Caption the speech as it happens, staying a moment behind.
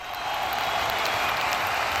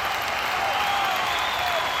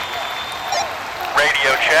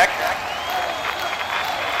Audio check.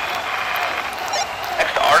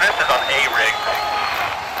 Next artist is on A rig.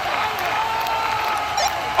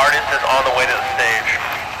 Artist is on the way to the stage.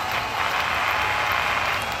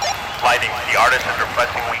 Lighting. The artist is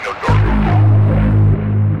requesting we go door.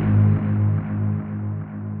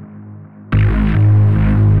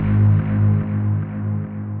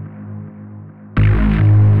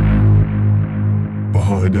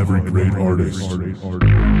 Behind every great artist,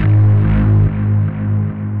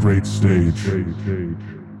 great stage,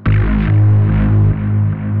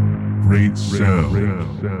 great sound,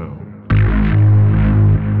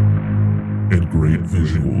 and great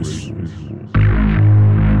visuals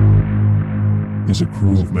is a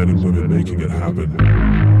crew of men and women making it happen.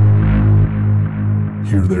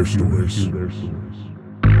 Hear their stories.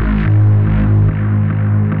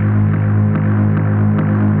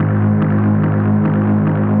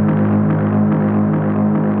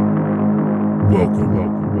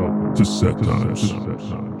 Welcome to Set Times.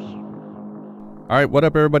 All right, what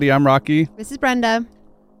up, everybody? I'm Rocke. This is Brenda.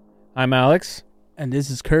 I'm Alex. And this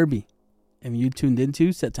is Kirby. And you tuned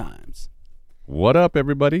into Set Times. What up,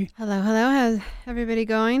 everybody? Hello. How's everybody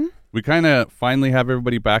going? We kind of finally have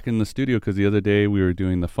everybody back in the studio because the other day we were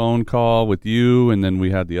doing the phone call with you, and then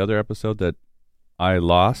we had the other episode that I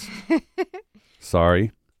lost.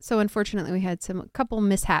 Sorry. So unfortunately, we had a couple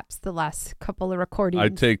mishaps the last couple of recordings. I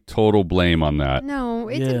take total blame on that. No,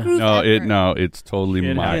 it's Yeah. a group effort. It's totally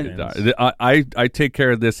Shit my. happens. I take care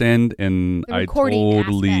of this end, and The I recording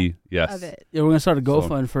totally aspect of it. Yeah, we're going to start a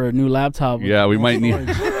GoFund for a new laptop. Yeah, we might need.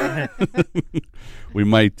 We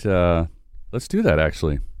might. Let's do that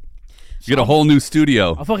actually. Get a whole new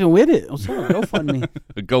studio. I'm fucking with it. What's up? GoFund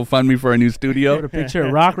me. Go me for a new Put studio. a picture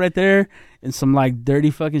of Rocke right there and some like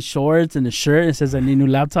dirty fucking shorts and a shirt. It says I need a new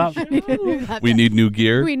laptop. We need new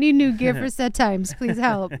gear. We need new gear for Set Times. Please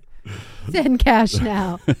help. Send cash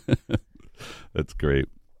now. That's great.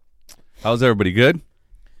 How's everybody? Good?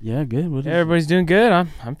 Yeah, good. What is Everybody's doing good.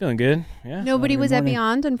 I'm feeling good. Yeah. Nobody was at morning.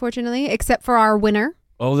 Beyond, unfortunately, except for our winner.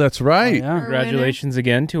 Oh, that's right. Oh, yeah. Congratulations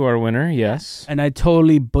again to our winner. Yes. And I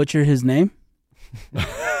totally butchered his name.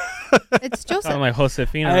 It's Joseph. Sound like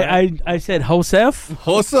Josefina. right? I said Joseph.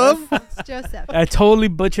 Joseph? It's Joseph. I totally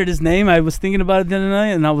butchered his name. I was thinking about it the other night,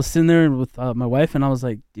 and I was sitting there with my wife, and I was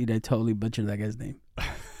like, dude, I totally butchered that guy's name.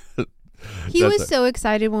 He was so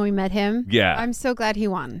excited when we met him. Yeah. I'm so glad he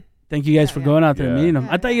won. Thank you guys for going out there and Yeah. meeting him.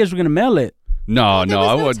 I thought you guys were going to mail it. No, There no,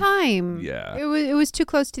 I was would. no time. Yeah. It was too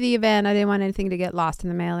close to the event. I didn't want anything to get lost in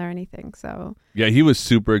the mail or anything. So Yeah, he was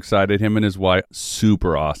super excited. Him and his wife,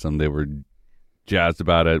 super awesome. They were jazzed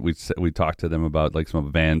about it. We talked to them about like some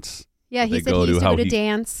events. yeah, They he said go he to used to how go to he-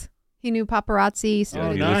 dance. He knew paparazzi. He used to Oh,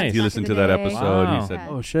 go to nice. dance He back listened in to the that day. episode. Wow. He said,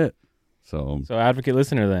 Oh, shit. so So advocate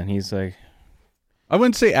listener then. He's like, I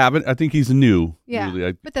wouldn't say avid. I think he's new. Yeah,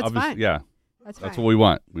 really. but that's obviously- fine. Yeah, That's that's fine. what we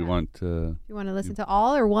want. We want. If you want to listen to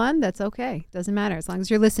all or one, that's okay. Doesn't matter as long as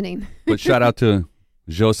you're listening. But shout out to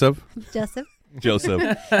Joseph. Joseph,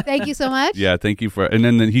 Joseph. thank you so much. Yeah, thank you for. And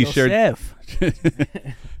then he shared. Joseph.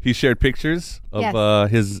 He shared pictures of Yes.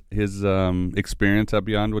 his experience at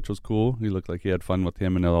Beyond, which was cool. He looked like he had fun with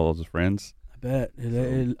him and all of his friends. I bet.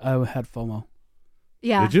 I had FOMO.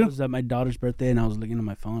 Yeah. Did you? It was at my daughter's birthday, and I was looking at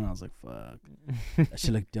my phone. And I was like, "Fuck, that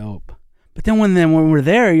shit looked dope." But then when we're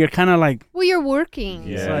there, you're kind of like, Well, you're working.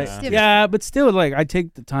 Yeah. it's so like- it's different. yeah. But still, like, I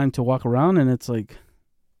take the time to walk around, and it's like,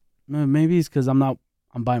 maybe it's because I'm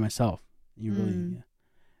by myself. You really, Mm.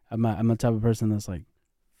 I'm a type of person that's like,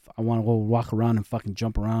 I want to go walk around and fucking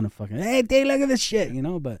jump around and fucking, hey, Dave, look at this shit, you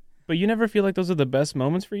know. But but you never feel like those are the best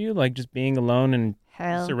moments for you? Like just being alone and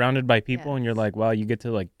Hell. surrounded by people and you're yes. like, wow, you get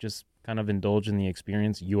to like just kind of indulge in the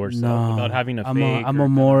experience yourself no, without having to I'm fake. a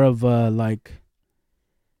more of a like,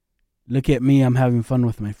 look at me, I'm having fun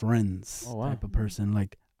with my friends Oh, wow. type of person.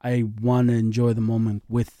 Like, I want to enjoy the moment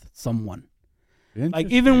with someone. Like,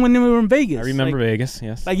 Interesting. even when we were in Vegas. I remember like, Vegas,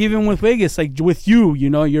 yes. Like, even with Vegas, like, with you, you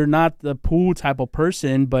know, you're not the pool type of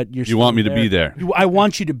person, but you're You want me to be there. there. I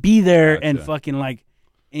want you to be there and Gotcha. fucking, like,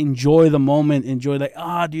 enjoy the moment. Enjoy, like,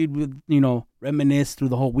 dude, you know, reminisce through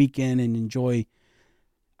the whole weekend and enjoy.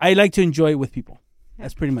 I like to enjoy it with people.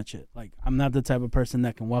 That's pretty much it. Like, I'm not the type of person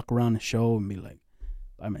that can walk around a show and be, like,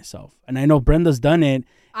 by myself. And I know Brenda's done it.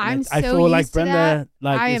 I'm I so feel like used to Brenda, that.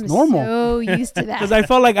 like, I is am normal. so used to that. Because I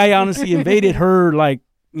felt like I honestly invaded her, like,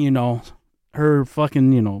 you know, her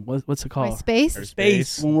fucking, you know, what's it called? My space. Her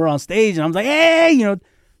Space when we're on stage. And I was like, hey, you know,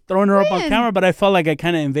 throwing her up on When? camera. But I felt like I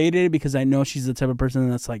kind of invaded it because I know she's the type of person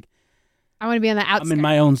that's like, I want to be on the outside. I'm in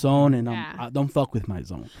my own zone and Yeah. I don't fuck with my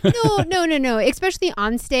zone. No. Especially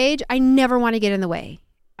on stage, I never want to get in the way.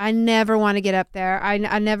 I never want to get up there. I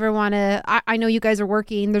never want to. I know you guys are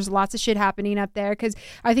working. There's lots of shit happening up there because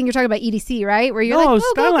I think you're talking about EDC, right? Where you're No, like,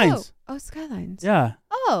 go, Skylines. Go, go. Oh, Skylines. Yeah.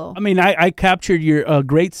 Oh. I mean, I captured your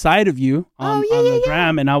great side of you on the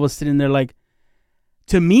gram, and I was sitting there like,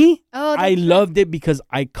 to me, I loved it because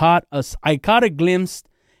I caught a glimpse,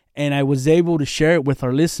 and I was able to share it with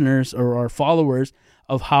our listeners or our followers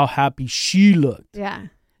of how happy she looked. Yeah.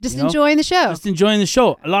 Just enjoying the show. Just enjoying the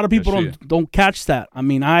show. A lot of people don't catch that. I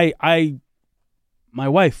mean, my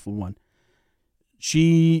wife, for one,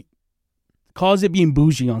 she calls it being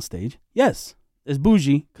bougie on stage. Yes, it's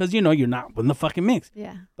bougie because, you're not in the fucking mix.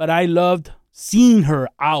 Yeah. But I loved seeing her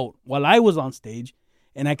out while I was on stage,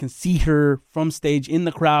 and I can see her from stage in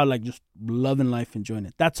the crowd, like just loving life, enjoying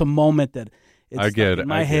it. That's a moment that it's stuck in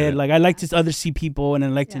my head. Like I like to other see people, and I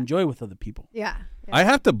like to enjoy with other people. Yeah. I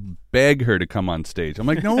have to beg her to come on stage. I'm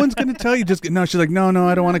like, no one's going to tell you. No, she's like, no,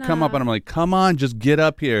 I don't want to come up. And I'm like, come on, just get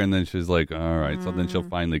up here. And then she's like, all right. So then she'll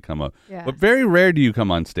finally come up. Yeah. But very rare do you come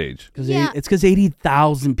on stage. It's because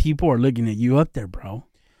 80,000 people are looking at you up there, bro.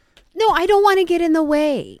 No, I don't want to get in the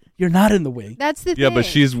way. You're not in the way. That's the thing. Yeah, but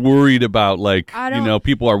she's worried about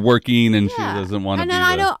people are working and she doesn't want to be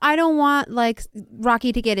I don't want like Rocke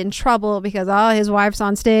to get in trouble because his wife's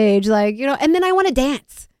on stage, and then I want to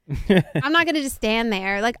dance. I'm not going to just stand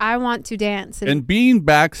there. Like, I want to dance. And being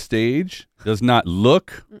backstage does not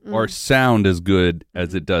look or sound as good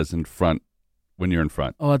as it does in front when you're in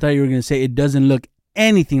front. Oh, I thought you were going to say it doesn't look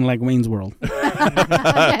anything like Wayne's World. No,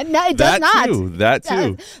 it does not. That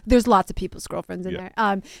too. There's lots of people's girlfriends in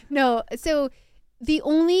there. No, so the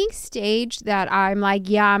only stage that I'm like,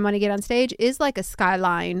 I'm going to get on stage is like a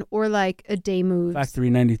Skyline or like a Day Moves.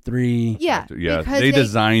 Factory 93. Yeah, they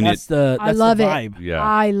design it. I love the vibe. it. Yeah.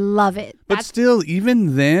 I love it. But still,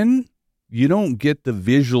 even then, you don't get the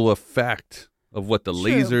visual effect of what the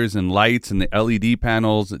lasers and lights and the LED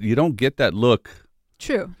panels, you don't get that look.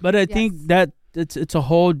 True. But I think that it's a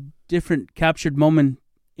whole different captured moment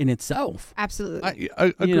in itself. Absolutely.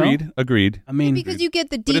 Agreed. I mean, because you get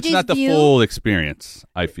the DJ's but it's not the view. full experience,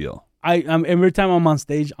 I feel. Every time I'm on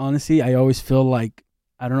stage, honestly, I always feel like,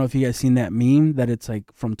 I don't know if you guys seen that meme that it's like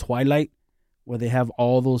from Twilight where they have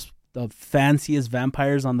all the fanciest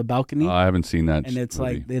vampires on the balcony. I haven't seen that. And it's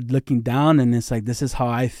movie. like they're looking down, and it's like, this is how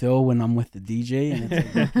I feel when I'm with the DJ. And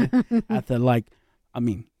it's like at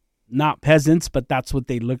the not peasants, but that's what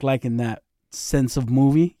they look like in that sense of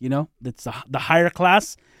movie. That's the higher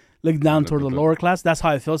class looking down toward the lower class. That's how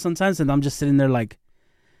I feel sometimes, and I'm just sitting there like,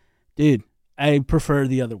 dude, I prefer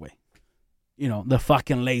the other way. The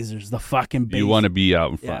fucking lasers, the fucking bass. You want to be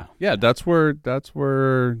out in front. Yeah, that's where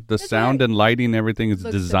the sound and lighting, everything is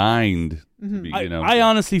designed to be, I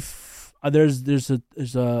honestly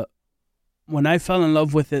there's a when I fell in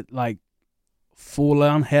love with it, like full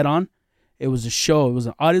on, head on, it was a show. It was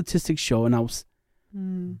an autistic show, and I was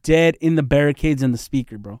dead in the barricades and the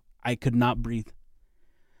speaker, bro. I could not breathe.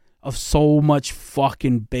 Of so much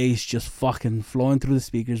fucking bass just fucking flowing through the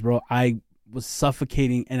speakers, bro. I was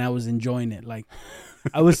suffocating, and I was enjoying it. Like,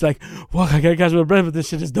 I was like, "Fuck, I gotta catch my breath, but this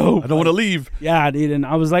shit is dope." I don't want to leave. Yeah, dude. And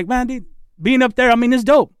I was like, "Man, dude, being up there, I mean, it's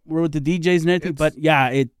dope. We're with the DJs and everything, but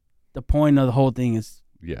yeah, the point of the whole thing is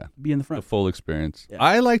be in the front, the full experience. Yeah.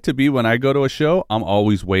 I like to be, when I go to a show, I'm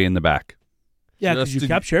always way in the back. Yeah, because you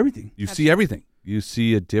capture everything. You see everything. You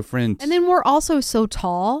see a different. And then we're also so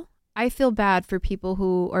tall. I feel bad for people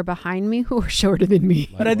who are behind me who are shorter than me.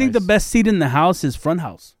 But I think the best seat in the house is front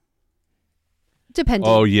house. Depending.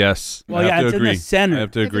 Oh, yes. Well, yeah, it's in the center. I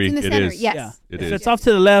have to agree. If it's in the center, is. yes. Yeah. It If is. it's off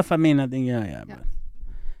to the left, I mean, I think, but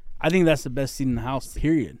I think that's the best seat in the house,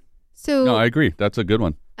 period. So No, I agree. That's a good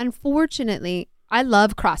one. unfortunately, I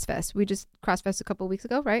love CrossFest. We just CrossFest a couple of weeks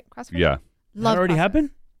ago, right? CrossFest? Yeah. Love That already CrossFest. happened?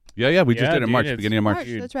 Yeah. We just did it in dude, March, it's beginning of March.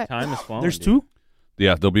 March. That's right. Time is flying. There's dude. two?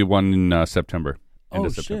 Yeah, there'll be one in September. End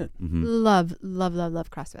of September. Shit. Mhm. Love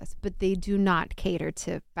CrossFest, but they do not cater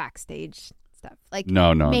to backstage stuff. Like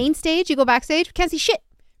No. main stage, you go backstage, can't see shit,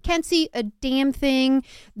 can't see a damn thing.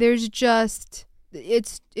 There's just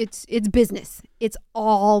it's business. It's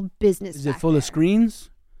all business. Is it back full there. of screens?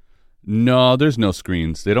 No, there's no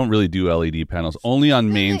screens. They don't really do LED panels. Only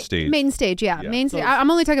on main stage. Main stage, yeah. Yeah. Main stage. So- I'm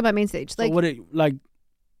only talking about main stage. So Like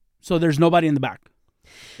so there's nobody in the back.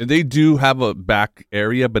 And they do have a back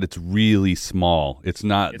area, but it's really small. It's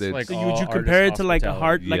not. It's It's, like So all would you artist compare it to like a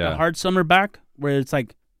hospitality. hard summer back where it's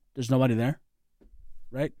like there's nobody there,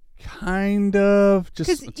 right? kind of just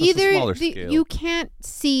because it's just a smaller either scale. you can't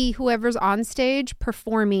see whoever's on stage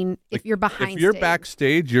performing if you're behind. If you're stage.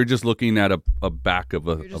 backstage, you're just looking at a back of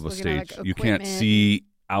You're just a looking at, stage. like, You can't equipment. see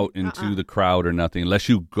out into the crowd or nothing, unless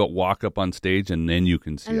you walk up on stage and then you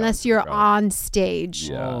can see. Unless you're on stage.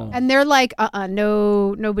 Yeah. And they're like,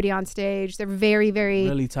 nobody on stage. They're very, very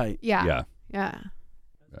really tight. Yeah.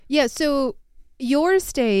 Yeah. So your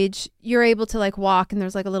stage, you're able to like walk and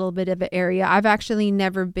there's like a little bit of an area. I've actually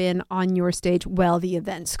never been on your stage while the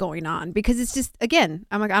event's going on because it's just, again,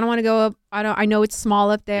 I'm like, I don't want to go up. I know it's small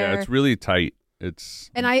up there. Yeah, it's really tight.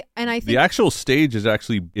 And I think the actual stage is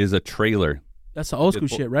a trailer. That's the old school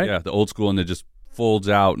shit, right? Yeah, the old school, and it just folds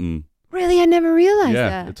out and. Really, I never realized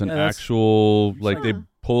that. It's an actual they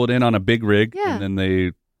pull it in on a big rig, and then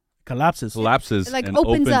they collapses it like and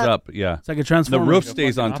opens up. Yeah, it's like a transformer. The roof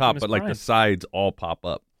stays on top, but like the sides all pop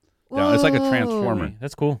up. Yeah, it's like a transformer.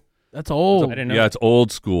 That's cool. That's old. I didn't know. Yeah, it's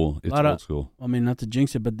old school. It's old school. I mean, not to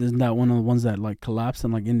jinx it, but isn't that one of the ones that like collapsed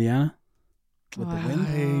in like Indiana? With the wind?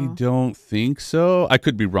 I don't think so. I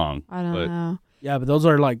could be wrong. I don't know. Yeah, but those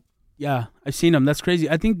are like, I've seen them. That's crazy.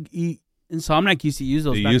 I think Insomniac used to use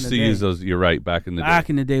those. They back used in to the day. use those. You're right. Back in the day. Back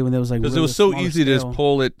in the day when there was like because really it was so smaller easy to scale. just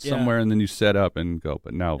pull it somewhere and then you set up and go.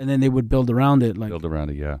 But now and then they would build around it.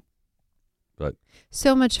 Yeah. But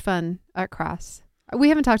so much fun at Cross. We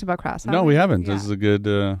haven't talked about Cross. No, we haven't. Yeah. This is a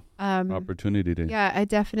good opportunity to. Yeah, I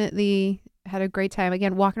definitely had a great time.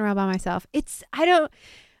 Again, walking around by myself.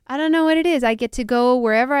 I don't know what it is. I get to go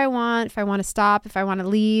wherever I want. If I want to stop, if I want to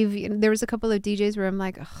leave. There was a couple of DJs where I'm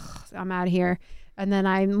like, I'm out of here. And then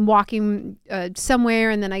I'm walking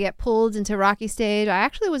somewhere and then I get pulled into Rocke stage. I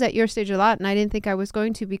actually was at your stage a lot and I didn't think I was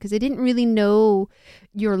going to because I didn't really know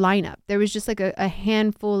your lineup. There was just like a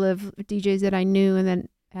handful of DJs that I knew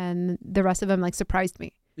and the rest of them like surprised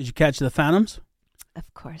me. Did you catch the Phantoms?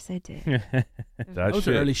 Of course I did. That was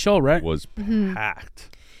shit an early show, right? Was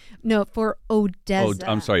packed. No, for Odessa.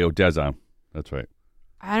 I'm sorry, Odessa. That's right.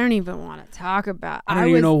 I don't even want to talk about. I don't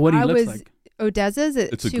even know what he looks like. Odessa's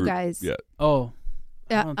It's two a group. guys. Yeah. Oh.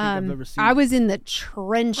 I don't think I've ever seen I was in the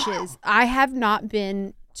trenches. I have not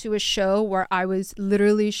been to a show where I was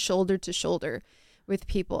literally shoulder to shoulder with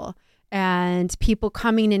people and people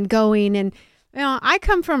coming and going. And I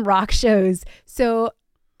come from rock shows, so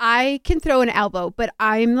I can throw an elbow, but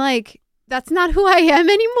I'm like, that's not who I am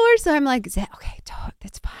anymore. So I'm like, okay,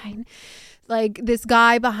 that's fine. Like this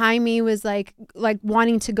guy behind me was like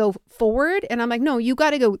wanting to go forward. And I'm like, no, you got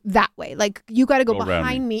to go that way. Like you got to go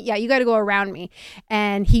behind me. Yeah, you got to go around me.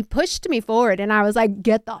 And he pushed me forward and I was like,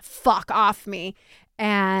 get the fuck off me.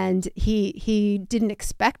 And he didn't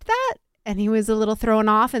expect that. And he was a little thrown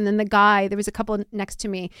off. And then there was a couple next to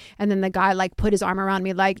me. And then the guy like put his arm around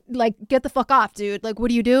me, like get the fuck off, dude. Like,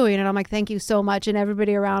 what are you doing? And I'm like, thank you so much. And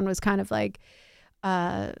everybody around was kind of like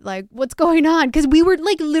what's going on? Because we were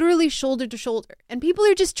like literally shoulder to shoulder. And people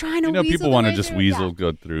are just trying to weasel people want to their way just through. weasel,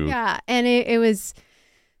 go through. Yeah. And it was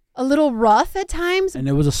a little rough at times. And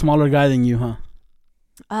it was a smaller guy than you,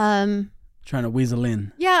 huh? Trying to weasel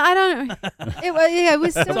in. Yeah, I don't. It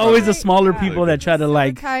was. So it's always the tight. smaller people that try to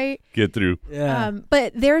like tight. Get through. Yeah.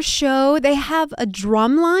 But their show, they have a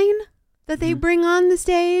drum line that they bring on the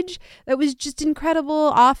stage that was just incredible.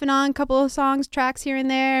 Off and on, couple of songs, tracks here and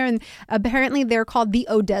there, and apparently they're called the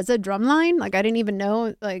Odessa drum line. Like I didn't even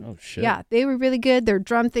know. Like, oh shit. Yeah, they were really good. Their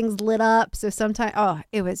drum things lit up. So sometimes,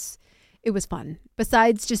 it was fun.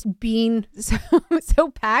 Besides just being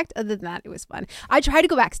so packed, other than that, it was fun. I tried to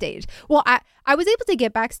go backstage. Well, I was able to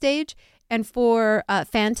get backstage, and for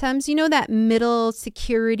Phantoms, you know that middle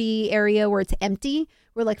security area where it's empty,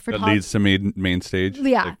 where like that leads to main stage.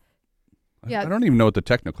 Yeah. Like, yeah. I don't even know what the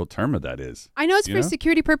technical term of that is. I know it's for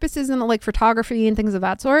security purposes and like photography and things of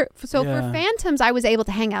that sort. So for Phantoms, I was able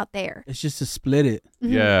to hang out there. It's just to split it.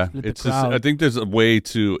 Mm-hmm. Yeah, Split it's the just. crowd. I think there's a way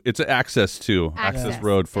to. It's an access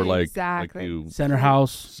road for Exactly. like you. Center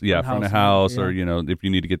house. Front of house, or if you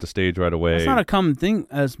need to get to stage right away. It's not a common thing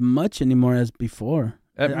as much anymore as before.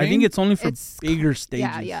 I think it's only for bigger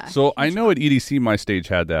stages. Yeah. So I know at EDC my stage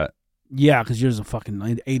had that. Yeah, because yours is a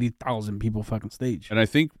fucking 80,000 people fucking stage. And I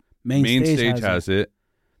think main stage has it.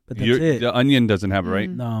 But that's it. The Onion doesn't have it, right?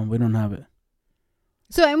 No, we don't have it.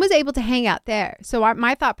 So I was able to hang out there. So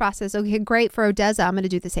my thought process, okay, great for Odessa. I'm going to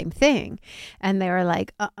do the same thing. And they were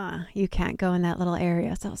like, you can't go in that little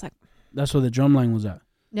area. So I was like. That's where the drum line was at.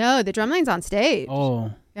 No, the drum line's on stage.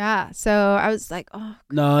 Oh. Yeah. So I was like, oh.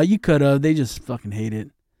 No, you could have. They just fucking hate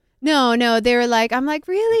it. No, they were like, I'm like,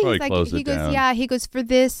 really? He's like, he goes, yeah, he goes for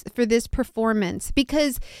this performance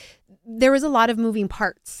because there was a lot of moving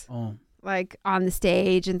parts. Oh. Like on the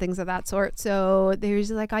stage and things of that sort. So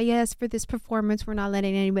there's like, yes, for this performance, we're not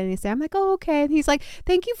letting anybody say. I'm like, oh, okay. And he's like,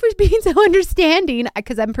 thank you for being so understanding.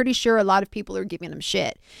 Because I'm pretty sure a lot of people are giving him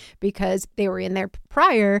shit because they were in there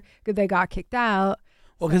prior because they got kicked out.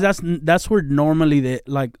 Well, because that's where normally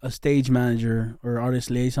like a stage manager or artist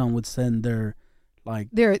liaison would send their like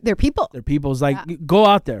They're people. their people's like go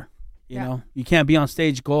out there. You Yeah. know, you can't be on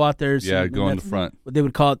stage. Go out there. Yeah, and go in the that's front. what they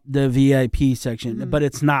would call it the VIP section, Mhm. but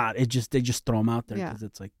it's not. They just throw them out there Yeah. because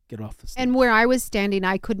it's like get off the stage. And where I was standing,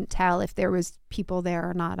 I couldn't tell if there was people there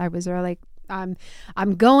or not. I was there like,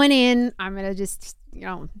 I'm going in. I'm gonna just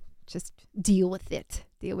just deal with it.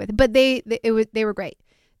 But they were great.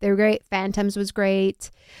 They were great. Phantoms was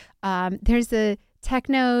great. There's a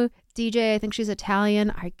techno DJ. I think she's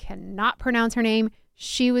Italian. I cannot pronounce her name.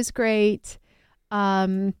 She was great.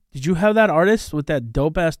 Did you have that artist with that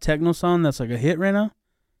dope ass techno song that's like a hit right now?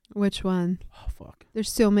 Which one? Oh fuck!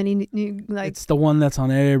 There's so many new like. It's the one that's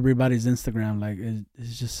on everybody's Instagram. Like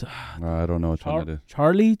it's just I don't know which one it is.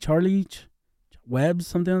 Charlie Webb,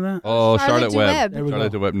 something like that. Oh, Charlotte Webb. Webb. There we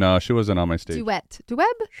Charlotte go. Webb. No, she wasn't on my stage. Duet.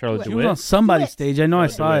 Charlotte She was on DeWitt. somebody's Duet. stage. I know I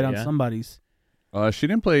Duet, saw it on yeah. somebody's. She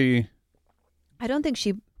didn't play. I don't think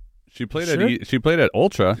she. She played Sure? she played at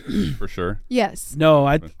Ultra for sure. Yes. No,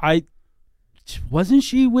 I wasn't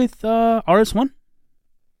she with RS1?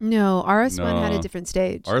 No. RS1 had a No. different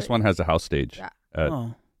stage. RS1 has a house stage. Yeah.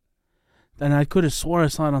 Oh, then I could have swore I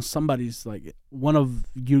saw it on somebody's like one of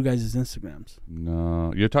you guys' Instagrams.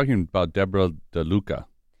 No, you're talking about Deborah DeLuca.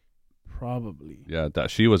 Probably, Yeah, that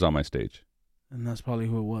she was on my stage. and that's probably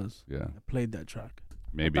who it was. Yeah, I played that track.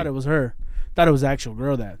 maybe. I thought it was her. Thought it was the actual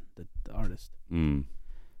girl the artist. Mm.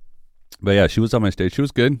 But yeah, she was on my stage. She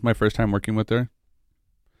was good. My first time working with her.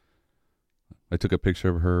 I took a picture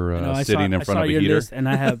of her I know, I sitting saw, in front I saw of a your heater. list, and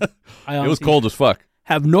I have. I It was honestly cold as fuck.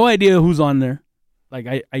 have no idea who's on there. Like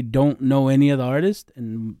I don't know any of the artists,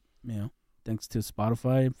 and thanks to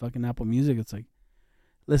Spotify and fucking Apple Music, it's like,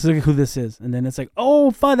 let's look at who this is, and then it's like, oh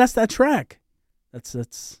fuck, that's that track. That's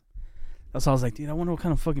why I was like, dude, I wonder what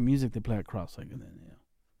kind of fucking music they play at Cross. Like, and then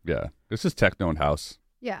Yeah, this is techno and house.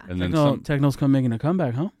 Yeah. And then some. Techno's come making a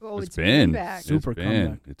comeback, huh? Oh, It's been back. Super it's been.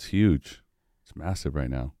 comeback. It's huge. It's massive right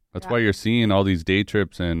now. That's Yeah. why you're seeing all these day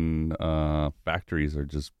trips and factories are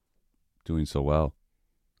just doing so well.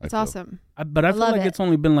 I It's feel. awesome. But I feel love like it. it's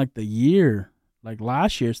only been like the year, like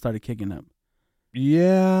last year it started kicking up.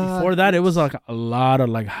 Yeah. Before that, it was like a lot of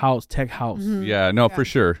like tech house. Mhm. Yeah, no, Yeah. for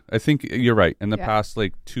sure. I think you're right. In the Yeah. past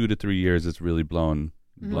like 2 to 3 years, it's really blown.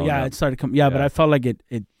 Mhm. blown Yeah, up. it started coming. Yeah, but Yeah. I felt like it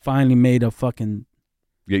finally made a fucking.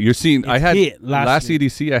 Yeah, you're seeing. I It's had hit last year.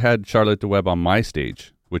 EDC. I had Charlotte DeWebb on my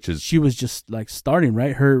stage, which is She was just like starting,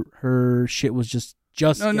 right? Her shit was just.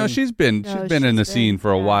 no. getting- She's been No, in the she's scene been-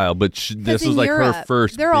 for a yeah. while, but this 'Cause was in like her Europe,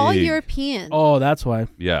 first. They're all big- European. Oh, that's why.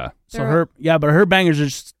 Yeah, So They're- but her bangers are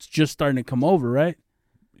just starting to come over, right?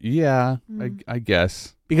 yeah. Mhm. I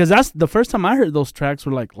guess. Because that's the first time I heard those tracks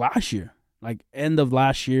were like last year, like end of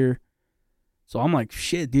last year. So I'm like,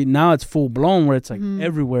 shit, dude. Now it's full blown where it's like Mhm.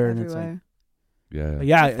 everywhere, and it's like, Everywhere. Yeah. but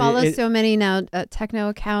yeah, I follow it- so many now techno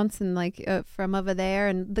accounts and like from over there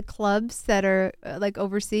and the clubs that are like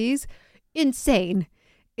overseas. Insane.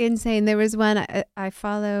 There was one I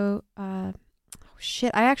follow. I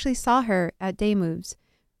actually saw her at Day Moves.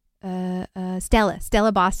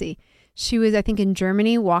 Stella Bossi. She was, I think, in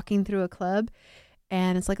Germany walking through a club.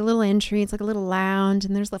 And it's like a little entry. It's like a little lounge.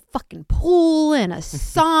 And there's a fucking pool and a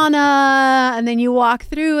sauna. And then you walk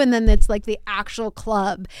through and then it's like the actual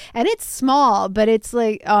club. And it's small, but it's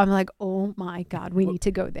like, I'm like, oh my God, we need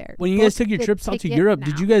to go there. when you guys Book took your the trips out to ticket Europe, now.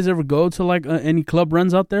 did you guys ever go to like any club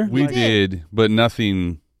runs out there? We Like, did, but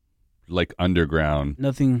nothing like underground.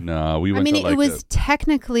 nothing. No, we I went mean, to like it was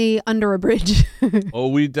technically under a bridge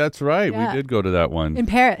that's right. Yeah. We did go to that one in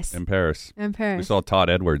Paris. in Paris. In We Paris. saw Todd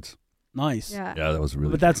Edwards. Nice. Yeah. Yeah, that was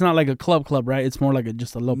really. But that's not like a club, right? It's more like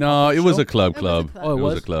just a low. no, pop-up it was show? a club. It was a club. Oh, It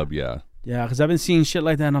was a was? club. Yeah. Yeah, because I've been seeing shit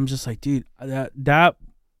like that, and I'm just like, dude, that.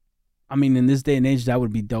 I mean, in this day and age, that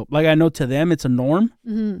would be dope. Like, I know to them, it's a norm.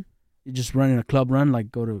 Mm-hmm. You're just running a club run,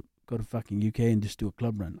 like go to fucking UK and just do a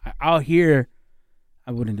club run. Out here,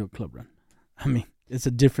 I wouldn't do a club run. I mean, it's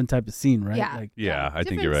a different type of scene, right? Yeah. Like, Yeah, I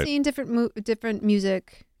think Different you're right. Scene, different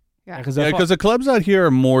music. Yeah. because Yeah, because the clubs out here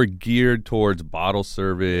are more geared towards bottle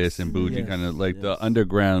service and bougie Yes, kind of like yes. the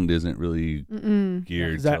underground isn't really Mm-mm.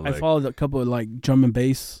 geared. I to like, followed a couple of like drum and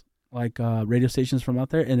bass like radio stations from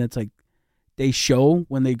out there, and it's like they show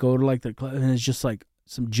when they go to like the club, and it's just like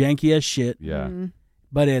some janky ass shit, yeah, Mhm.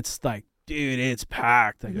 but it's like, dude, it's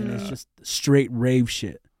packed, like, and it's Yeah. just straight rave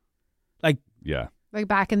shit. yeah, Like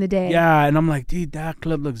back in the day. Yeah, and I'm like, dude, that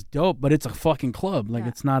club looks dope, but it's a fucking club. Like, Yeah.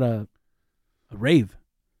 it's not a rave.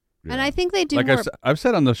 yeah. And I think they do like more. I've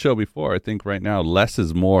said on the show before, I think right now less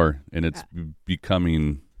is more, and it's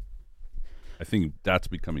becoming. I think that's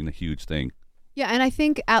becoming a huge thing. Yeah, and I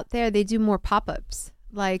think out there they do more pop-ups.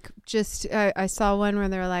 Like just I saw one where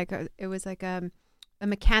they're like it was like a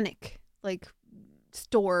mechanic like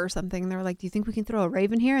store or something. They were like, "Do you think we can throw a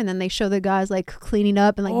rave in here?" And then they show the guys like cleaning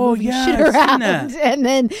up and like moving shit I've seen around. that. And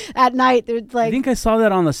then at night they're like, I think I saw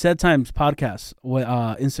that on the Set Times podcast with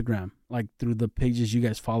Instagram, like through the pages you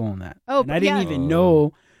guys follow on that. Oh, and I didn't yeah. even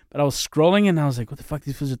know, but I was scrolling and I was like, "What the fuck?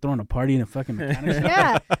 These fools are throwing a party in a fucking mechanic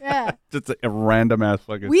shop?" yeah. Just a random ass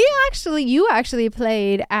fucking. You actually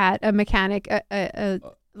played at a mechanic,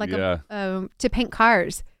 Yeah. to paint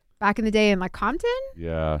cars back in the day in like Compton.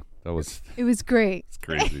 Yeah, that was It was great. it's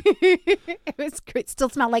crazy. It was great. Still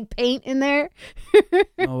smelled like paint in there.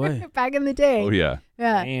 No way. Back in the day. Oh yeah,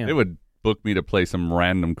 Yeah. Damn. they would book me to play some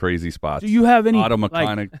random crazy spots. Do you have any auto like,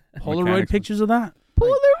 mechanic Polaroid mechanics? pictures of that?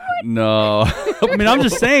 No, I mean, I'm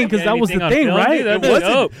just saying because that was the thing, right? it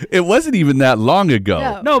wasn't. It wasn't even that long ago.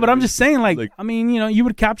 No. No, but I'm just saying, like, Like- I mean, you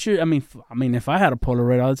would capture. I mean, if I had a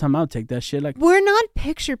Polaroid all the time, I would take that shit. Like, We're not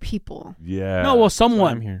picture people. Yeah. no, well, I'm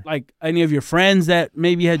someone here. like any of your friends that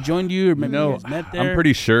maybe had joined you or maybe No, you guys met there. I'm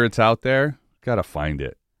pretty sure it's out there. Gotta find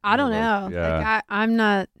it. I don't Like, know. yeah. Like I'm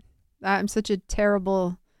not. I'm such a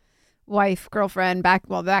terrible wife, girlfriend. Back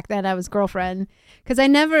then I was girlfriend because I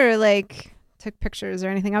never like took pictures or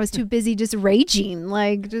anything. I was too busy just raging,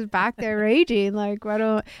 like just back there raging. Like why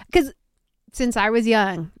don't? Because since I was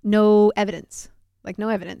young, no evidence. Like no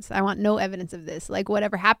evidence. I want no evidence of this. Like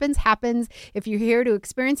whatever happens, happens. If you're here to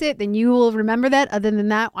experience it, then you will remember that. Other than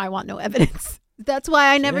that, I want no evidence. That's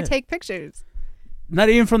why I never Shit. take pictures. Not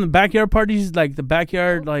even from the backyard parties, like the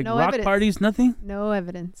backyard No, like no rock evidence. parties, nothing. No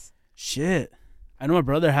evidence. Shit, I know my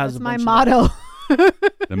brother has That's a my bunch of motto.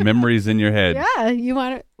 The memories in your head. Yeah, you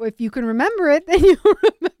want to. If you can remember it, then you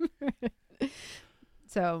remember it.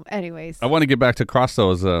 So, anyways. I want to get back to Cross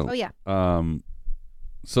though. Oh yeah.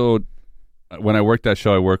 So when I worked that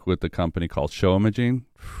show, I worked with a company called Show Imaging.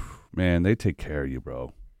 Man, they take care of you,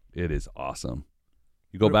 bro. It is awesome.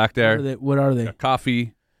 You go back there. What are You they? got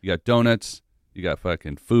coffee. You got donuts. You got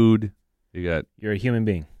fucking food. You got You're a human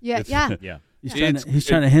being. Yeah, It's- yeah. Yeah. He's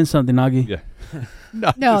trying to hint something, Nagi. yeah.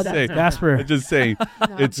 No, No, just that's saying. Gasper. I'm just saying.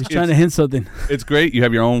 No. It's He's trying to hint something. it's great. You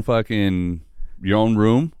have your own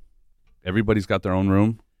room. Everybody's got their own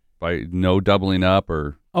room. By no doubling up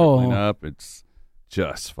or tripling up. It's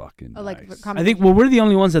just fucking Oh, like nice. I think we're the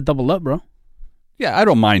only ones that double up, bro. Yeah, I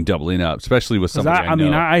don't mind doubling up, especially with 'Cause somebody I know.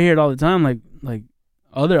 mean, I hear it all the time. Like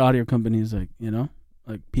other audio companies, like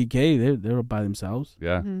like PK, they're by themselves.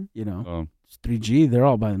 yeah. Mhm. It's 3G, they're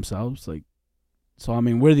all by themselves. Like, so I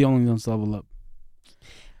mean, we're the only ones level up.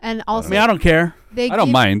 And I also, mean, I don't care. they I don't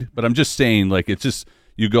give- mind, but I'm just saying, like, it's just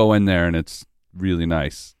you go in there and it's really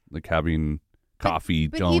nice, like having coffee,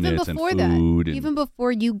 But even donuts, and before food. that, and, even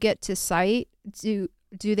before you get to site, do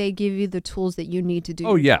they give you the tools that you need to do?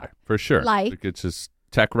 oh yeah, for sure. Like? it's just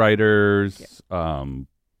tech writers.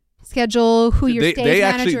 Schedule who your they stage they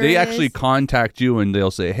manager actually is. contact you and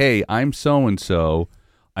they'll say, "Hey, I'm so and so.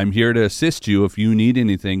 I'm here to assist you. If you need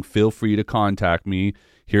anything, feel free to contact me.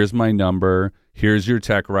 Here's my number. Here's your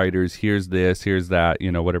tech writers. Here's this. Here's that.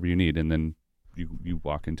 Whatever you need." And then you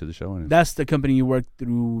walk into the show and it's That's the company you work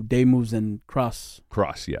through. Day Moves and Cross.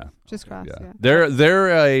 Cross. Yeah, Just Cross.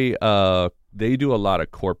 Yeah. they do a lot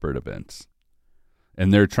of corporate events,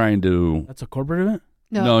 and they're trying to. That's a corporate event.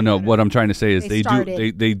 No. What I'm trying to say is They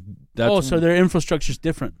started. they that's So their infrastructure's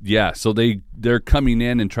different. yeah. So they're coming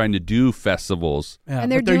in and trying to do festivals. Yeah,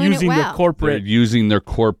 And they're but they're doing it using well. their They're corporate using their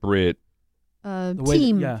corporate. the way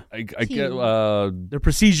Team. yeah, I Team. get their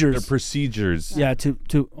procedures. their procedures. yeah, to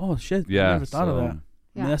oh shit. I Yeah, never thought of so- that. I mean,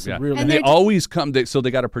 Yeah. that's Yeah. a real. And And they they're- always come. So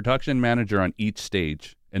they got a production manager on each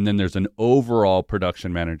stage, and then there's an overall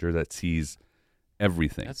production manager that sees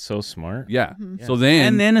everything. That's so smart. yeah. Mhm. So then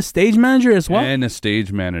and then a stage manager as well. and a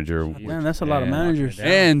stage manager. Man, that's a lot of and- managers.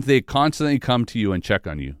 And they constantly come to you and check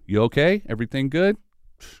on you. You okay? Everything good?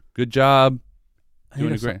 Good job.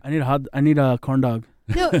 Doing great. I need a corn dog.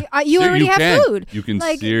 No, you There already you have can. food. You can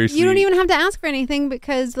Like seriously. you don't even have to ask for anything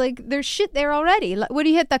because like there's shit there already. Like, what do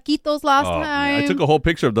you had taquitos last Oh, man. time? I took a whole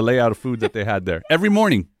picture of the layout of food that they had there. Every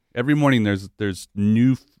morning there's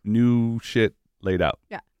new shit laid out.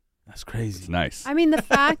 That's It's crazy. nice. I mean, the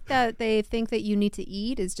fact that they think that you need to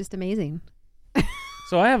eat is just amazing.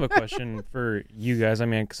 So I have a question for you guys. I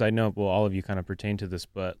mean, because I know, well, all of you kind of pertain to this,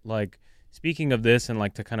 but like speaking of this and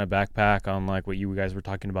like to kind of backpack on like what you guys were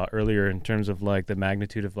talking about earlier in terms of like the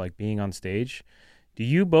magnitude of like being on stage, do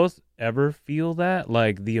you both ever feel that,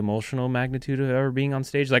 like the emotional magnitude of ever being on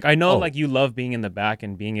stage? Like I know Oh. like you love being in the back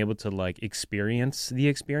and being able to like experience the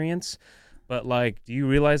experience, but like do you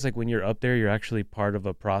realize like when you're up there, you're actually part of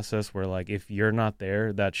a process where like if you're not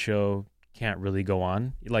there, that show can't really go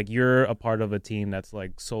on? Like you're a part of a team that's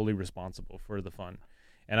like solely responsible for the fun.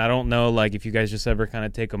 And I don't know, like, if you guys just ever kind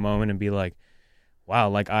of take a moment and be like, wow,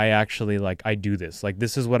 like I actually like I do this. Like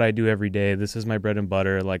this is what I do every day. This is my bread and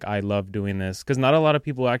butter. Like I love doing this, because not a lot of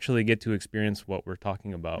people actually get to experience what we're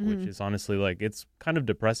talking about, which is honestly like it's kind of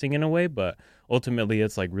depressing in a way, but ultimately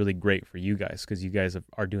it's like really great for you guys because you guys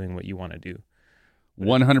are doing what you want to do.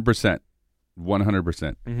 100%.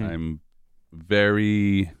 100%. I'm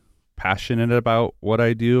very passionate about what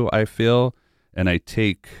I do, I feel, and I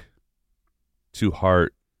take to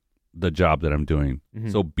heart the job that I'm doing.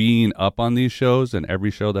 So being up on these shows and every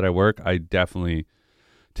show that I work, I definitely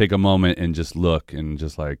take a moment and just look and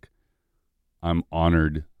just like, I'm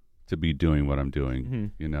honored to be doing what I'm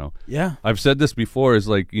doing, you know? Yeah. I've said this before, is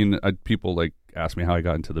like, you know, people like ask me how I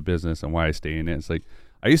got into the business and why I stay in it. It's like,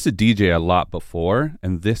 I used to DJ a lot before,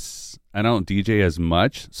 and this, I don't DJ as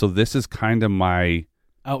much. So this is kind of my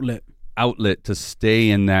outlet to stay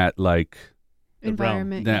in that like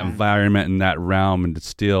environment, environment and that realm, and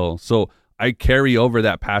still. So I carry over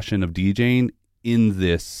that passion of DJing in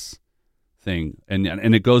this thing, and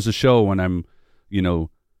it goes to show when I'm, you know,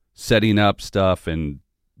 setting up stuff and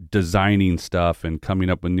designing stuff and coming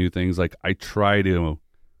up with new things. Like I try to,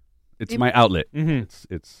 it's my outlet.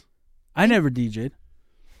 It's. I never DJ'd,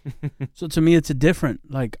 so to me it's a different.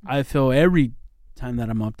 Like I feel every time that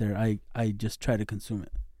I'm up there, I just try to consume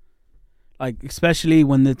it. Like especially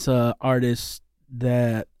when it's a artist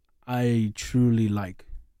that I truly like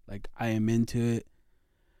I am into it.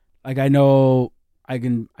 Like I know I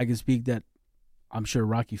can speak that I'm sure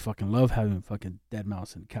Rocke fucking love having fucking Dead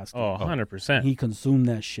Mouse and Casket. Oh, 100%. He consumed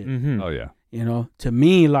that shit. Oh yeah. You know, to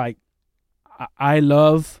me, like I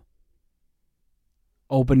love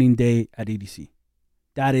opening day at EDC.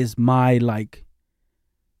 That is my like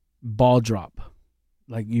ball drop.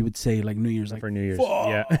 Like you would say, like New Year's, like for New Year's,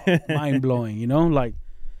 yeah, mind blowing. You know, like.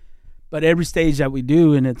 But every stage that we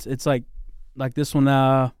do, and it's like this one,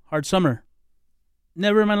 Hard Summer.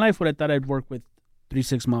 Never in my life would I thought I'd work with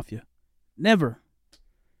 3-6 Mafia. Never.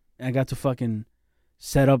 And I got to fucking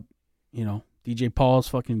set up, you know, DJ Paul's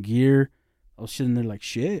fucking gear. I was sitting there like,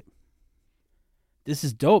 shit, this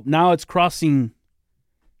is dope. Now it's crossing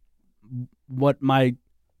what my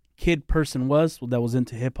kid person was that was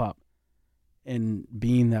into hip hop, and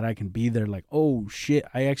being that I can be there, like, oh shit,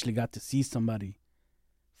 I actually got to see somebody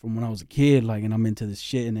from when I was a kid, like, and I'm into this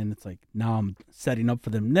shit, and then it's like, now I'm setting up for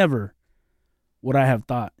them. Never would I have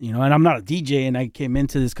thought, you know, and I'm not a DJ, and I came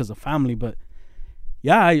into this because of family, but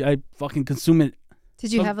yeah, I fucking consume it.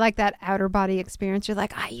 Did you have like that outer body experience? You're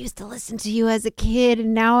like, I used to listen to you as a kid,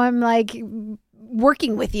 and now I'm like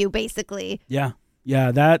working with you, basically. Yeah,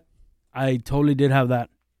 that, I totally did have that.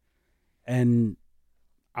 And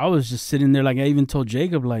I was just sitting there, like, I even told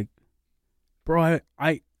Jacob, like, bro,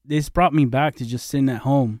 this brought me back to just sitting at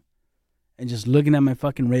home and just looking at my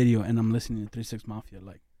fucking radio, and I'm listening to 3-6 Mafia.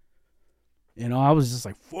 Like, you know, I was just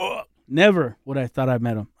like, fuck. Never would I thought I'd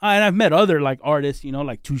met him. And I've met other, like, artists, you know,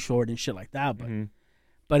 like Too Short and shit like that.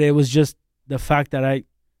 But it was just the fact that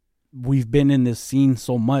we've been in this scene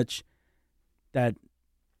so much that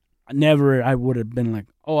never I would have been like,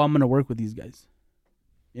 oh, I'm going to work with these guys.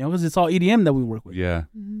 You know, because it's all EDM that we work with. Yeah.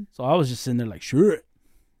 So I was just sitting there like, sure.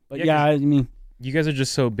 But yeah, I mean, you guys are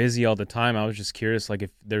just so busy all the time. I was just curious, like, if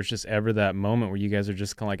there's just ever that moment where you guys are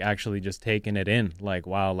just kind of like actually just taking it in, like,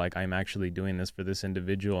 wow, like I'm actually doing this for this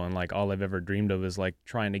individual, and like all I've ever dreamed of is like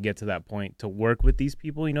trying to get to that point to work with these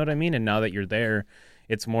people, you know what I mean? And now that you're there,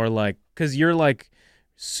 it's more like, because you're like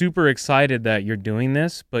super excited that you're doing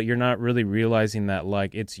this, but you're not really realizing that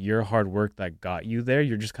like it's your hard work that got you there.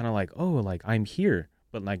 You're just kind of like, oh, like I'm here.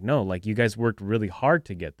 But like, no, like you guys worked really hard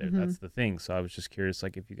to get there. That's the thing. So I was just curious,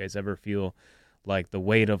 like, if you guys ever feel like the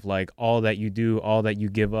weight of like all that you do, all that you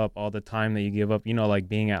give up, all the time that you give up, you know, like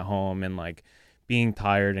being at home and like being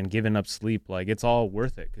tired and giving up sleep, like it's all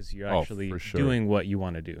worth it because you're actually doing what you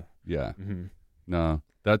want to do. Yeah. No,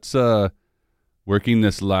 that's working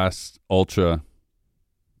this last Ultra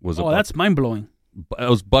was that's mind blowing. It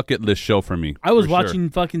was bucket list show for me. I was watching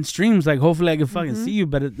fucking streams, like hopefully I could fucking see you,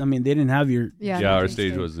 but I mean they didn't have your our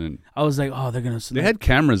stage wasn't. I was like, oh, they're gonna. They had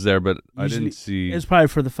cameras there, but I didn't see. It's probably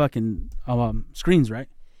for the fucking screens, right?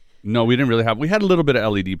 No, we didn't really have. We had a little bit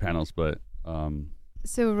of LED panels, but.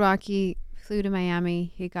 So Rocke flew to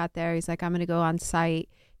Miami. He got there. He's like, I'm gonna go on site.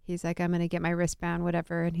 He's like, I'm gonna get my wristband,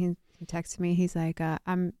 whatever. And he texted me. He's like,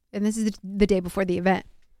 and this is the day before the event.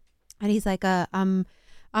 And he's like,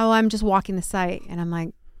 I'm just walking the site. And I'm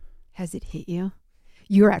like, has it hit you?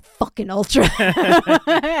 You're at fucking Ultra.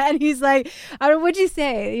 And he's like, what'd you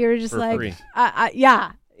say? You're just for like, free.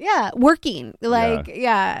 yeah, working. Like,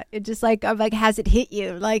 it just like, I'm like, has it hit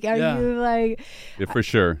you? Like, are you like. Yeah, for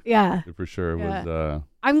sure. Yeah. For sure. It was,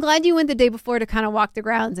 I'm glad you went the day before to kind of walk the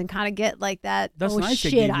grounds and kind of get like that. That's oh nice they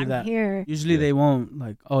shit, gave you I'm that. here. Usually they won't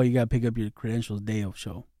like, oh, you gotta pick up your credentials day of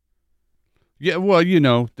show. Yeah, well,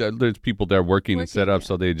 there's people there working and set up, yeah.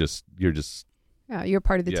 so you're just Yeah, you're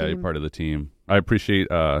part of the team. you're part of the team. I appreciate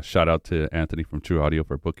shout out to Anthony from True Audio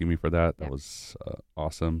for booking me for that. That was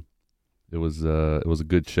awesome. It was a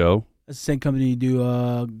good show. That's the same company you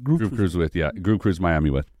do Group Cruise with, yeah. Group Cruise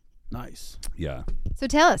Miami with. Nice. Yeah. So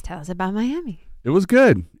tell us about Miami. It was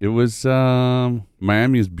good. It was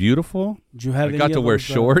Miami is beautiful. Did you have I any got to of wear those,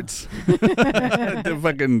 shorts. The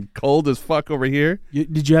fucking cold as fuck over here.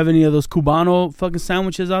 Did you have any of those Cubano fucking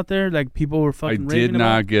sandwiches out there? Like people were I fucking did raving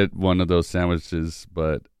not about? get one of those sandwiches,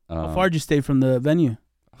 but How far did you stay from the venue? it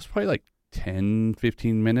was probably like 10,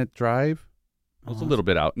 15-minute drive. It was a little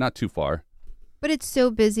bit out, not too far. But it's so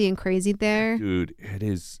busy and crazy there. Dude, it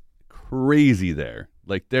is crazy there.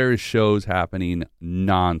 Like there is shows happening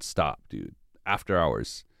nonstop, dude. After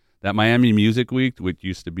hours. That Miami Music Week, which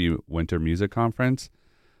used to be Winter Music Conference,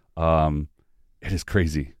 it is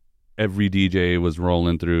crazy. Every DJ was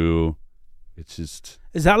rolling through. It's just...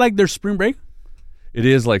 Is that like their spring break? It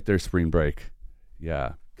is like their spring break.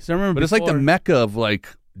 Yeah. Because I remember But it's like the mecca of like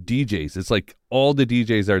DJs. It's like all the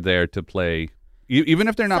DJs are there to play. Even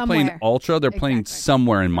if they're not playing Somewhere. Ultra, they're playing Exactly.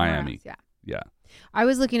 somewhere in Somewhere Miami. else, yeah. Yeah. I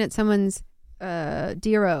was looking at someone's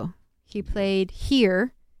Diro. He played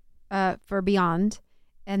here for Beyond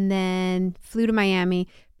and then flew to Miami,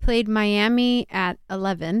 played Miami at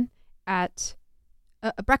 11 at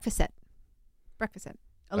a breakfast set. Breakfast set.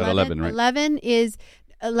 11, right? 11 is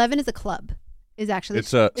a club. Is actually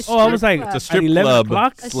It's a Oh, I was like, it's a at strip 11 club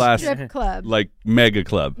o'clock? a slash strip club. like mega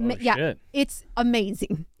club. Yeah, shit. it's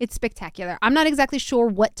amazing. It's spectacular. I'm not exactly sure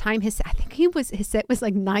what time his set was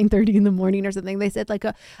like 9:30 in the morning or something. They said like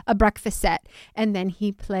a breakfast set, and then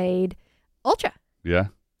he played Ultra. Yeah.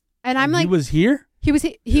 And I'm like, he was here? he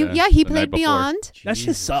Yeah, he the played night before. Beyond. That shit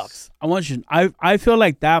Jesus. sucks. I feel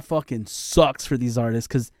like that fucking sucks for these artists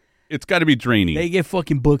because It's got to be draining. they get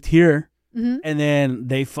fucking booked here hmm and then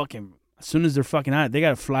they fucking, as soon as they're fucking out, they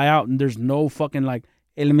got to fly out and there's no fucking like,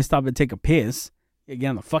 hey, let me stop and take a piss. You get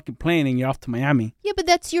on the fucking plane and you're off to Miami. Yeah, but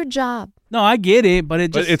that's your job. No, I get it, but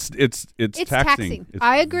it but just... it's It's taxing. taxing. It's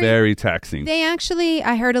I agree. Very taxing. They actually,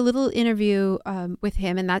 I heard a little interview with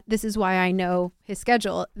him, and this is why I know his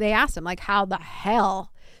schedule. They asked him, like, how the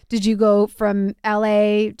hell did you go from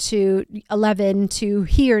LA to 11 to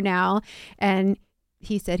here now? And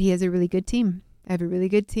he said he has a really good team. I have a really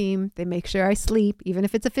good team. They make sure I sleep, even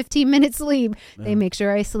if it's a 15-minute sleep. They make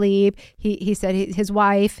sure I sleep. He said his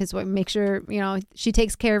wife make sure, she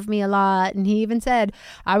takes care of me a lot. And he even said,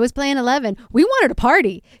 I was playing 11. We wanted to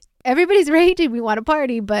party. Everybody's raging. We want to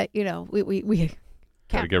party, but we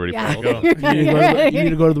Gotta get ready for yeah. it. Go. you need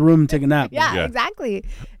to go to the room and take a nap. Yeah, Yeah. exactly.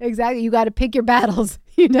 You got to pick your battles.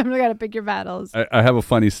 You definitely got to pick your battles. I have a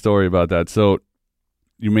funny story about that. So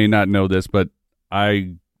you may not know this, but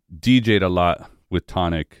I DJ'd a lot with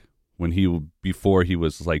Tonic before he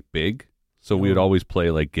was like big. So we would always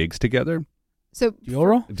play like gigs together. So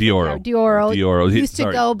Dioro? Dioro. used to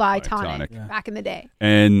Sorry. go by Sorry, Tonic Yeah. back in the day.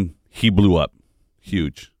 And he blew up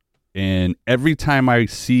huge. And every time I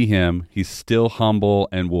see him, he's still humble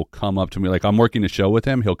and will come up to me. Like I'm working a show with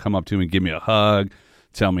him. He'll come up to me and give me a hug,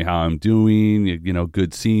 tell me how I'm doing,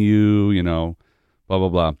 good seeing you, blah, blah,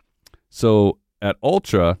 blah. So at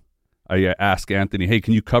Ultra, I asked Anthony, hey,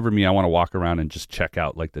 can you cover me? I want to walk around and just check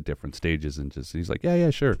out like the different stages and he's like, yeah,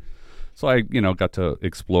 sure. So I, got to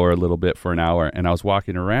explore a little bit for an hour and I was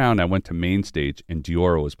walking around. I went to main stage and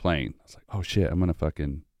Dioro was playing. I was like, oh shit, I'm going to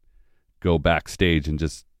fucking go backstage and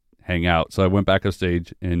just hang out. So I went back up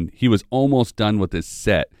stage and he was almost done with his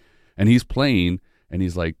set and he's playing and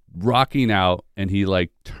he's like rocking out and he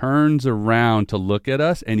like turns around to look at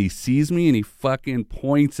us and he sees me and he fucking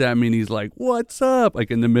points at me and he's like, what's up?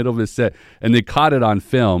 Like in the middle of his set. And they caught it on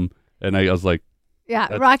film and I was like, Yeah,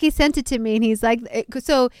 Rocke sent it to me and he's like,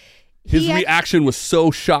 so his reaction was so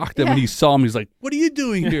shocked that when Yeah. he saw him, he's like, what are you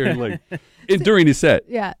doing here? Like during his set.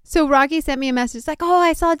 Yeah. So Rocke sent me a message like, "Oh,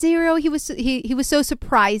 I saw Zero. He was so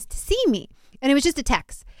surprised to see me." And it was just a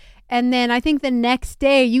text. And then I think the next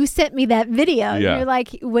day you sent me that video. Yeah. You're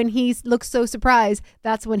like, when he looked so surprised,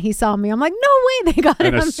 that's when he saw me. I'm like, no way, they got it.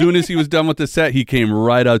 And on as soon as he video. was done with the set, he came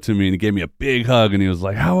right up to me and he gave me a big hug and he was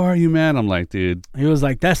like, how are you, man? I'm like, dude, He was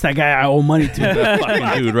like, that's that guy I owe money to. that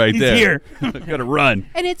fucking dude right He's there. here. Gotta run.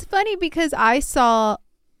 And it's funny because I saw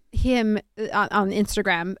him on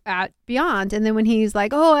Instagram at Beyond, and then when he's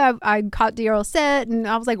like, "Oh, I caught Daryl's set," and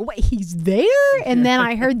I was like, "Wait, he's there?" And then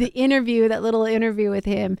I heard that little interview with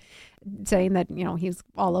him, saying that he's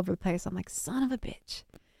all over the place. I'm like, son of a bitch.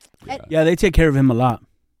 Yeah, they take care of him a lot.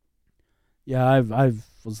 Yeah, I've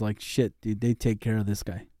was like, shit, dude, they take care of this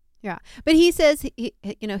guy. Yeah. But he says,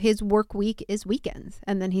 his work week is weekends.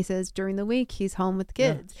 And then he says during the week, he's home with the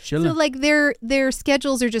kids. Yeah, chilling. So like their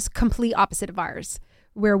schedules are just complete opposite of ours,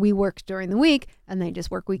 where we work during the week and they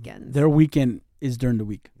just work weekends. Their weekend is during the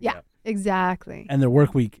week. Yeah, exactly. And their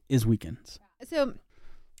work week is weekends. So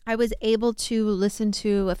I was able to listen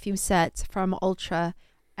to a few sets from Ultra,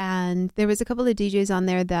 and there was a couple of DJs on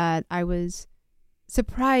there that I was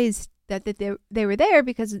surprised that they were there,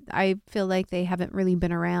 because I feel like they haven't really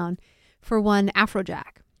been around. For one,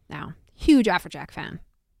 Afrojack. Now, huge Afrojack fan,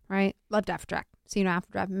 right? Loved Afrojack. Seen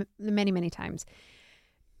Afrojack many, many times.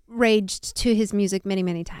 Raged to his music many,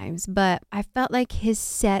 many times. But I felt like his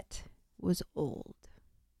set was old.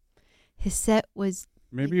 His set was...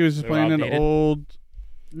 Maybe he was just They're playing an outdated. old...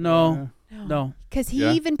 No. Because he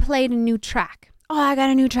Yeah. even played a new track. Oh, I got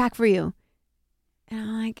a new track for you. And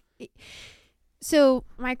I'm like... So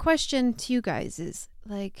my question to you guys is,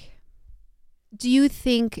 like, do you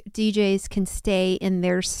think DJs can stay in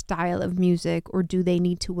their style of music, or do they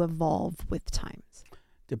need to evolve with times?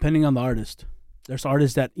 Depending on the artist. There's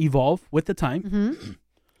artists that evolve with the time. Mm-hmm.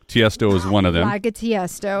 Tiesto is one of them. Like a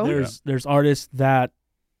Tiesto. There's artists that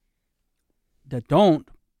don't,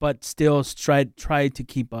 but still try to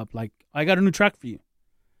keep up. Like, I got a new track for you.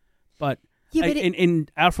 But, Yeah, but in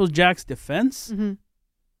Afrojack's defense, Mhm.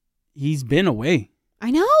 he's been away.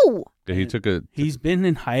 I know. Yeah, he took a... He's been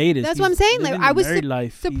in hiatus. That's what I'm saying. Like, living I the was married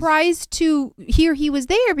life. He's- surprised to hear he was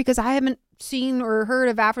there, because I haven't seen or heard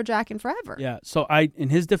of Afrojack in forever. Yeah. So in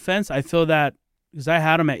his defense, I feel that, because I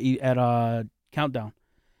had him at Countdown,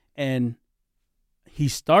 and he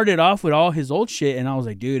started off with all his old shit, and I was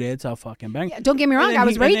like, dude, it's a fucking bang. Yeah, don't get me wrong. And then I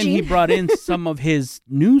was and then raging. he brought in some of his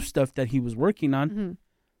new stuff that he was working on, Mhm.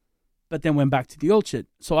 but then went back to the old shit.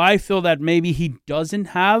 So I feel that maybe he doesn't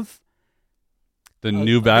have The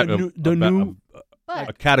new... va- the new- a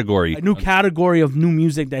But category. a new category of new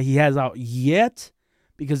music that he has out yet,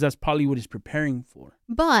 because that's probably what he's preparing for.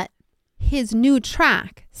 But his new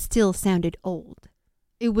track still sounded old.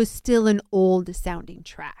 It was still an old sounding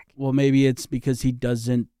track. Well, maybe it's because he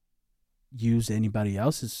doesn't use anybody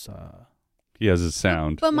else's. He has his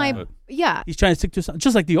sound. But He's trying to stick to something,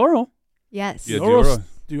 just like Dioro. yes. Yeah,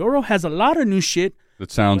 Dioro has a lot of new shit.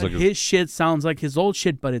 That sounds But like... his shit sounds like his old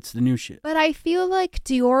shit, but it's the new shit. But I feel like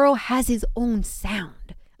Dioro has his own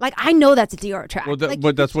sound. Like, I know that's a Dioro track. Well, Like,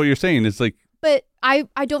 but that's what you're saying. It's like... But I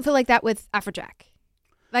don't feel like that with Afrojack.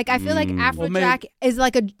 Like, I feel like Afrojack is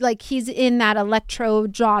like he's in that electro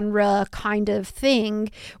genre kind of thing,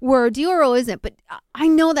 where Dioro isn't. But I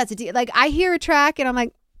know that's a Dioro. Like, I hear a track and I'm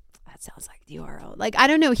like, that sounds like Dioro. Like, I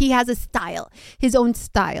don't know. He has a style, his own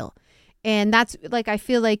style. And that's, like, I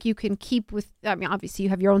feel like you can keep with, I mean, obviously you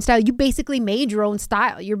have your own style. You basically made your own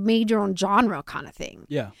style. You made your own genre kind of thing.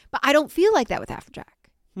 Yeah. But I don't feel like that with Afrojack.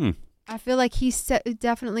 Hmm. I feel like he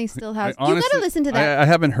definitely still has. Honestly, you got to listen to that. I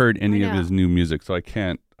haven't heard any I of know. his new music, so I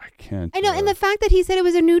can't. I know, and the fact that he said it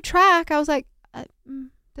was a new track, I was like,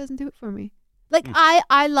 doesn't do it for me. Like,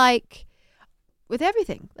 I like, with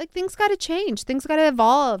everything, like, things got to change. Things got to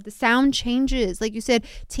evolve. The sound changes. Like you said,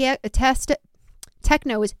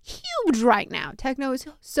 techno is huge right now. Techno is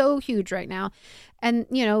so huge right now. And,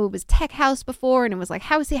 it was tech house before, and it was like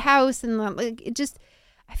housey house, and like, it just,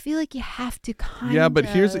 I feel like you have to kind of. Yeah, but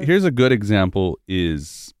here's a good example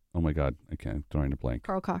is, oh my God, I can't, drawing a blank.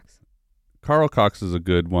 Carl Cox. Carl Cox is a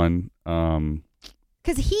good one.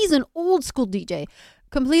 Because he's an old school DJ,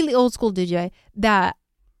 completely old school DJ that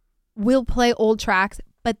will play old tracks,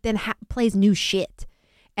 but then plays new shit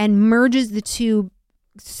and merges the two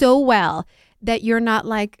so well that you're not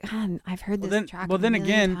like, I've heard this track. Well, then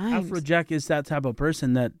again, times. Afrojack is that type of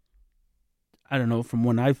person that, I don't know, from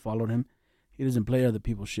when I followed him, he doesn't play other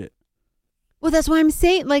people's shit. Well, that's why I'm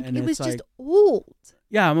saying, like, And it was it's just like- old.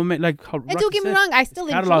 Yeah, I'm like how And Rocke don't get me said, wrong, I still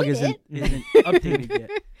his catalog enjoyed isn't it. updated yet.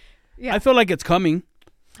 Yeah. I feel like it's coming.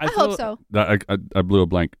 I hope so. I blew a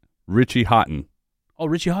blank. Richie Houghton. Oh,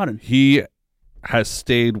 Richie Houghton. He has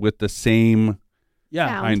stayed with the same Yeah.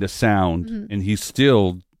 Sound. kind of sound, Mhm. and he's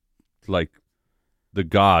still like the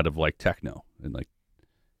god of like techno, and like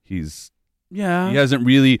he's Yeah. he hasn't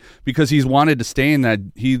really, because he's wanted to stay in that,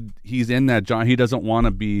 he's in that genre. He doesn't want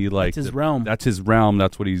to be like That's his realm. That's his realm.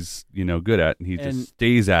 That's what he's good at, and he And- just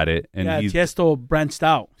stays at it. And yeah, Tiesto branched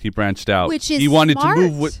out. he branched out. Which is he wanted smart. to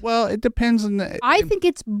move with. Well, it depends on the. I think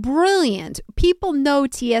it's brilliant. People know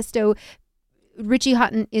Tiesto. Richie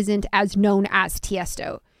Houghton isn't as known as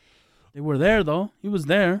Tiesto. They were there though. He was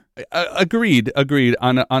there. Agreed.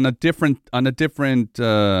 On a different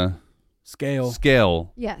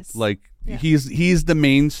scale. Yes. Like Yeah. he's the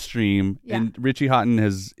mainstream, Yeah. and Richie Houghton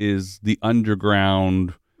is the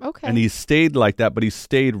underground. Okay. and he's stayed like that, but he's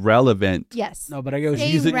stayed relevant. yes. No, but I get what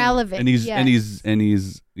Staying she's saying. relevant. And he's yes. and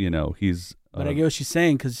he's you know he's. But I get what she's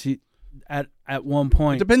saying because she at one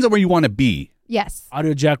point Depends on where you want to be. Yes.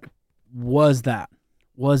 Audio Jack was that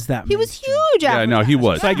He was mainstream. huge. Yeah, no, he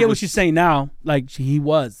was. So I get what she's saying now. Like he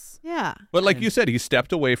was. Yeah. But like you said, he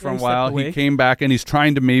stepped away for Yeah, a he stepped while. away. He came back and he's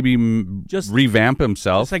trying to maybe Just- revamp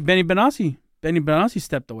himself. It's like Benny Benassi. Benny Benassi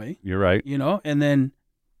stepped away. You're right. You know, and then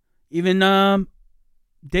even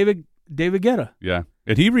David Guetta. Yeah,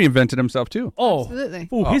 and he reinvented himself too. Oh, Absolutely.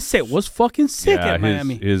 Ooh, his set was fucking sick yeah, at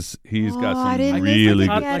Miami. he's got Oh, I some didn't really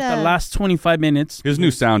listen to good. that. Like the last 25 minutes. His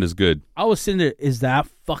new sound is good. I was sitting there, is that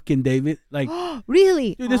fucking David? Like,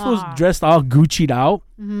 Really? dude, this was dressed all Gucci'd out.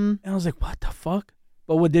 Mm-hmm. And I was like, what the fuck?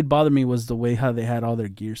 But what did bother me was the way how they had all their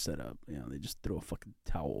gear set up. You know, they just threw a fucking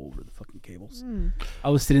towel over the fucking cables. I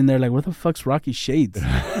was sitting there like, where the fuck's Rocky's shades?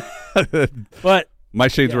 But My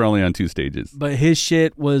shades were only on 2 stages. But his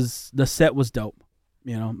shit was, the set was dope,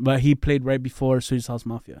 you know. But he played right before Swedish House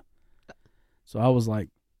Mafia. So I was like,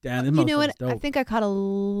 damn, this You know what? motherfucker's dope. I think I caught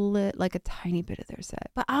like a tiny bit of their set.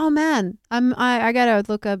 But oh man, I gotta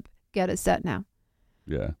look up get a set now.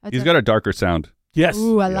 Yeah, That's he's a- got a darker sound. Yes.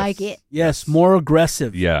 Ooh, I Yes. like it. Yes, more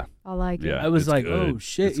aggressive. Yeah, I like Yeah. it. I was it's like, good. oh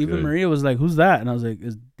shit. It's Even good. Maria was like, who's that? And I was like,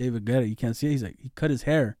 it's David Guetta. You can't see it. He's like, he cut his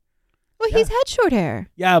hair. Well, he's had short hair.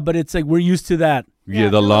 Yeah, but it's like we're used to that. yeah.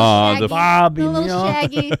 The little law, shaggy- the Bob, the you little know,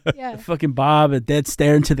 shaggy. Yeah. fucking Bob, a dead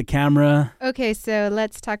stare into the camera. Okay, so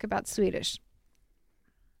let's talk about Swedish.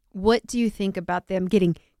 What do you think about them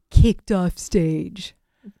getting kicked off stage?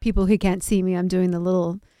 People who can't see me, I'm doing the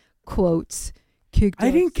little quotes. Kicked I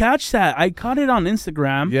off didn't catch that. I caught it on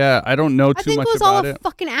Instagram. yeah. I don't know I too think much it was all about a it.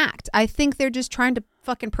 fucking act. I think they're just trying to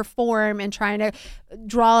fucking perform and trying to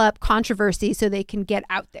draw up controversy so they can get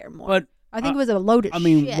out there more. But I think it was a load of I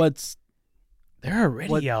mean, shit. what's They're already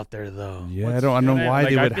What- out there though. Yeah, I don't know why Like,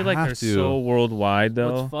 they I would feel have like they're to. so worldwide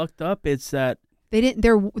though. what's fucked up? It's that They didn't.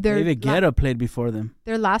 Their David Guetta played before them.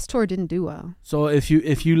 their last tour didn't do well. So if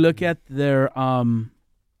you look at their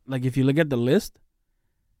like if you look at the list,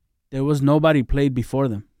 there was nobody played before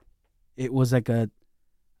them. It was like a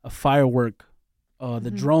firework, the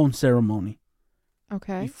Mhm. drone ceremony.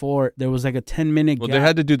 Okay. Before there was like a 10-minute Well, gap. they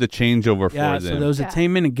had to do the changeover yeah, for so them. there was a Yeah.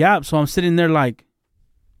 10-minute gap. So I'm sitting there like,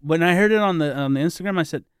 when I heard it on the Instagram, I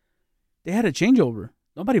said they had a changeover.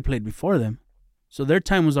 Nobody played before them, so their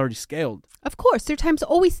time was already scaled. Of course, their time's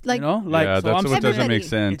always like you know, like yeah, so that's I'm what sitting doesn't there- make Everybody.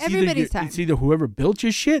 sense. It's either Everybody's you- time. It's either whoever built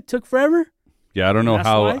your shit took forever. Yeah, I don't know That's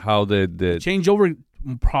why? how the Changeover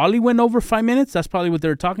probably went over 5 minutes. That's probably what they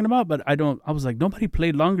were talking about. But I was like, nobody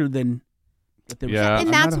played longer than what they were. Yeah. and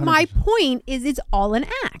I'm that's not my 100%. point. Is it's all an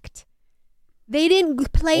act. They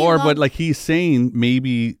didn't play. or long- but like he's saying,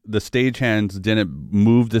 maybe the stagehands didn't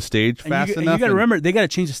move the stage And fast you enough. got to remember, they got to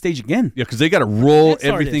change the stage again. Yeah, because they got to roll Next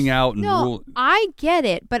everything artist. out and no, roll. I get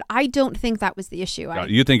it, but I don't think that was the issue.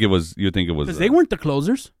 You think it was? Because they weren't the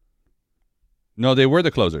closers. No, they were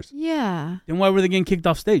the closers. Yeah, Then why were they getting kicked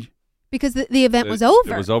off stage? because the event was It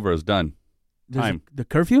over. was over. It was done. There's Time. the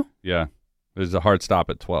curfew? Yeah, there's a hard stop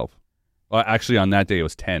at 12. Well, actually, on that day it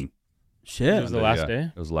was 10. Shit. It was the last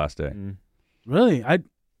day? It was the last day. Mm. Really?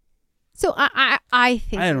 So I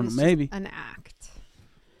think I it don't was know, just maybe. an act.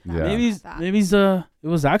 Yeah. Maybe he's it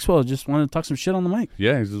was Axwell just wanted to talk some shit on the mic.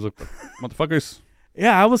 Yeah, he's just like, motherfuckers.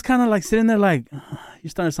 Yeah, I was kind of like sitting there like, you're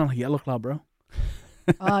starting to sound like Yellow Claw, bro.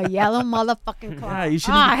 Oh, yellow motherfucking claw. Yeah, you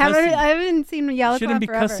shouldn't be I cussing. haven't seen yellow Shouldn't claw be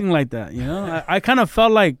forever. cussing like that, you know? I kind of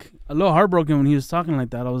felt like a little heartbroken when he was talking like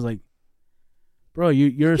that. I was like, bro, you're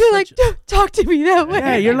You're such, like, don't talk to me that way.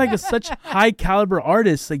 yeah, you're like a such high caliber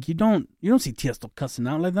artist. Like you don't see Tiesto cussing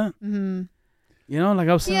out like that. Mm-hmm. You know, like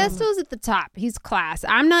I was saying, Tiesto's at the top. He's class.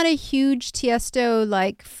 I'm not a huge Tiesto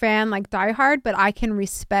like fan, like diehard, but I can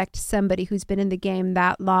respect somebody who's been in the game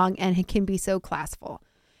that long and he can be so classful,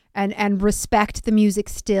 and respect the music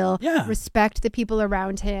still. Yeah. Respect the people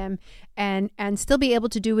around him, and still be able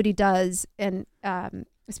to do what he does. And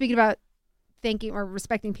speaking about thanking or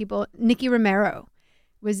respecting people, Nicky Romero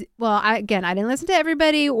was, well, I didn't listen to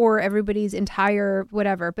everybody or everybody's entire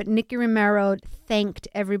whatever, but Nicky Romero thanked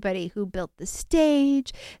everybody who built the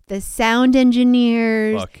stage, the sound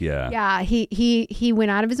engineers. Fuck yeah. Yeah, he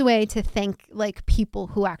went out of his way to thank like people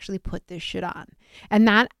who actually put this shit on. And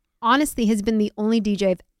that honestly has been the only DJ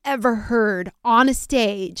I've ever heard on a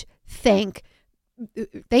stage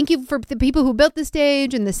thank you for the people who built the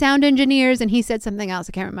stage and the sound engineers, and he said something else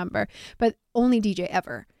I can't remember, but only DJ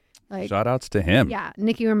ever. Like, Shout outs to him. yeah,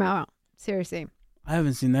 Nicky Romero. Seriously. I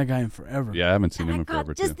haven't seen that guy in forever. Yeah, I haven't seen And him I in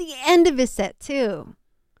forever got just too. the end of his set too.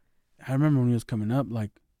 I remember when he was coming up,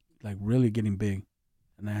 like really getting big,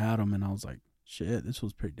 and I had him, and I was like, shit, this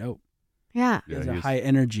was pretty dope. Yeah. He has Yeah, a he's- high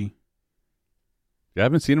energy. I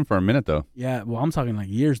haven't seen him for a minute though. Yeah, well, I'm talking like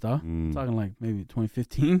years, dog. I'm Mm. talking like maybe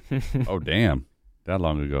 2015. Oh damn, that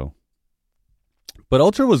long ago. But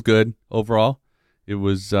Ultra was good overall. It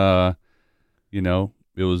was, it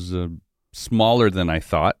was smaller than I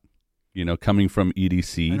thought. Coming from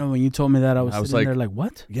EDC. I know when you told me that, I was I was sitting like- there like,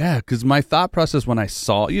 what? Yeah, because my thought process when I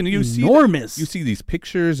saw, you see, Enormous. you see these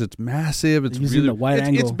pictures. It's massive. It's Using really the wide it's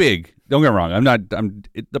angle. big. Don't get me wrong.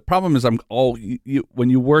 The problem is when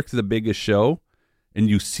you work the biggest show, and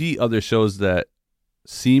you see other shows that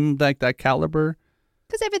seem like that caliber.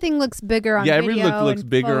 Because everything looks bigger on Everything video looks and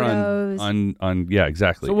bigger photos. on yeah,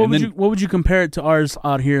 exactly. So what And would then, what would you compare it to ours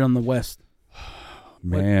out here on the West?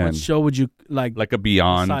 man, What show would you like? like a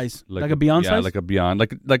Beyond size? Like a Beyond yeah, size? like a Beyond,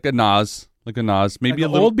 like a Nas, maybe like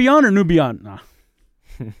a little old Beyond or new Beyond? Nah,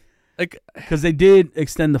 like because they did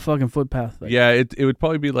extend the fucking footpath. Like yeah, it would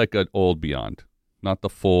probably be like an old Beyond, not the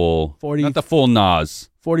full 40 not the full Nas.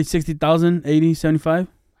 40, 60,000, 80, 75.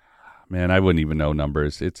 Man, I wouldn't even know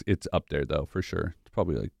numbers. It's up there though for sure. It's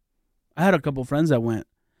probably like I had a couple friends that went,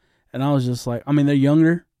 and I was just like, I mean, they're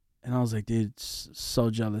younger, and I was like, dude, so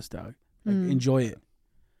jealous, dog. Like, enjoy it.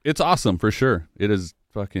 it's awesome for sure. It is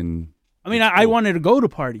fucking. I mean, it's I cool. wanted to go to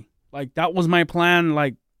party. Like that was my plan.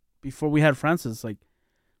 Like before we had Francis, like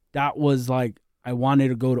that was like I wanted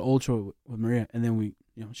to go to Ultra with Maria, and then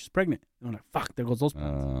she's pregnant. And I'm like, fuck, there goes those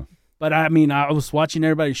plans. But I mean, I was watching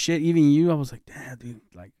everybody's shit, even you. I was like, damn, dude,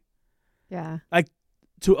 like. Yeah.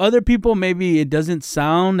 To other people, maybe it doesn't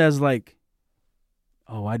sound as like,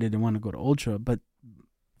 oh, I didn't want to go to Ultra. But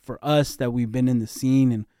for us that we've been in the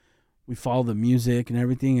scene and we follow the music and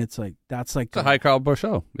everything, it's like, that's like It's a high caliber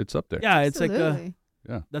show. It's up there. Yeah, it's Absolutely.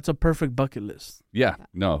 that's a perfect bucket list. Yeah.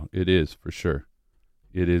 No, it is for sure.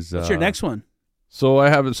 It is. What's your next one? So I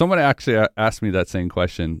have someone actually asked me that same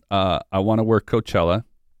question. I want to work Coachella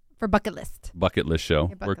For bucket list. bucket list show.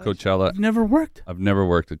 Your bucket Work list Coachella. You've never worked? I've never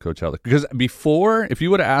worked at Coachella because before, if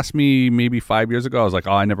you would have asked me maybe 5 years ago, I was like,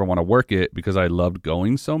 oh, I never want to work it because I loved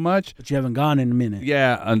going so much. But you haven't gone in a minute.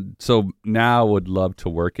 Yeah, and so now would love to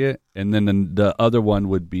work it, and then the other one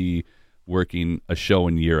would be working a show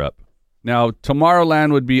in Europe. Now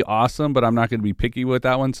Tomorrowland would be awesome, but I'm not going to be picky with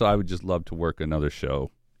that one. So I would just love to work another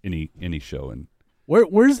show, any show. And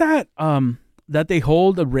Where's that that they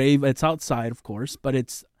hold a rave? It's outside, of course, but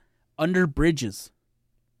it's under bridges.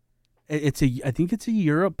 I think it's a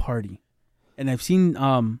Europe party, and I've seen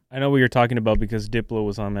I know what you're talking about because Diplo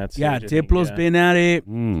was on that stage. yeah, I think, Diplo's yeah. been at it.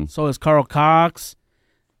 So is Carl Cox.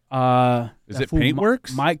 Is that it fool,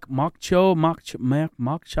 Paintworks? Mike Mockcha.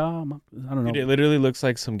 I don't know. Dude, it literally looks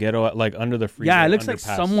like some ghetto, like under the freeway. Yeah, it looks like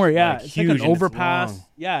underpass. somewhere. Yeah, Like, it's huge like and an it's overpass. long.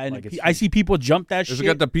 Yeah, and Like, it's I see people jump that Has shit.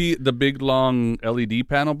 it got the big long LED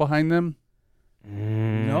panel behind them?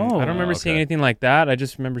 No. I don't remember seeing anything like that. I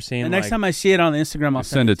just remember seeing. The next like, time I see it on Instagram, I'll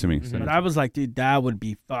Send it to me. Mm-hmm. Send But it I was like, dude, that would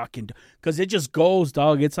be fucking, because it just goes,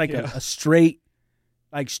 dog. It's like a straight,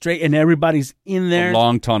 and everybody's in to me. there. A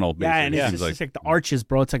long tunnel. Basically. Yeah, and it's Seems just it's like the arches,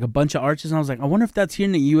 bro. It's like a bunch of arches, and I was like, I wonder if that's here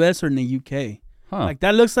in the U.S. or in the U.K. huh. Like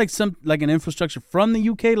that looks like an infrastructure from the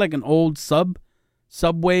U.K., like an old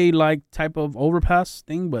subway like type of overpass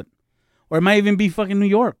thing, or it might even be fucking New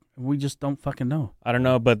York. We just don't fucking know. I don't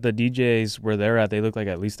know, but the DJs where they're at, they look like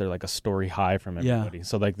at least they're like a story high from everybody.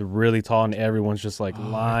 So like they're really tall and everyone's just like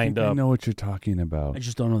lined I up. know what you're talking about. I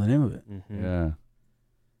just don't know the name of it. Mhm.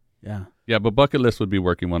 Yeah. Yeah. But bucket list would be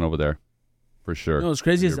working one over there, for sure. You know what's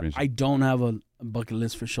crazy is European I don't have a bucket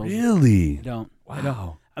list for shows. Really? I don't.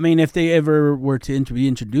 Wow. I mean, if they ever were to be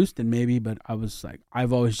introduced, then maybe. But I was like,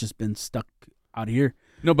 I've always just been stuck out here.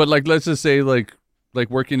 No, but like, let's just say like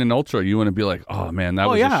working in Ultra, you want to be like, oh man, that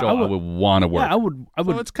was a show I would want to work. Yeah, I would.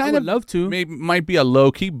 So it's I kind would of love to. might be a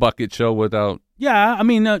low key bucket show without. Yeah, I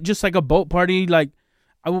mean, just like a boat party. Like,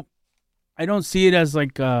 I don't see it as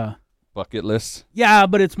like. Bucket list. Yeah,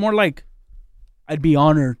 but it's more like I'd be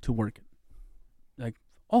honored to work it. Like,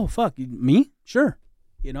 oh fuck, me? Sure.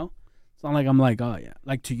 You know, it's not like I'm like, oh yeah,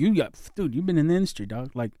 like to you, yeah, dude, you've been in the industry,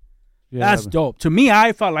 dog. Like, that's dope. To me,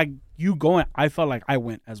 I felt like you going. I felt like I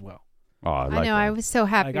went as well. Oh, I like I know. that. I was so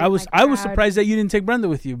happy. Like with I my was crowd. surprised that you didn't take Brenda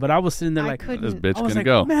with you, but I was sitting there I like, couldn't. This bitch I was gonna like,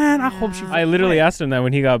 go. man, I hope she. Yeah. I literally went. asked him that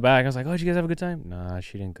when he got back. I was like, "Oh, did you guys have a good time?" Nah,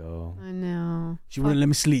 she didn't go. I know. She wouldn't let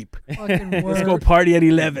me sleep. Fucking Let's go work. party at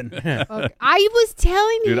 11. Fuck. I was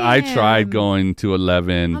telling Dude, him. I tried going to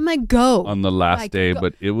 11 I'm like, go. on the last Like, day, go.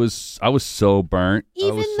 but I was so burnt. I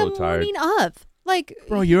Even was so the tired. morning of. Like,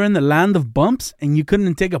 Bro, you're in the land of bumps, and you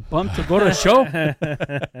couldn't take a bump to go to a show.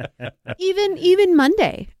 even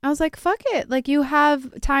Monday, I was like, fuck it. Like, you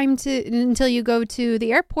have time until you go to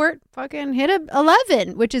the airport. Fucking hit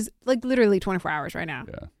 11, which is like literally 24 hours right now.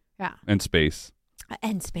 Yeah. Yeah. And space.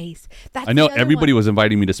 And space. That's I know the other everybody one. was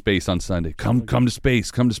inviting me to space on Sunday. Come to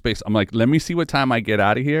space. Come to space. I'm like, let me see what time I get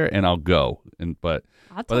out of here, and I'll go. But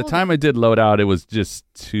by the time I did load out, it was just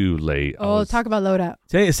too late. Talk about loadout.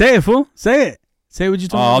 Say it, fool. Say it. Say what you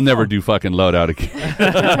told me. I'll never before. do fucking loadout again.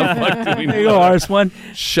 There you go, RS1.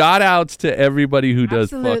 Shout outs to everybody who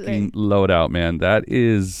does Absolutely. fucking loadout, man. That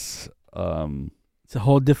is It's a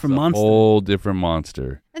whole different monster. whole different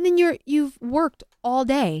monster. And then you've worked all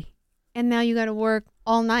day, and now you got to work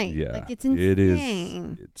all night. Yeah, Like it's insane. it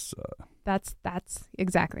is. It's That's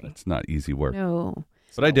exactly. it's not easy work. No.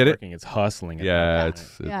 But I did it. It's hustling. at Yeah, that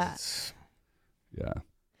point. it's yeah.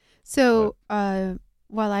 So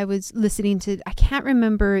while I was listening to, I can't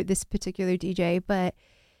remember this particular DJ, but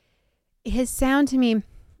his sound to me,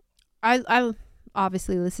 I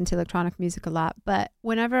obviously listen to electronic music a lot, but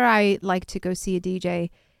whenever I like to go see a DJ,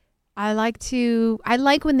 I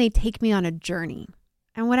like when they take me on a journey.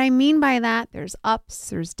 And what I mean by that, there's ups,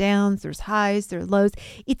 there's downs, there's highs, there's lows.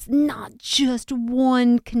 It's not just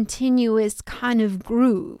one continuous kind of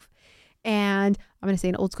groove. And I'm going to say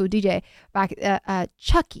an old school DJ back,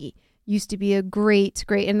 Chucky used to be a great,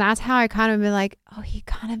 and that's how I kind of been like, oh, he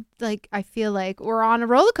kind of like, I feel like we're on a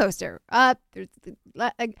roller coaster up.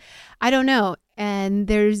 Like, I don't know. And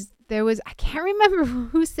there was, I can't remember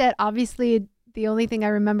who said, obviously the only thing I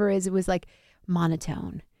remember is it was like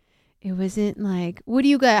monotone. It wasn't like, what do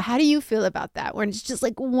you got? How do you feel about that? When it's just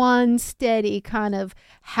like one steady kind of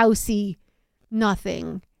housey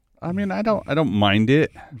nothing. I mean, I don't mind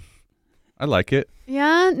it. I like it.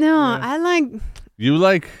 Yeah, no, Yeah. I like. You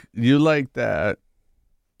like that.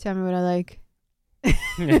 Tell me what I like.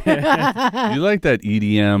 You like that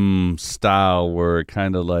EDM style where it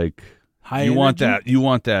kind of like High you want energy?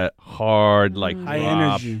 that hard like Mm. High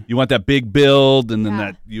drop. energy. You want that big build, and then Yeah.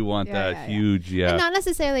 that you want Yeah, that yeah, yeah. huge. Yeah, And not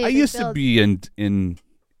necessarily. I a big used to build. be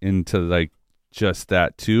into like just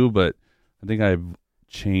that too, but I think I've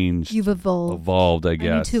changed. You've evolved. Evolved, I I need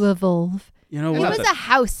guess. to evolve. You know It what? was a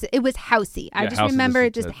house. It was housey. I Yeah, just house is remember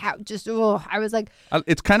just it a just touch. I was like,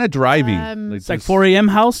 It's kind of driving. It's like just- 4 a.m.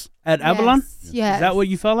 house at Avalon. Yes. Is that what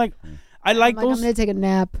you felt like? I like I'm those. I'm gonna take a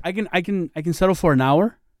nap. I can settle for an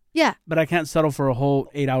hour, Yeah. but I can't settle for a whole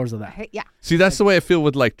 8 hours of that. Yeah. See, that's the way I feel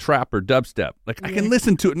with like trap or dubstep. Like I can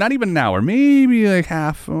listen to it, not even an hour, maybe like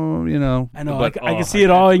half. You know. I know. But, I can see it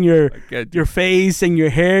all in get your face and your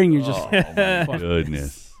hair, and you're just. Oh my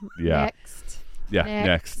goodness. Yeah. Next. Yeah.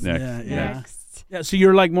 Next. Next. Yeah, Next. yeah. Next. Yeah, so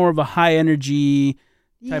you're like more of a high energy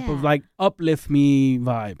type Yeah. of like uplift me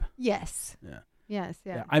vibe. Yes. Yeah. Yes.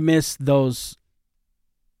 Yeah, Yeah. I miss those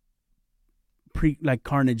like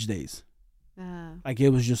Carnage days. Like it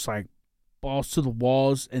was just like balls to the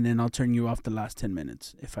walls, and then I'll turn you off the last 10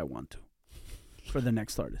 minutes if I want to for the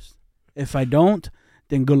next artist. If I don't,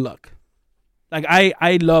 then good luck. Like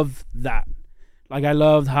I love that. Like I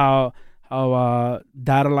loved how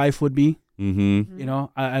Data Life would be. Mm-hmm. You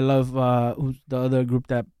know, I love who's the other group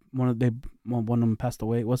that one of them passed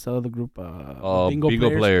away. What's the other group? Oh,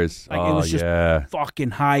 bingo players. Like, it oh, was just yeah.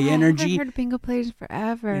 fucking high I energy. haven't heard of bingo players in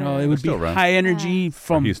forever. You know, it would be still around. high energy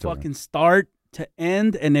from he's still fucking start to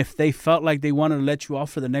end. And if they felt like they wanted to let you off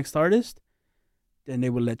for the next artist, then they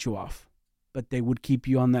would let you off. But they would keep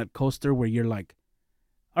you on that coaster where you're like,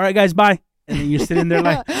 all right, guys, bye. And then you're sitting there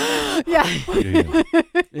like, yeah.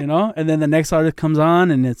 you know, and then the next artist comes on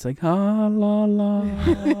and it's like, ah, la, la,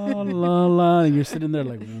 la, la, la. And you're sitting there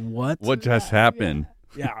like, what? What just happened?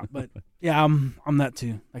 Yeah, but yeah, I'm that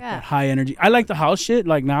too. Like Yeah. that high energy. I like the house shit.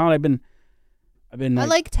 Like now I've been I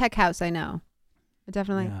like tech house. I know. I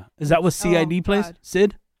definitely. yeah. Is that what CID plays? God.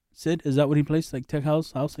 Sid, is that what he plays? Like tech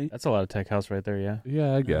house, eh? That's a lot of tech house right there. Yeah.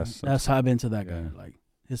 Yeah, I guess. That's how I've been to that guy. Yeah. Like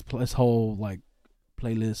his whole like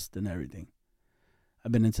playlist and everything.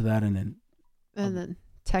 I've been into that, and then And then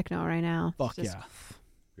techno right now. fuck It's just-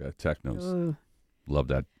 yeah. Yeah, technos. Ooh. Love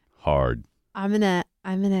that hard. I'm gonna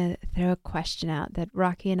throw a question out that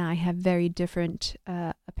Rocky and I have very different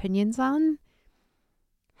opinions on.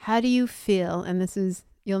 How do you feel? And this is,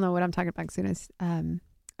 you'll know what I'm talking about as soon as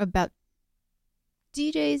about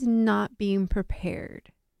DJs not being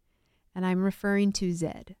prepared, and I'm referring to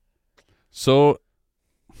Zed. So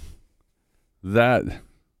that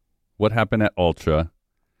what happened at Ultra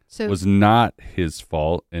So was not his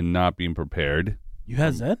fault in not being prepared. You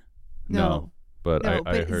had that? no, but I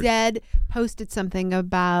but heard. Zed posted something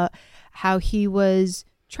about how he was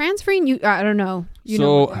transferring. You, I don't know. You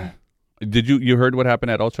know So what- did you heard what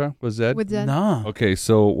happened at Ultra? Was Zed? with Zed? No. Okay,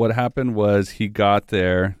 so what happened was he got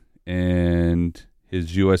there and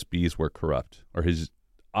his USBs were corrupt, or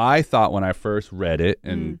I thought when I first read it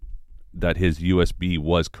and that his USB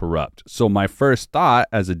was corrupt. So my first thought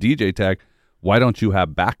as a DJ tech, why don't you have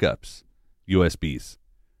backups? USBs,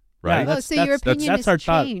 right? Yeah, Oh, so your opinion that's has our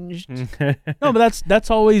thought. changed. No, but that's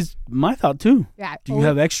always my thought too. Yeah. Do you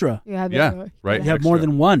have extra? You have Yeah, right. You have more extra.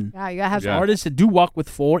 than one. Yeah, you gotta have Yeah. Artists that do walk with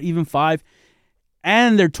 4, even 5,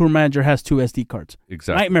 and their tour manager has 2 SD cards.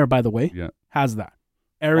 Exactly. Nightmare, by the way, Yeah. has that.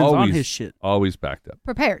 Aaron's on Always. his shit. Always backed up.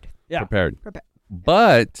 prepared. Yeah. Prepared. Prepared.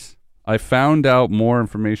 But I found out more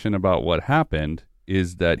information about what happened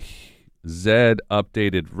is that Zed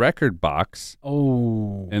updated Rekordbox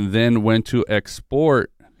Oh. and then went to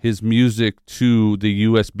export his music to the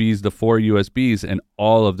USBs, the 4 USBs, and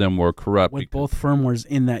all of them were corrupt. With both firmwares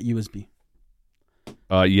in that USB.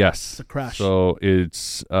 Yes. It's a crash. So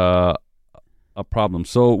it's a problem.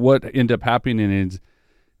 So what ended up happening is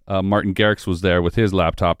Martin Garrix was there with his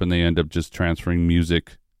laptop, and they end up just transferring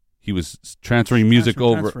music. He was transferring music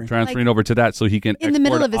transferring over to that, so he can In the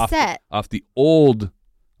middle export of a off set. off the old.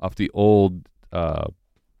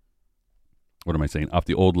 What am I saying? Off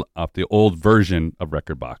the old version of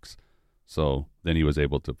Rekordbox. So then he was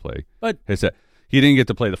able to play. But his set. He didn't get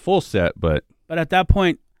to play the full set, but at that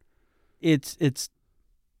point, it's.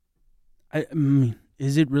 I mean,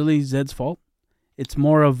 is it really Zed's fault? It's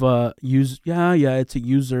more of a use. Yeah, it's a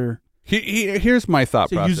user. here's my thought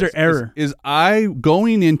It's a process. user error. Is I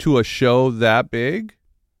going into a show that big?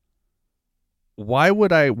 Why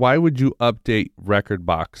would you update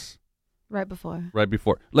Rekordbox Right before. right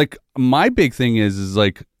before? Like, my big thing is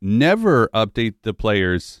like never update the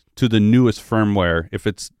players to the newest firmware if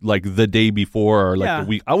it's like the day before or like the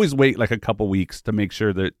week. I always wait like a couple weeks to make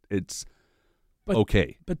sure that it's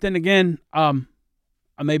okay. But then again,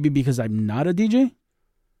 maybe because I'm not a DJ,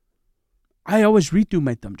 I always redo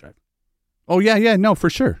my thumb drive. Oh yeah, no, for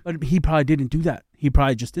sure. But he probably didn't do that. He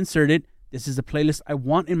probably just inserted, this is the playlist I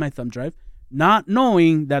want in my thumb drive, not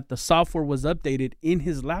knowing that the software was updated in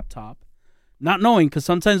his laptop. Not knowing, because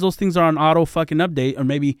sometimes those things are on auto fucking update, or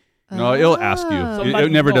maybe No, it'll ask you.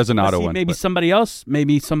 It never does an auto one. Maybe somebody else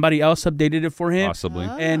updated it for him. Possibly.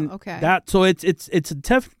 And okay. so it's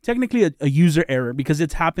technically a user error, because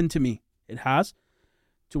it's happened to me. It has,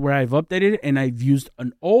 to where I've updated it and I've used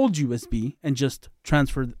an old USB and just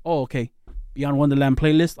transferred. Oh, okay, Beyond Wonderland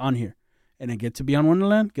playlist on here, and I get to Beyond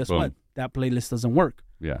Wonderland. Guess Boom. what? That playlist doesn't work.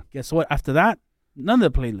 Yeah. Guess what? After that, none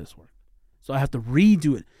of the playlists work. So I have to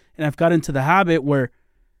redo it, and I've got into the habit where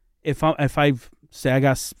if I say I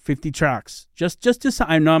got 50 tracks, just to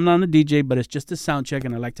I know I'm not a DJ, but it's just a sound check,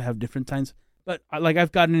 and I like to have different times. But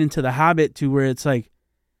I've gotten into the habit to where it's like,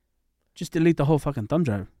 just delete the whole fucking thumb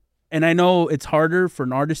drive. And I know it's harder for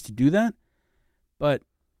an artist to do that, but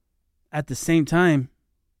at the same time,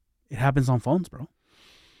 it happens on phones, bro.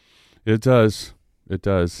 It does.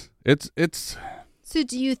 It's. So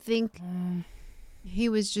do you think he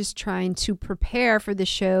was just trying to prepare for the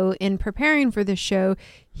show? In preparing for the show,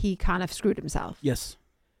 he kind of screwed himself. Yes.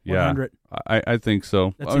 Yeah. 100. I think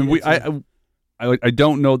so. That's I mean, it. I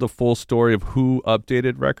don't know the full story of who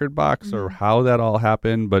updated Rekordbox or how that all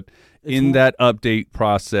happened, but in that update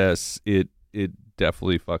process, it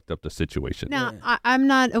definitely fucked up the situation. Now, I'm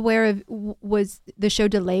not aware of, was the show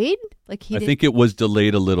delayed? Like I think it was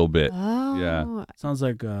delayed a little bit. Oh. Yeah. Sounds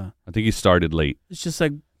like I think he started late. it's just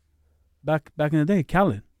like back in the day,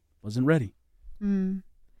 Khaled wasn't ready. Mm.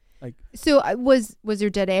 Like, So was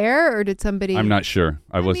there dead air, or did somebody? I'm not sure.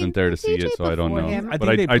 I wasn't mean, there to see DJ it, so I don't before know. him. I But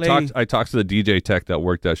think they play- I talked to the DJ tech that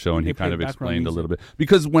worked that show, and he they kind play of background explained a music. little bit.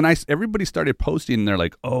 Because when everybody started posting, and they're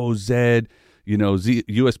like, "Oh, Zed,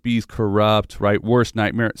 USB's corrupt, right? Worst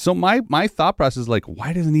nightmare." So my thought process is like,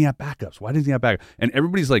 why doesn't he have backups? Why doesn't he have backups? And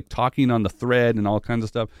everybody's like talking on the thread and all kinds of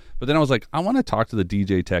stuff. But then I was like, I want to talk to the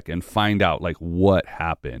DJ tech and find out like what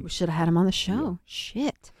happened. We should have had him on the show.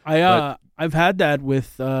 Shit. I've had that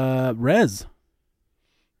with Rez.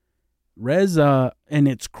 And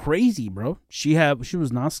it's crazy, bro. She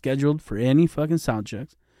was not scheduled for any fucking sound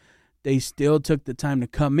checks. They still took the time to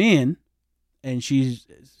come in, and she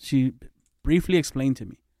briefly explained to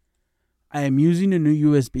me, I am using a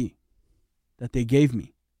new USB that they gave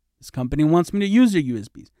me. This company wants me to use their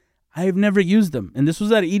USBs. I have never used them, and this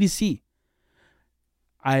was at EDC.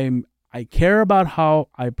 I care about how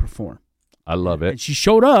I perform. I love it. And she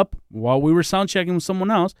showed up while we were sound checking with someone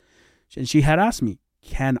else, and she had asked me,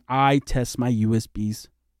 can I test my USBs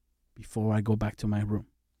before I go back to my room?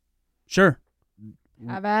 Sure.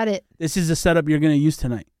 Have at it. This is the setup you're going to use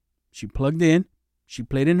tonight. She plugged in. She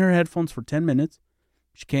played in her headphones for 10 minutes.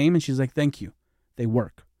 She came and she's like, thank you. They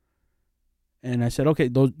work. And I said, okay,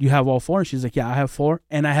 you have all 4? And she's like, yeah, I have 4.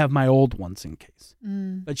 And I have my old ones in case.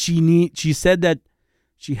 Mm. But she said that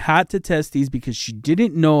she had to test these because she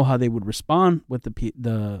didn't know how they would respond with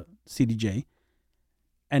the CDJ.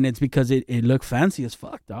 And it's because it looked fancy as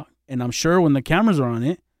fuck, dog. And I'm sure when the cameras are on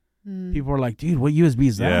it, People are like, dude, what USB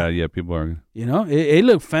is that? Yeah, people are. You know, it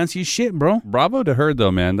looked fancy as shit, bro. Bravo to her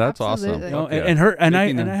though, man. That's Absolutely. awesome. You know, Fuck yeah. and her and I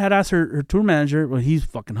Speaking and of- I had asked her tour manager. Well, he's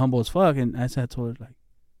fucking humble as fuck, and I told her like,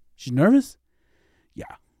 she's nervous. Yeah,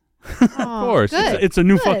 Of course. Good. it's a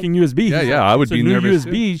new Good. fucking USB. Yeah, I would It's a be new nervous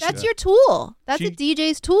USB. That's your tool. That's a She-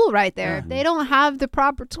 DJ's tool right there. Yeah. If they don't have the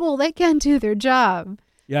proper tool, they can't do their job.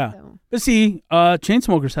 Yeah, So. but see,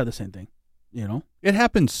 Chainsmokers had the same thing. You know, It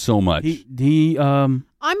happens so much.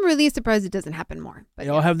 I'm really surprised it doesn't happen more. But they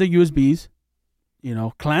all have the USBs. You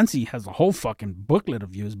know, Clancy has a whole fucking booklet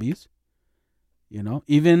of USBs. You know,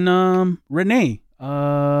 even Renee,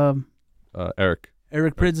 Eric.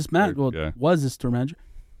 Eric Pritz's man, Eric, well, yeah. was his tour manager.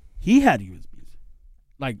 He had USBs.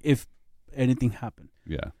 Like if anything happened,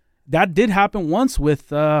 Yeah. that did happen once with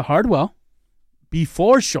Hardwell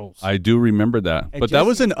before shows. I do remember that. It But that just-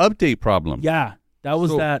 was an update problem. Yeah, that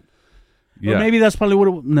was So- that. Yeah. Or maybe that's probably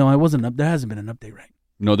what. No, it wasn't up. There hasn't been an update, right?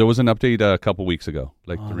 No, there was an update a couple weeks ago,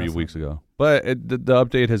 like Oh, 3 that's weeks not- ago. But the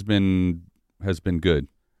update has been good.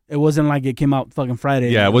 It wasn't like it came out fucking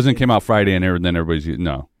Friday. Yeah, it wasn't came out Friday and then everybody's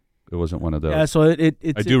no. It wasn't one of those. Yeah, so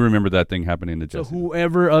it's I do remember that thing happening to So Jesse.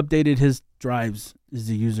 whoever updated his drives is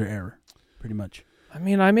the user error, pretty much. I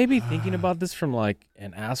mean, I may be thinking about this from like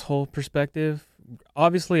an asshole perspective.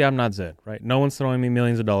 Obviously, I'm not Zed, right? No one's throwing me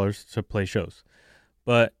millions of dollars to play shows.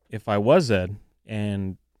 But if I was Zed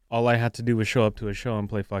and all I had to do was show up to a show and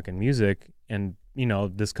play fucking music, and you know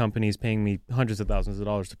this company's paying me hundreds of thousands of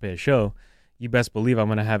dollars to pay a show, you best believe I'm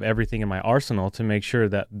going to have everything in my arsenal to make sure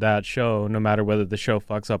that that show, no matter whether the show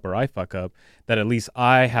fucks up or I fuck up, that at least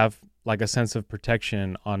I have like a sense of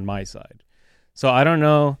protection on my side. So I don't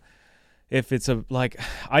know if it's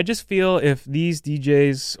I just feel if these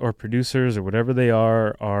DJs or producers or whatever they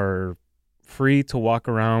are free to walk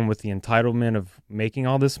around with the entitlement of making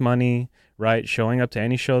all this money, right? Showing up to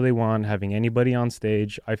any show they want, having anybody on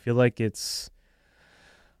stage. I feel like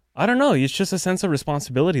I don't know. It's just a sense of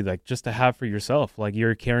responsibility, like just to have for yourself. Like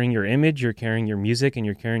you're carrying your image, you're carrying your music, and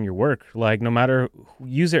you're carrying your work. Like no matter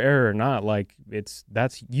user error or not, like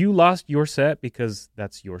you lost your set because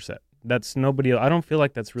that's your set. That's nobody. I don't feel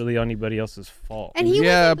like that's really anybody else's fault. And he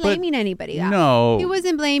Yeah, wasn't but blaming anybody. No. He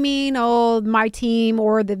wasn't blaming, my team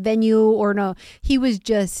or the venue or no. He was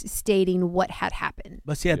just stating what had happened.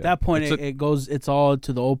 But see, at Yeah. that point, it's all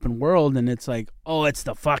to the open world, and it's like, oh, it's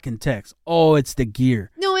the fucking text. Oh, it's the gear.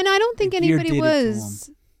 No, and I don't think The gear anybody did it to was.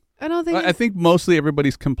 I don't think. I think mostly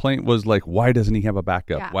everybody's complaint was like, why doesn't he have a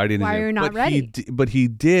backup? Yeah, Why didn't why he? are you not but ready? But he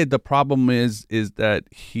did. The problem is that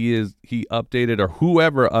he updated, or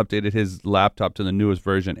whoever updated his laptop to the newest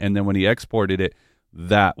version, and then when he exported it,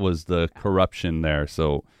 that was the corruption there.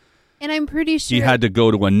 So and I'm pretty sure he had to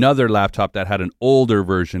go to another laptop that had an older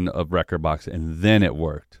version of Rekordbox, and then it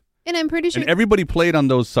worked. And I'm pretty sure. And everybody played on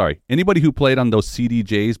those. Anybody who played on those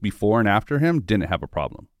CDJs before and after him didn't have a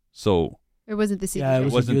problem. So it wasn't the CD. Yeah,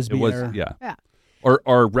 it was a USB error. yeah. Or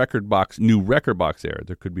new Rekordbox error.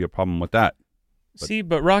 There could be a problem with that. See,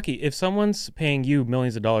 but Rocky, if someone's paying you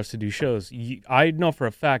millions of dollars to do shows, I know for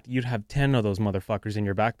a fact you'd have 10 of those motherfuckers in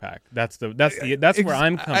your backpack. That's where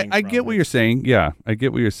I'm coming from. I get what you're saying. Yeah, I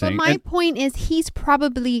get what you're But saying. my point is, he's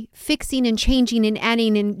probably fixing and changing and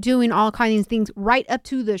adding and doing all kinds of things right up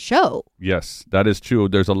to the show. Yes, that is true.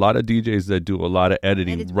 There's a lot of DJs that do a lot of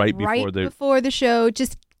editing And it's right before the show,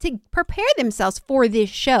 just to prepare themselves for this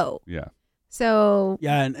show. Yeah. So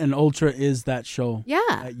Yeah, and Ultra is that show. yeah,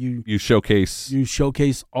 That you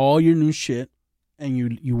showcase all your new shit, and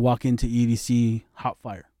you walk into EDC hot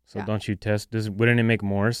fire. So Yeah. don't you test? Wouldn't it make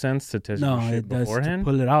more sense to test No, your shit it does to beforehand?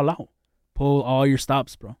 pull it all out, pull all your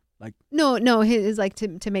stops, bro. Like no, his like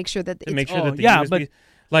to make sure that to make sure oh, that the yeah, USB, but-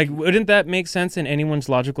 like wouldn't that make sense in anyone's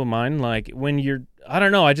logical mind? Like when you're, I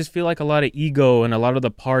don't know, I just feel like a lot of ego and a lot of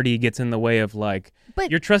the party gets in the way of like But-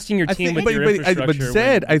 you're trusting your team with your but infrastructure.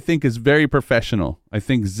 Zed, I think, is very professional. I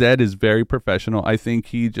think Zed is very professional. I think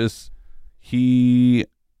he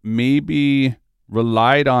maybe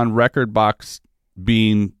relied on Rekordbox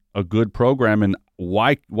being a good program, and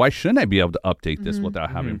why shouldn't I be able to update this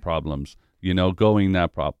without having problems? You know, going that.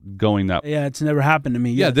 yeah, it's never happened to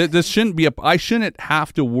me. Yeah, yet. this shouldn't be I shouldn't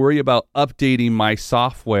have to worry about updating my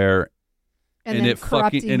software and then it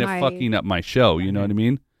fucking up my show. You know what I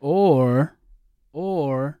mean? or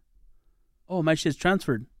oh, my shit's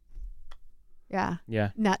transferred. yeah, yeah,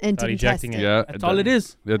 not and Not to ejecting test it. Yeah, That's all it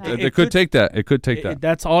is. It could take that. It could take that.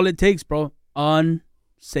 That's all it takes, bro.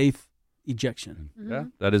 Unsafe ejection, Yeah,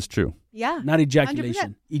 that is true. Yeah, not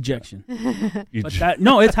ejaculation. Ejection. You But ju- that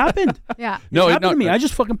it's happened. yeah. No, It's it- happened no, to me. that- I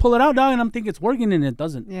just fucking pull it out, dog, and I'm thinking it's working, and it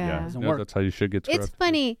doesn't. Yeah. It doesn't no, work. that's how you should get. It's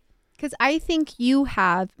funny because I think you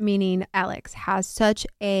have, meaning Alex, has such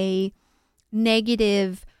a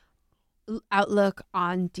negative outlook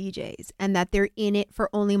on DJs, and that they're in it for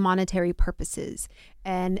only monetary purposes,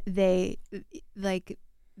 and they like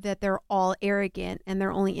that they're all arrogant and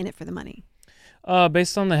they're only in it for the money?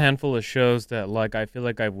 Based on the handful of shows that like I feel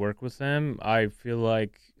like I've worked with them, I feel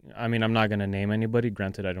like, I mean, I'm not gonna name anybody.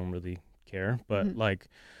 Granted, I don't really care, but like,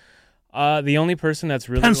 the only person that's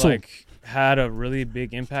really like had a really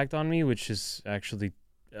big impact on me, which is actually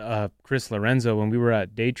Chris Lorenzo, when we were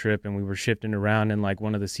at Day Trip and we were shifting around and like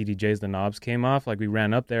one of the CDJs, the knobs came off, like we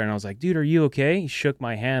ran up there and I was like, dude, are you okay? He shook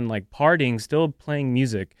my hand, like partying, still playing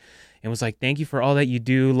music, and was like, thank you for all that you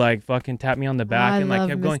do, like fucking tapped me on the back. And like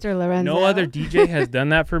kept Mr. going. Lorenzo. No other DJ has done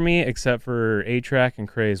that for me except for A-Track and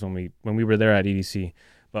Craze when we were there at EDC.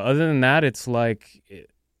 But other than that, it's like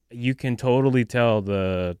you can totally tell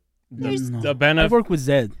the benefit. I've worked with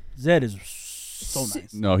Zed. Zed is so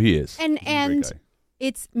nice. No, he is. And He's a great guy.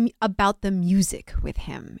 it's about the music with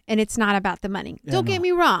him, and it's not about the money. Yeah, Don't get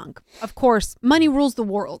me wrong. Of course, money rules the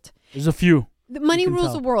world. There's a few. The money can rules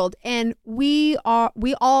tell. the world, and we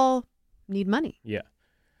all need money. Yeah.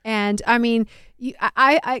 And I mean,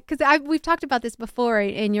 we've talked about this before,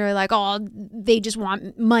 and you're like, oh, they just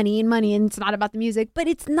want money, and it's not about the music. But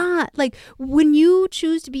it's not. Like, when you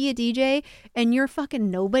choose to be a DJ and you're fucking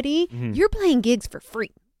nobody, you're playing gigs for free.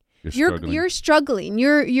 You're struggling.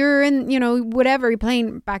 You're in, whatever, you're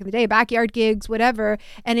playing back in the day, backyard gigs, whatever.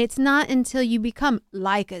 And it's not until you become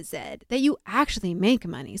like a Zed that you actually make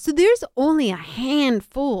money. So there's only a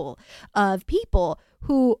handful of people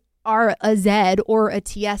who are a Zed or a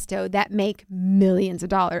Tiesto that make millions of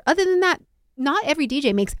dollars. Other than that, not every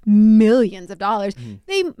DJ makes millions of dollars.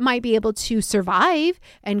 They might be able to survive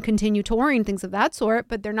and continue touring, things of that sort,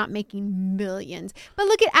 but they're not making millions. But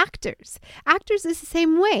look at actors. Actors is the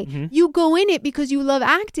same way. You go in it because you love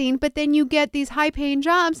acting, but then you get these high-paying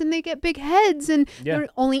jobs and they get big heads, and they're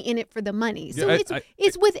only in it for the money. So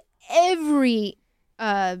it's with every...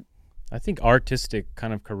 I think artistic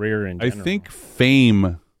kind of career in general. I think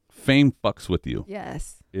fame fucks with you.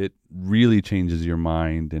 Yes. It really changes your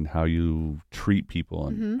mind and how you treat people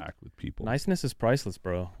and act with people. Niceness is priceless,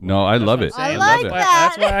 bro. No, I love it. I I like love it.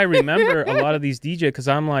 that. That's why I remember a lot of these DJ, because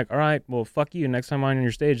I'm like, all right, well, fuck you. Next time I'm on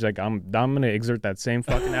your stage, like I'm gonna exert that same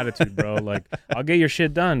fucking attitude, bro. Like, I'll get your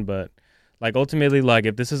shit done, but like ultimately, like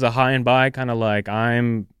if this is a high and by kind of like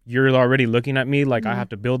you're already looking at me like I have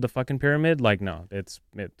to build the fucking pyramid. Like, no,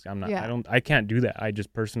 I'm not. Yeah. I can't do that. I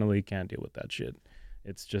just personally can't deal with that shit.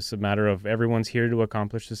 It's just a matter of everyone's here to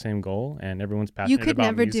accomplish the same goal, and everyone's passionate about music. You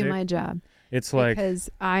could never do my job. It's like, because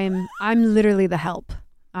I'm literally the help.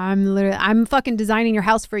 I'm fucking designing your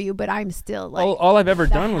house for you, but I'm still like all I've ever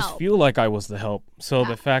done was help. feel like I was the help. So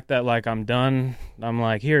the fact that like I'm done, I'm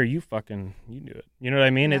like, here, you do it. You know what I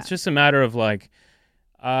mean? Yeah. It's just a matter of like,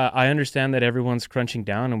 I understand that everyone's crunching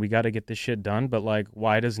down and we got to get this shit done, but like,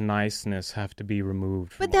 why does niceness have to be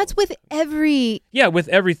removed? But that's with every... Yeah, with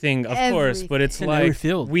everything, of course. But it's In like every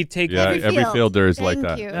field. we take every field there is like Thank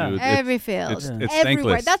that. you. Dude, Every field. It's Everywhere.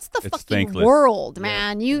 thankless. That's the It's fucking thankless. world,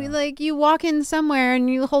 man. You walk in somewhere and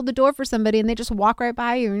you hold the door for somebody and they just walk right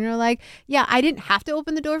by you, and you're like, yeah, I didn't have to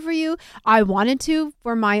open the door for you. I wanted to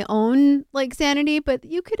for my own like sanity, but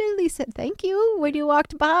you could at least said thank you when you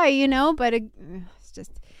walked by, but it's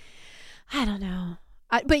just, I don't know.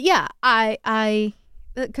 But yeah, I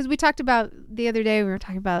because we talked about the other day, we were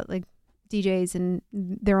talking about like DJs and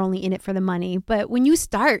they're only in it for the money. But when you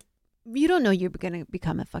start, you don't know you're going to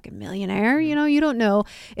become a fucking millionaire. You don't know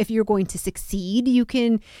if you're going to succeed. You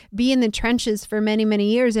can be in the trenches for many, many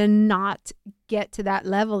years and not get to that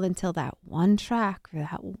level until that one track or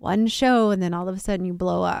that one show. And then all of a sudden you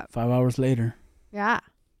blow up. 5 hours later. Yeah.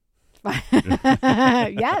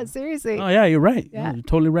 Yeah, seriously. Oh, yeah, you're right. Yeah. You're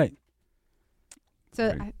totally right.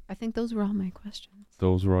 So Right. I think those were all my questions.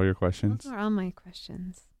 Those were all your questions? Those are all my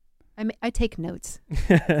questions. I take notes.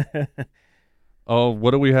 Oh, what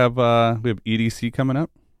do we have? We have EDC coming up.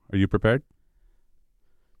 Are you prepared?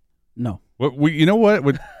 No. You know what?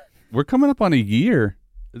 We're coming up on a year.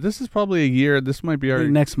 This is probably a year. This might be I our...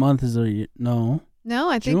 think next month is no. No,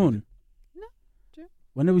 I think June. No, June.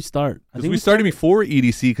 When did we start? I Because think we started before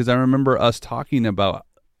EDC, because I remember us talking about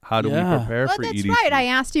how do we prepare Well, for that's EDC. right. I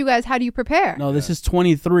asked you guys, how do you prepare? No, this is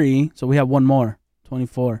 23, so we have one more.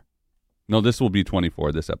 24. No, this will be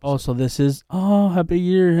 24, this episode. Oh, so this is... Oh, happy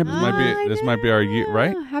year. Happy This might be our year,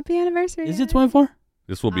 right? Happy anniversary. Is it 24?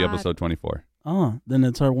 This will be episode 24. Oh, then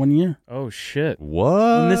it's our 1 year. Oh shit!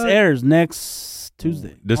 What? And this airs next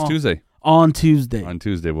Tuesday. This Tuesday. On Tuesday. On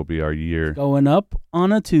Tuesday will be our year. Going up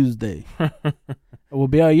on a Tuesday. It will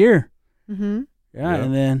be our year. Mm-hmm. Yeah, Yeah.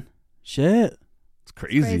 and then... Shit. It's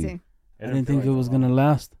crazy. Crazy. I didn't think it was going to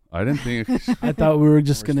last. I didn't think... I thought we were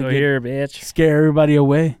just We're going to still here, bitch. scare everybody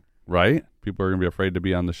away. Right? People are gonna be afraid to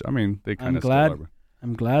be on the show. I mean, they kind of glad.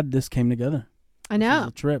 I'm glad this came together. I This know. is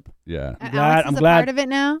a trip. Yeah. And glad- Alex I'm is a glad- part of it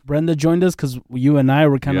now. Brenda joined us because you and I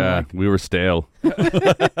were kind of Yeah, like, we were stale.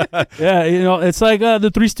 yeah, it's like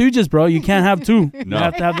the Three Stooges, bro. You can't have two. You No.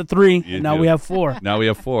 have to have the three. You Now do. we have four. Now we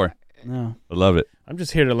have 4. No. I love it. I'm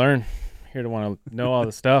just here to learn. Here to want to know all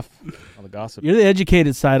the stuff, all the gossip. You're the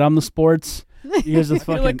educated side. I'm the sports. You guys are the I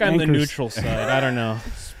feel fucking like I'm the anchors. neutral side. I don't know.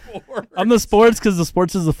 I'm the sports because the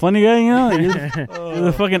sports is the funny guy, you know? You're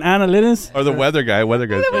the fucking analytics. Or the weather guy. Weather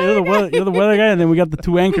guy. You're the weather guy, and then we got the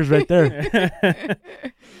two anchors right there.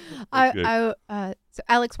 So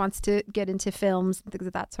Alex wants to get into films and things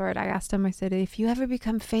of that sort. I asked him, I said, if you ever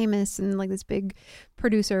become famous and like this big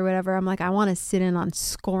producer or whatever, I'm like, I want to sit in on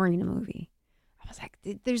scoring a movie. I was like,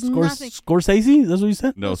 there's nothing. Scorsese? That's what you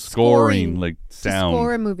said? No, Scoring. scoring, like To sound.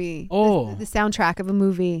 score a movie. Oh. The soundtrack of a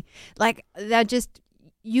movie. Like that just,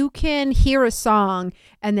 you can hear a song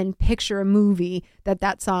and then picture a movie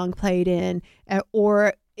that song played in,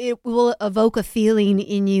 or it will evoke a feeling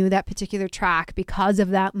in you, that particular track, because of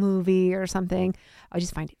that movie or something. I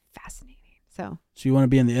just find it fascinating. So you want to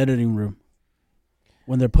be in the editing room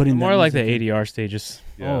when they're putting More that like the music in. ADR stages.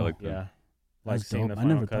 Yeah, Oh. like the, Yeah. Like That's seeing dope. the I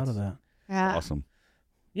final never cuts. thought of that. yeah. awesome.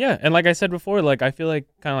 Yeah, and like I said before, like I feel like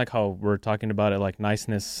kind of like how we're talking about it, like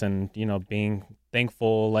niceness and being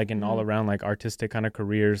thankful, like in all around like artistic kind of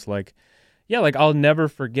careers, like yeah, like I'll never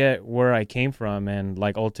forget where I came from, and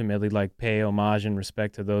like ultimately like pay homage and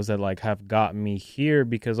respect to those that like have got me here,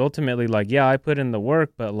 because ultimately like yeah, I put in the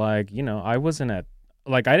work, but like I wasn't at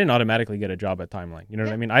like I didn't automatically get a job at Timeline, you know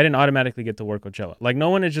what I mean? I didn't automatically get to work Coachella. Like no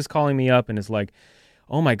one is just calling me up and is like,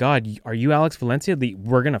 oh my God, are you Alex Valencia?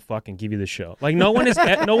 We're gonna fucking give you the show. Like no one is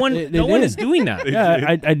no one is doing that.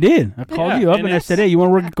 Yeah, I did. I called Yeah, you up and and I it's- said, hey, you want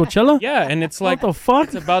to work at Coachella? Yeah, and it's like What the fuck?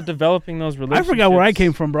 it's about developing those I relationships. forgot where I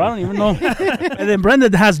came from, bro. I don't even know. And then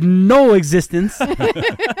Brenda has no existence.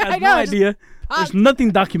 Has no idea. There's nothing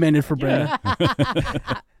documented for Brenda.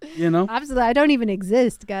 Absolutely. I don't even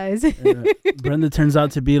exist, guys. Brenda turns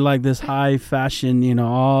out to be like this high fashion,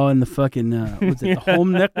 all in the fucking what's it, the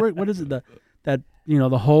home network? What is it? The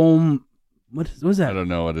home what is that? I don't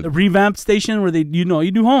know what it The revamp station where they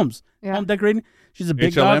you do homes. Yeah. Home decorating. She's a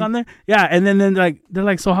big HLM? dog on there. Yeah, and then they're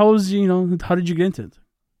like, so how was how did you get into it?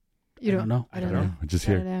 You I don't know. I don't know. Just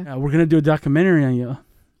I here. don't know. Yeah, we're gonna do a documentary on you.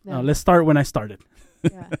 No. Let's start when I started.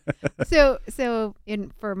 Yeah. So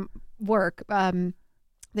for work,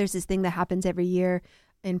 there's this thing that happens every year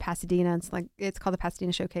in Pasadena. It's called the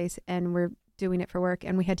Pasadena Showcase, and we're doing it for work.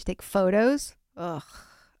 And we had to take photos. Ugh,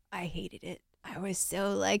 I hated it. I was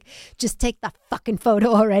so like, just take the fucking photo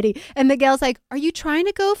already. And the gal's like, are you trying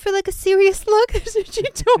to go for like a serious look? That's what she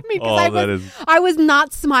told me. Oh, I was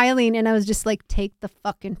not smiling, and I was just like, take the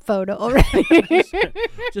fucking photo already.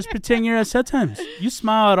 Just pretend you're at set times. You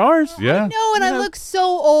smile at ours. Yeah. No, and I look so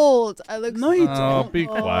old. I look No, you Oh, don't. be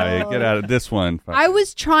quiet. Get out of this one. I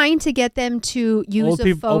was trying to get them to use Old a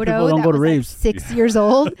people photo don't that go to was raves. 6 years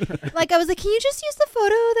old. Like I was like, can you just use the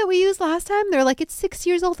photo that we used last time? They're like, it's 6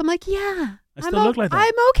 years old. I'm like, yeah. I still look like that.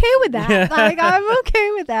 I'm okay with that. Like I'm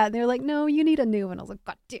okay with that. And they're like, no, you need a new one. I was like,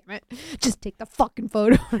 God damn it, just take the fucking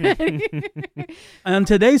photo. On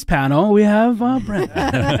today's panel, we have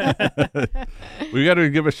Brenda. We got to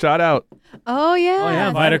give a shout out. Oh yeah. Oh,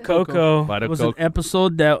 yeah. Vita Coco. Vita It was an Coco.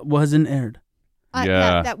 episode that wasn't aired.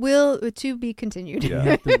 Yeah. That will to be continued. Yeah. We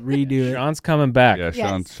have to redo it. Sean's coming back. Yeah,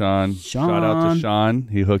 Yes. Sean. Shout out to Sean.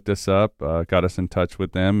 He hooked us up, got us in touch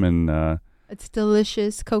with them, and It's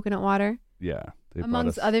delicious coconut water, yeah, they brought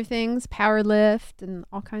amongst us. other things, power lift and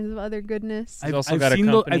all kinds of other goodness. He's I've- also I've got a seen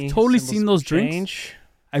those- company, I've totally Symbols seen of those drinks. Change.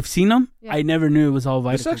 I've seen them. Yeah. I never knew it was all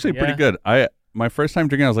Vita. It's actually Yeah. pretty good. My first time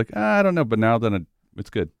drinking, I was like, I don't know, but now then it's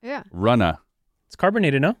good. Yeah. Runna. It's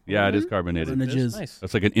carbonated, no? Yeah, it is carbonated. Runna It is jizz. nice.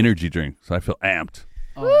 It's like an energy drink, so I feel amped.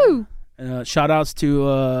 Woo. Shout outs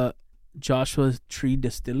to Joshua Tree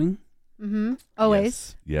Distilling. Mm-hmm.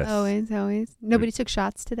 Always. Yes. Always. Nobody took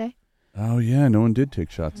shots today. Oh yeah, no one did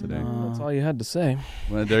take shots today. That's all you had to say.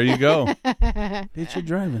 Well, there you go. Bitch, you're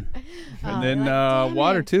driving. And then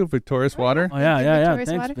water too, Victorious Water. Oh yeah. Victorious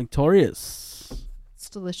Thanks, water? Victorious. It's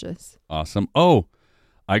delicious. Awesome. Oh,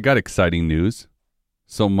 I got exciting news.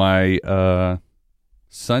 So my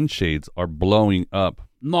sunshades are blowing up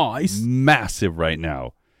Nice. massive right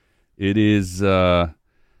now. It is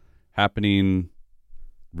happening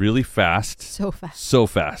really fast. So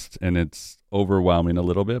fast. And it's overwhelming a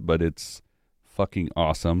little bit, but it's fucking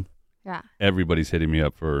awesome. Yeah. Everybody's hitting me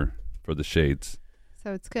up for the shades.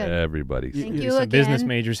 So it's good. Everybody's. Thank You're you some again. business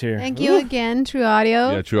majors here. Thank you again, True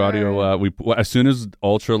Audio. Yeah, True Audio. As soon as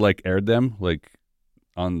Ultra aired them,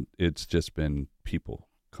 it's just been people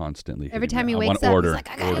constantly. Every hitting time me. he I wakes want up, order. he's like,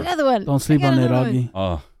 I got order. another one. Don't sleep I got on it, another one. Augie.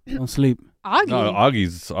 Oh Don't sleep. Augie. no,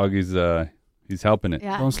 Augie's he's helping it.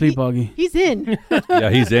 Yeah. Don't sleep, Augie. He's in. Yeah,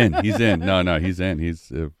 he's in. He's in. No, he's in.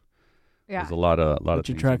 He's Yeah. there's a lot of Get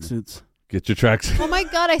your things in there. tracksuits. Get your tracks. Oh my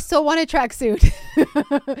God, I so want a tracksuit.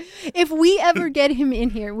 If we ever get him in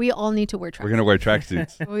here, we all need to wear tracksuits. We're gonna wear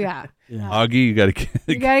tracksuits. Oh yeah. Yeah. Augie, you gotta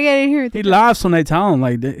You gotta get in here. With He the laughs when I tell him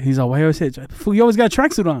like he's like, "Why you always say fool? You always got a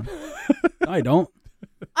tracksuit on." No, I don't.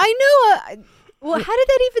 I know. Well, how did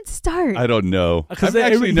that even start? I don't know. 'Cause I've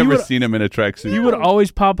actually he never would- seen him in a tracksuit. He would always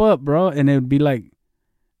pop up, bro, and it would be like,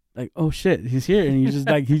 oh shit, he's here, and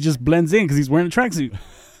he just blends in because he's wearing a tracksuit.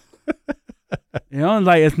 You know, and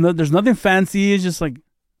like there's nothing fancy. It's just like,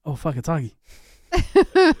 oh fuck, it's Augie.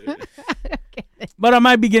 But I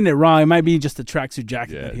might be getting it wrong. It might be just a tracksuit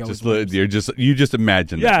jacket. Yeah, that he always just wears. you just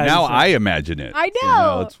imagine that. Yeah, Now it's like- I imagine it. I So know.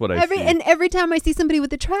 now that's what I see. And every time I see somebody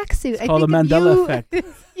with a tracksuit, I called think the of Mandela you, effect.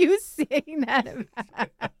 you saying that.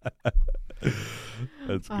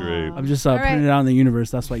 That's great. I'm just All putting right. it out in the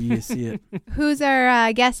universe. That's why you see it. Who's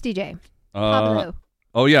our guest DJ? Pablo.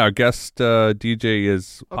 Oh yeah, our guest DJ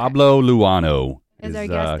is Pablo Luano. Is our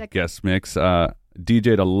guest guest mix.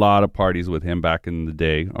 DJ'd a lot of parties with him back in the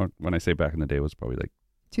day. Or when I say back in the day, it was probably like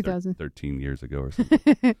 2000. 13 years ago or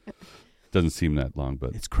something. Doesn't seem that long,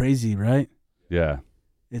 but It's crazy, right? yeah.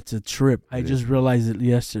 It's a trip. I It just is. realized it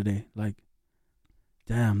yesterday. Like,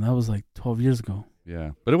 damn, that was like 12 years ago.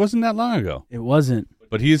 Yeah. But it wasn't that long ago. It wasn't.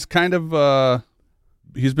 But he's kind of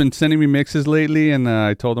he's been sending me mixes lately, and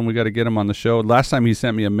I told him we got to get him on the show. Last time he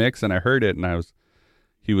sent me a mix, and I heard it, and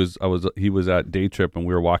he was at Day Trip, and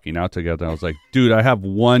we were walking out together. And I was like, dude, I have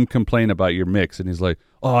one complaint about your mix, and he's like,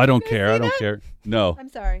 oh, I don't care, I don't care. No, I'm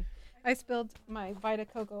sorry. I spilled my Vita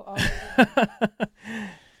Coco all over.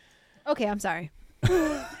 Okay, I'm sorry.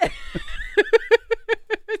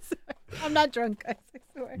 I'm not drunk, guys. I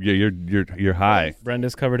swear. yeah, you're high.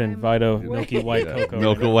 Brenda's covered in Vito milky white cocoa.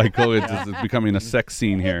 Milk and white cocoa is becoming a sex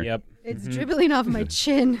scene here. Yep. It's dribbling off my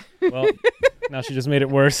chin. Well, now she just made it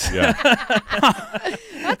worse. Yeah.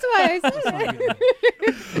 That's why I said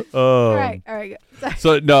it. Oh. All right, go. Sorry,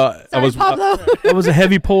 So no, sorry I was Pablo. It was a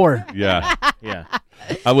heavy pour. yeah. Yeah.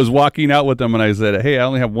 I was walking out with him, and I said, hey, I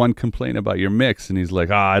only have one complaint about your mix, and he's like,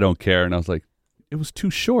 I don't care, and I was like, it was too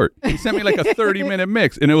short. He sent me like a 30-minute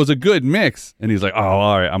mix, and it was a good mix. And he's like, oh,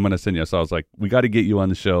 all right, I'm going to send you. So I was like, we got to get you on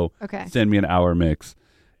the show. Okay. Send me an hour mix.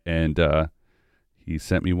 And he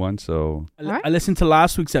sent me one, so I listened to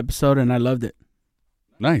last week's episode and I loved it.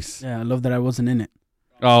 nice. Yeah, I love that I wasn't in it.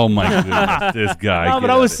 Oh, my goodness, this guy. No, get but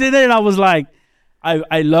I out was of sitting there and I was like,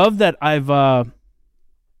 I love that I've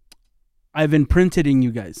imprinted in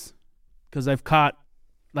you guys because I've caught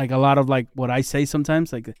like a lot of like what I say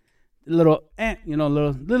sometimes, like a little,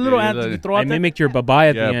 little Yeah, ant to like- throw I out there. mimicked your bye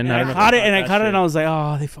at Yeah, the end. and I And don't I know caught if it, you and I caught caught it, that and I shit. was like,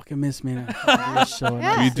 "Oh, they fucking miss me." And I show it.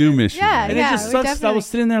 Yeah. We do miss you. Yeah, man. And it just we sucks. I definitely- was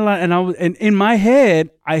sitting there, like, and in my head,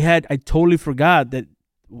 I totally forgot that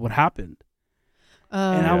what happened,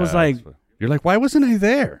 and I was Yeah, like, that's what- you're like, why wasn't I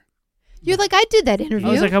there? You're like, I did that interview.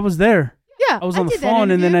 I was there. yeah, I was on the did that phone,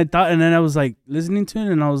 and then interview. I was like listening to it,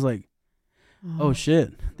 and I was like, "Oh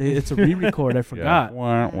shit, it's a re-record." I forgot. Yeah.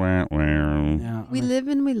 Wah, wah, wah. Yeah, We live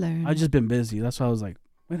and we learn. I've just been busy. That's why I was like,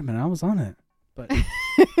 "Wait a minute, I was on it," but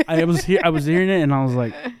I was hearing it, and I was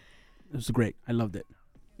like, "It was great. I loved it."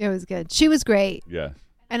 It was good. She was great. Yeah.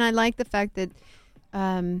 And I like the fact that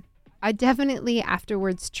I definitely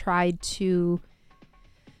afterwards tried to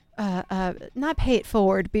not pay it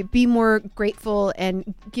forward, but be more grateful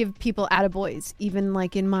and give people attaboys, even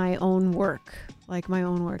like in my own work.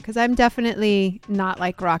 Because I'm definitely not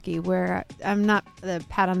like Rocke, where I'm not the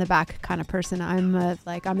pat on the back kind of person. I'm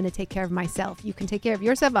like, I'm going to take care of myself. You can take care of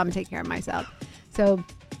yourself. I'm going to take care of myself. So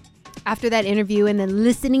after that interview and then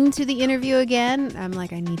listening to the interview again, I'm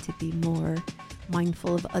like, I need to be more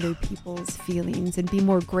mindful of other people's feelings and be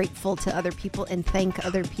more grateful to other people and thank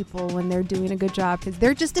other people when they're doing a good job, because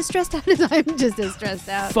they're just as stressed out as I'm just as stressed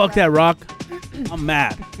out. Fuck that, Rocke. I'm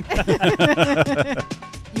mad.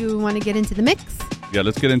 You want to get into the mix? Yeah,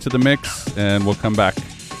 let's get into the mix, and we'll come back.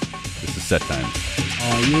 This is set time.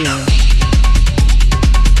 Oh yeah.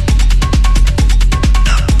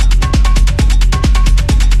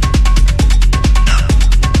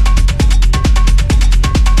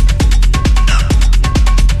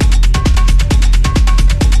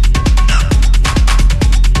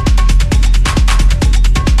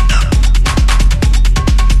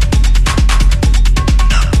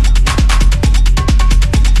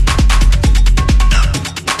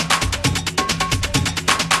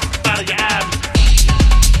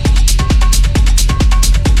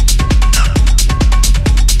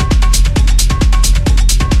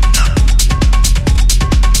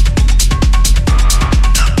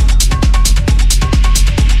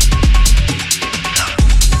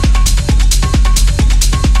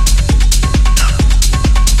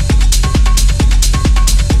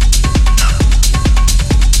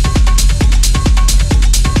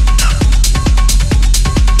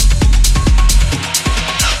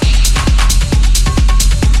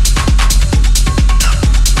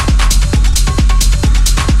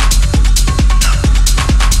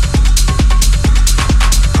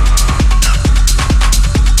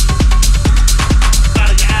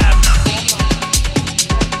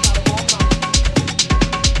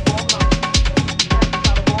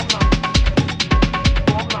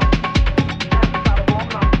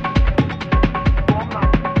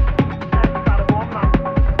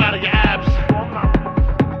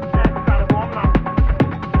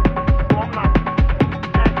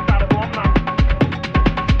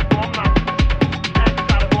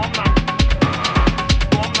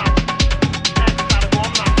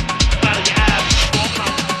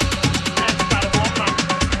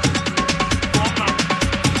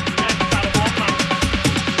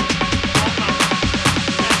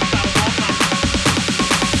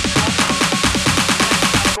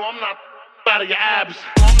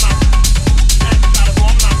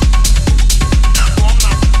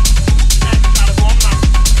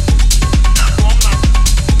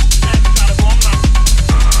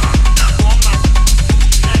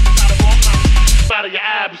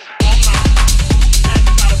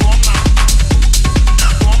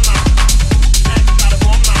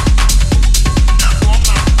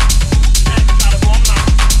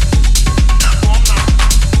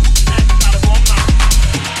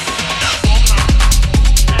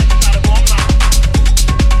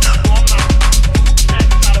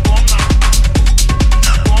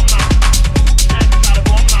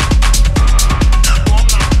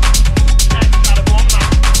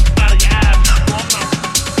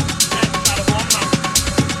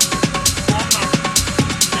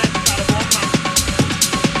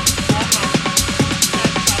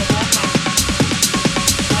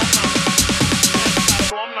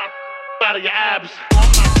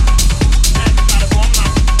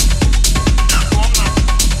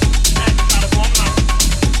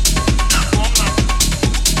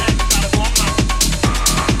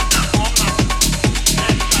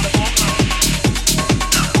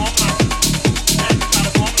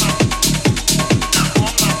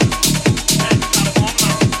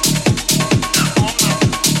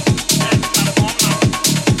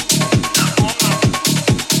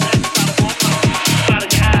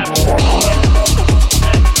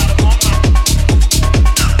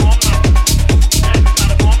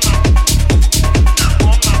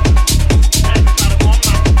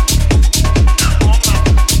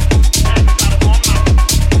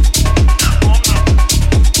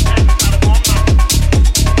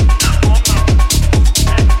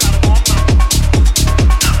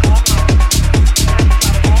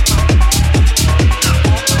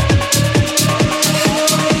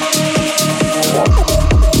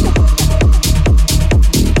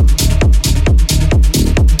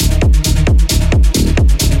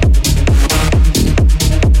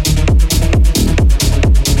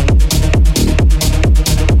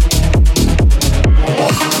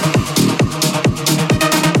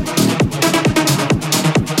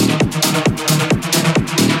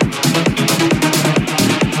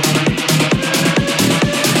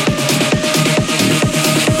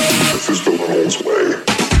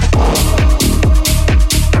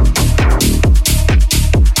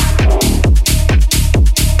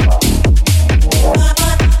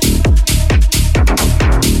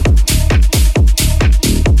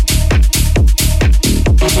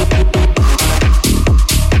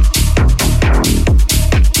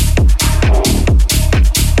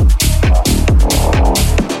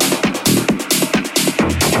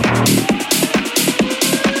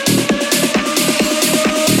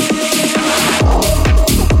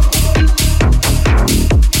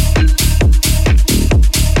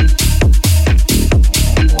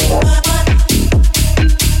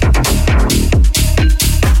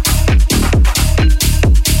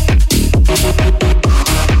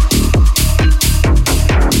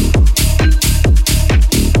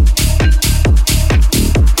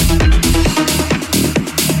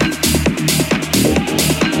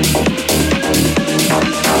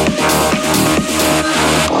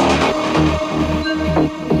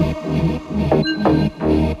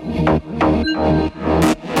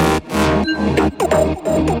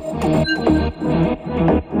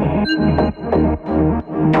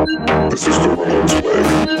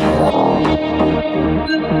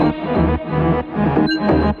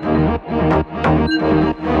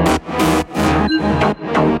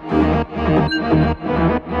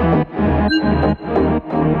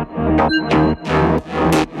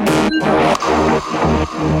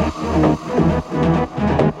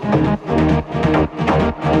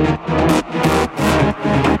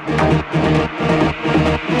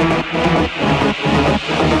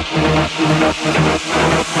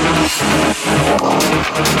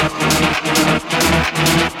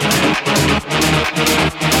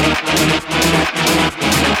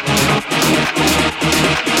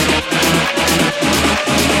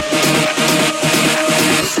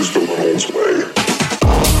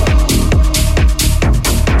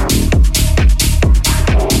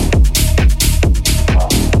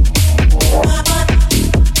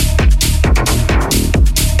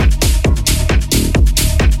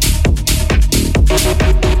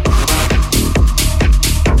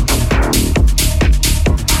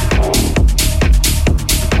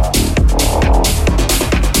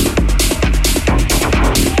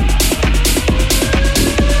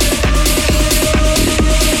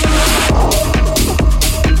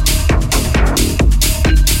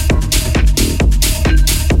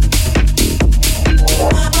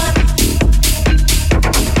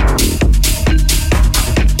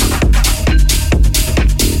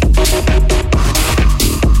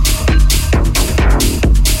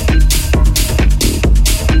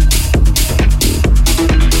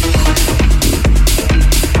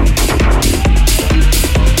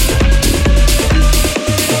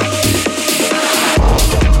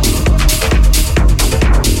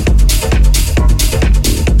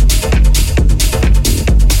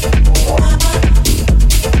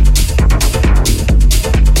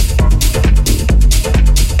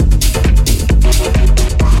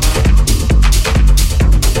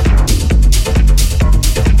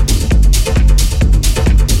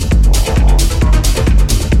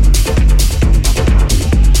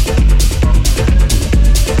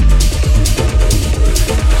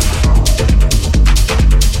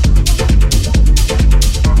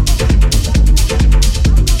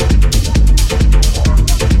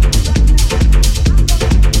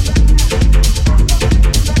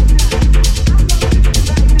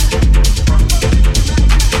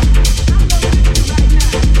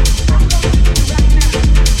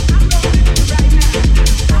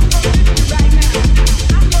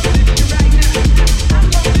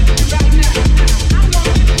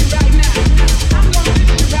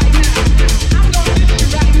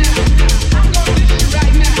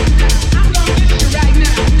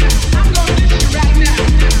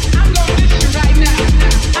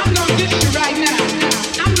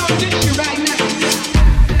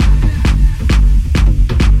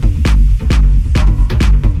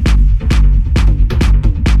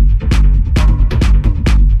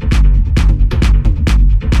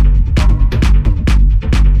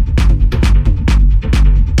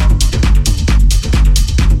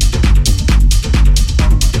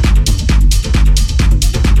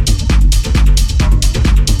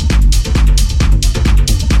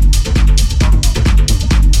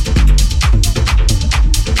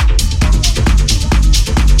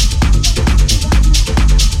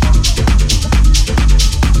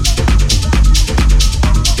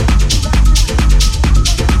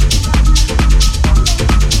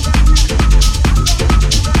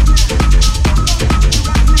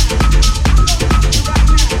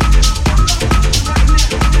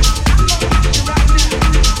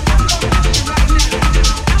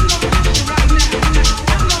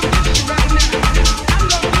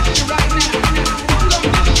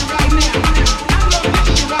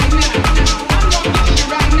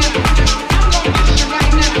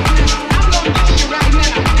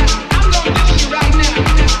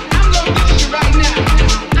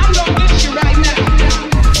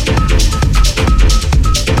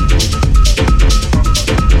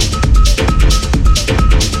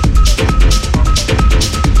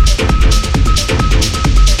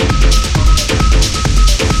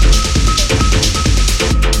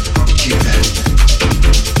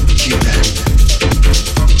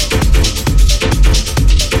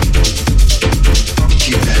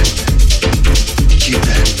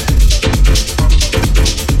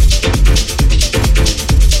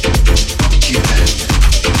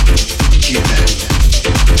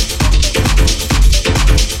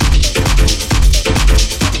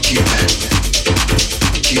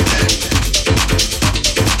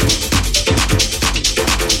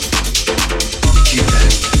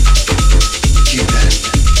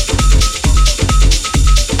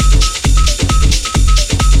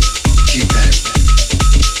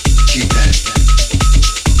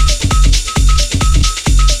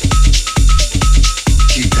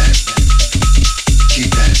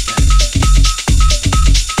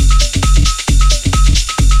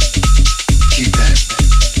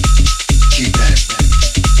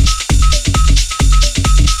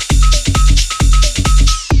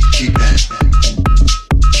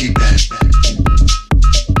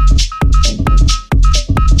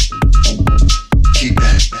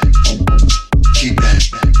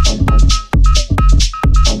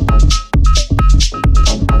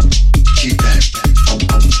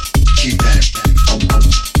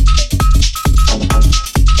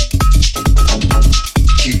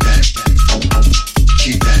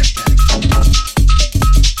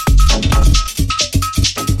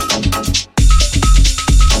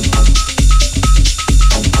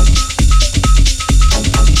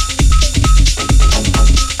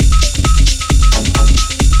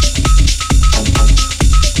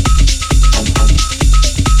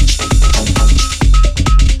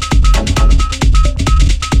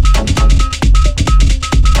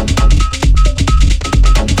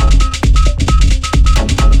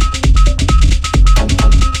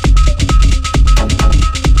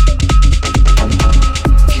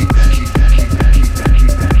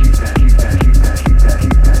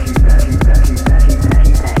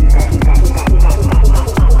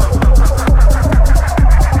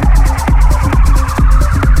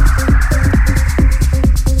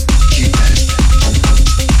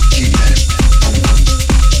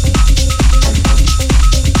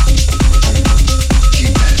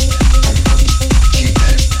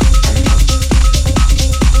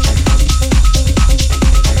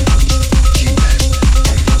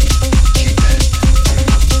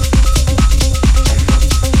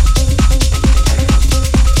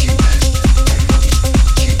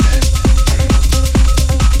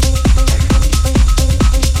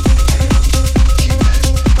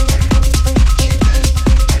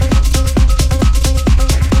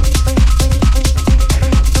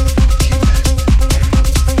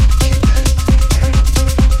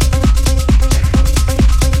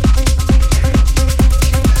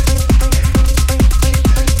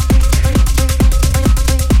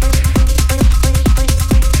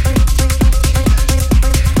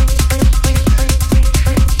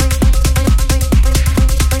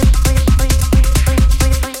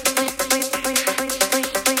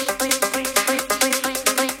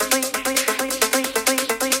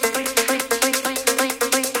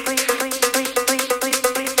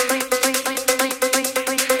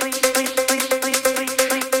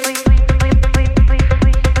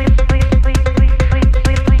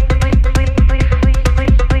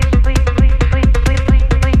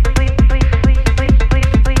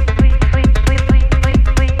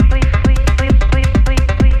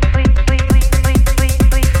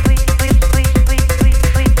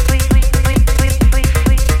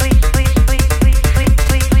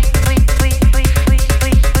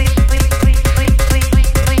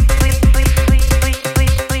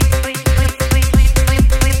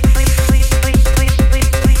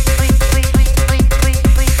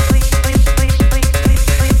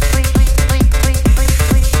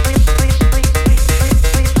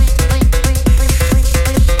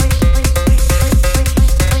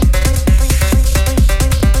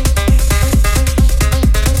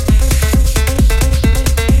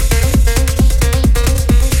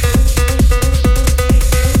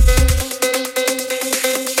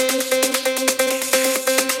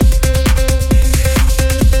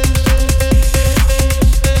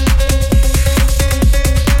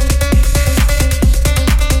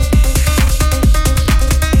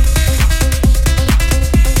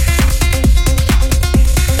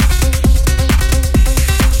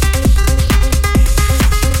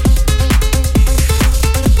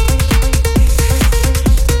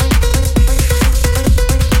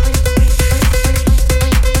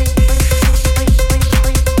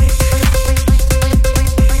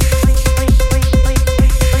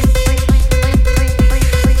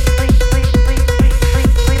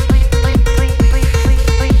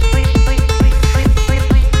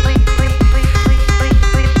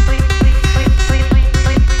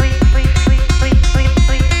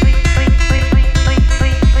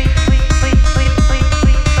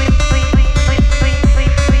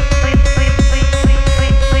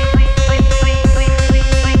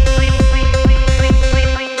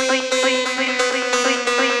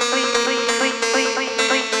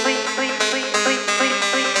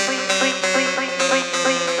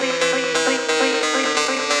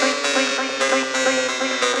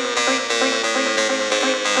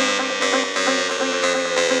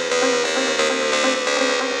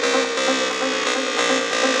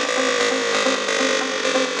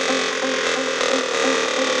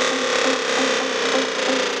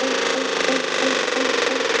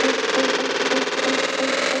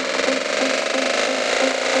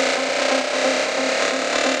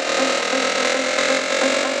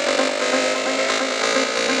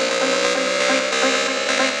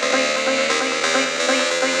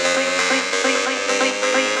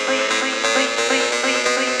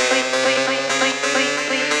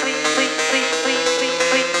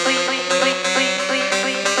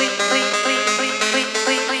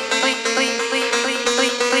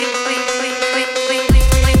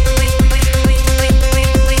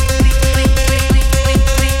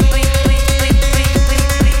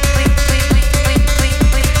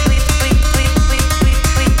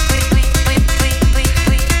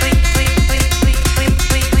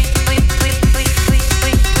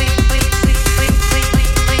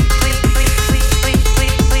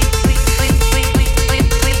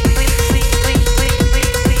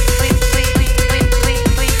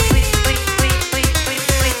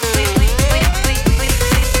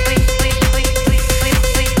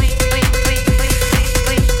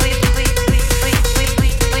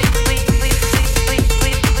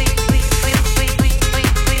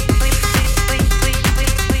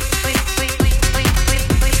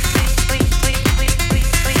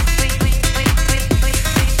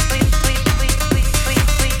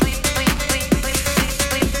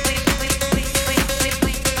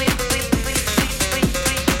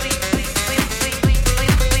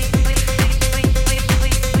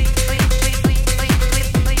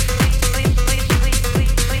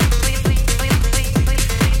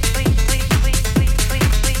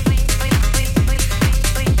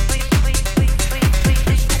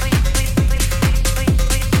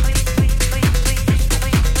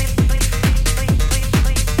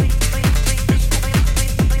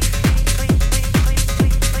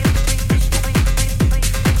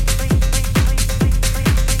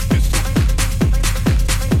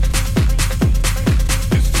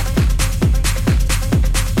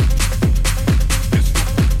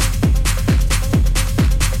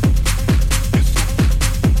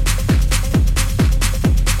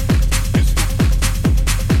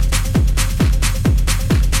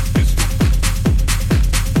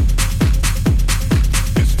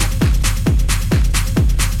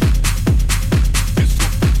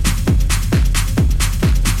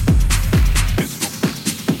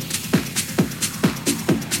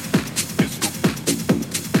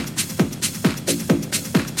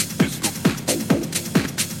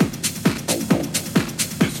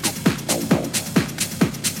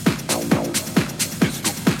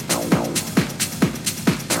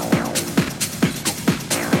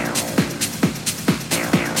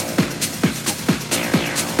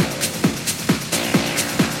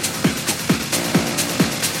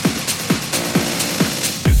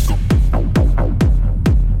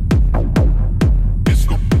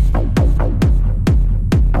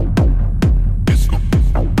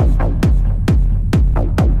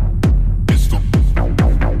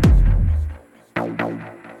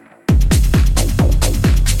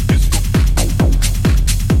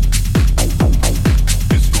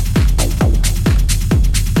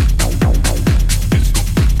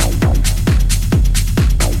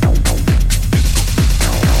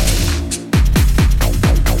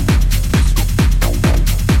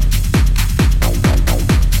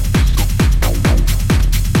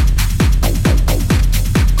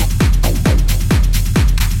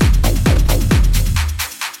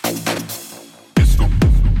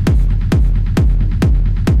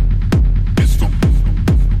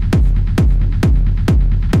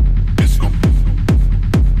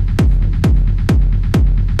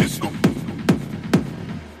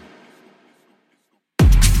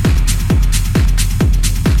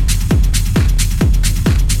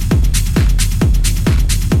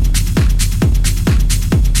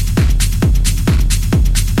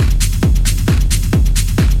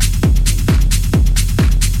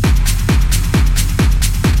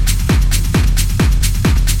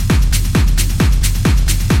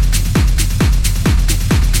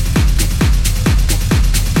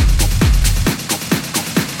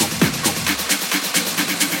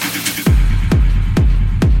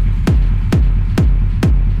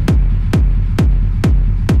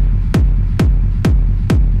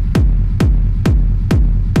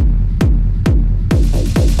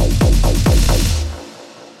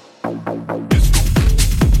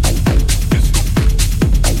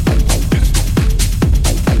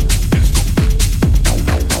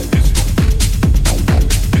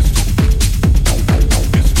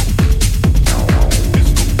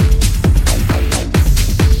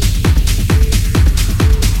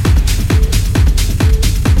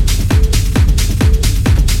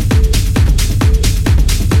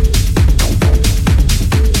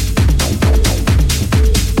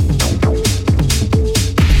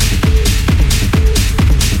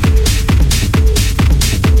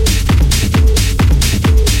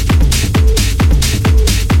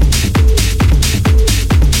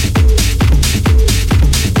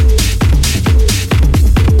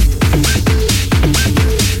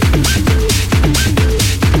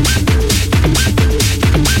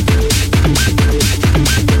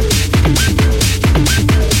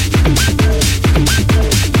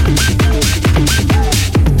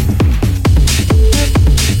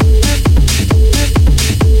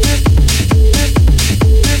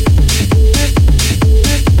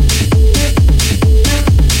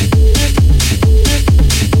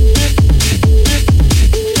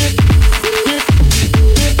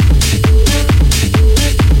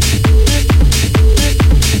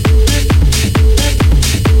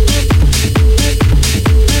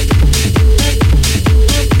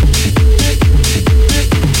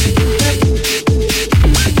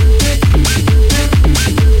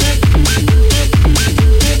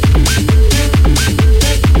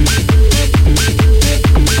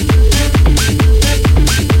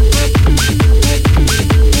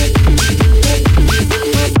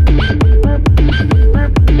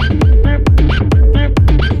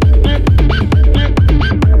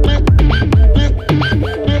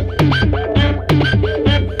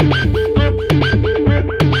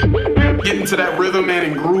 into that rhythm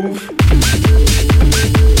and groove.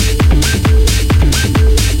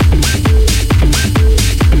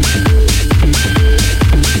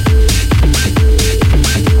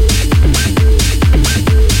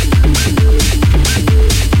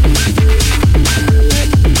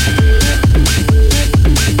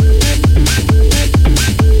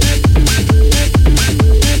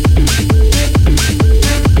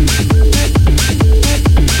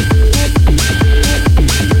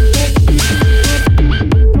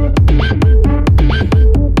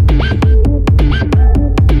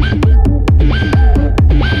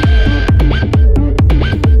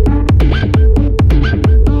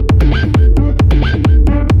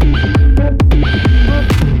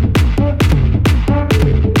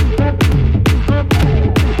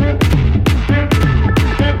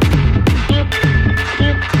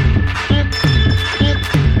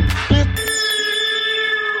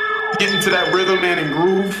 Get into that rhythm and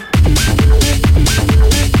groove.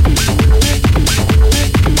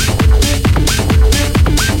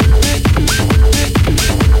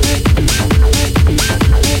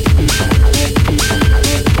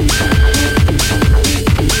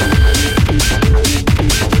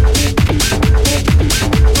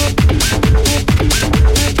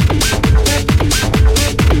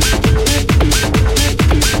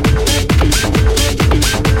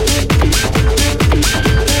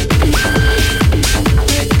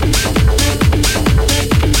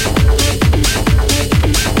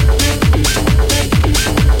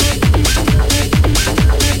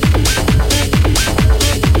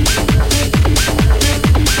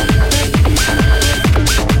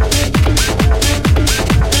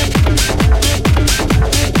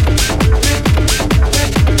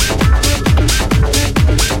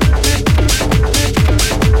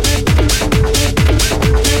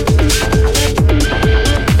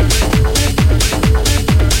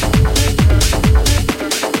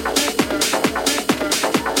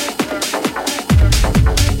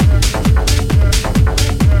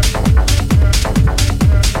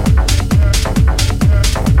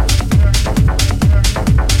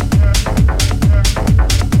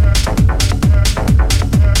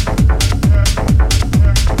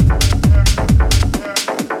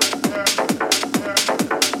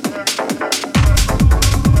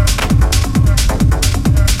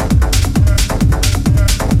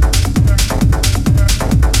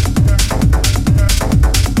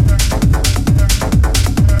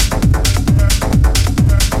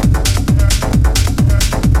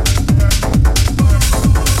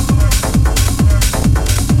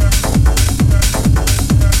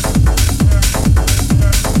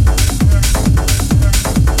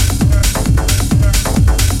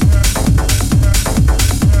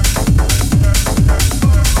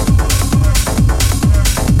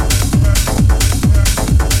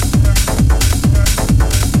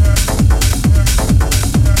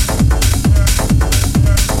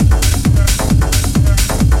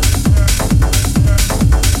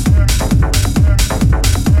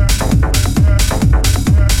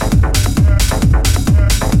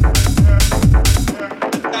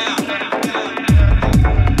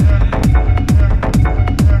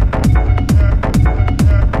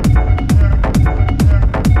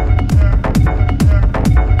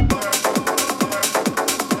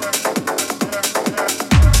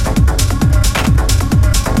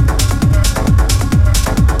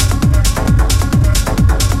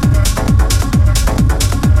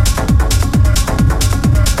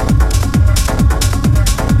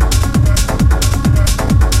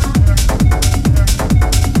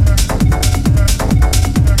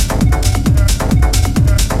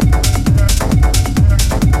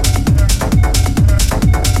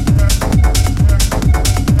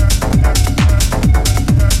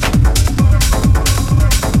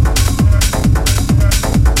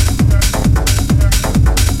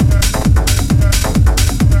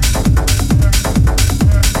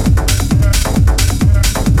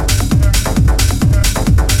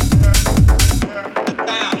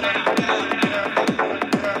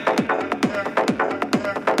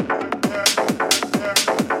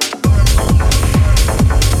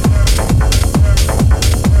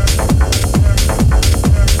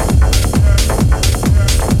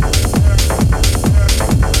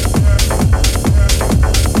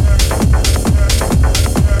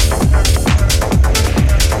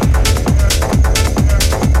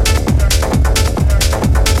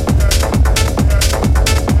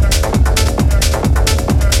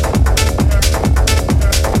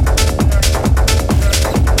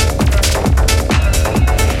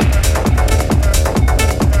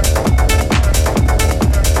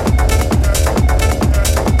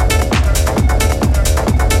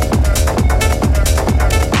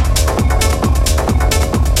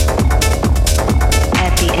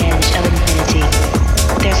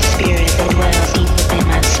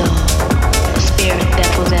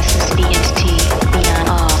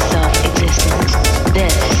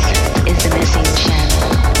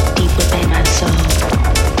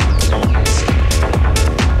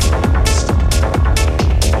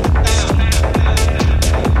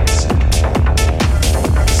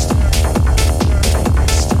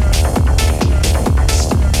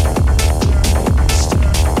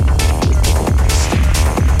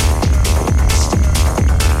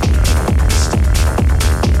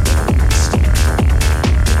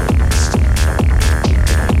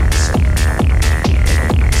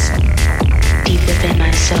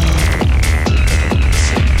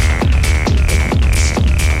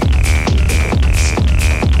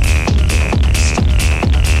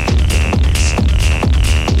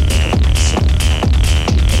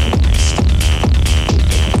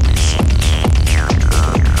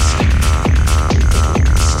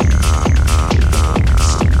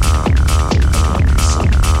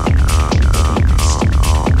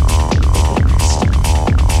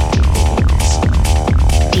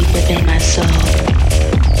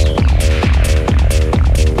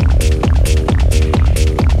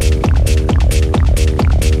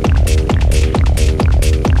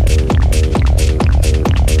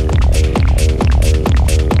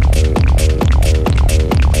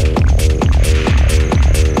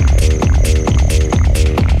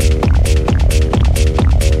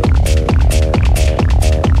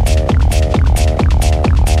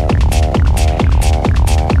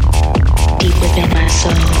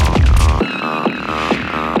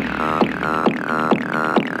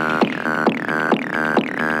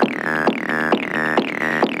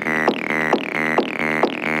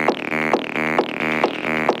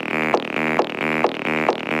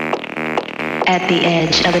 At the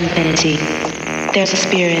edge of infinity, there's a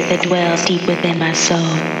spirit that dwells deep within my soul.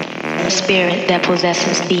 A spirit that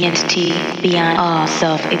possesses the entity beyond all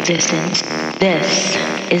self-existence. This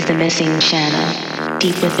is the missing channel,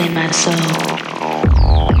 deep within my soul.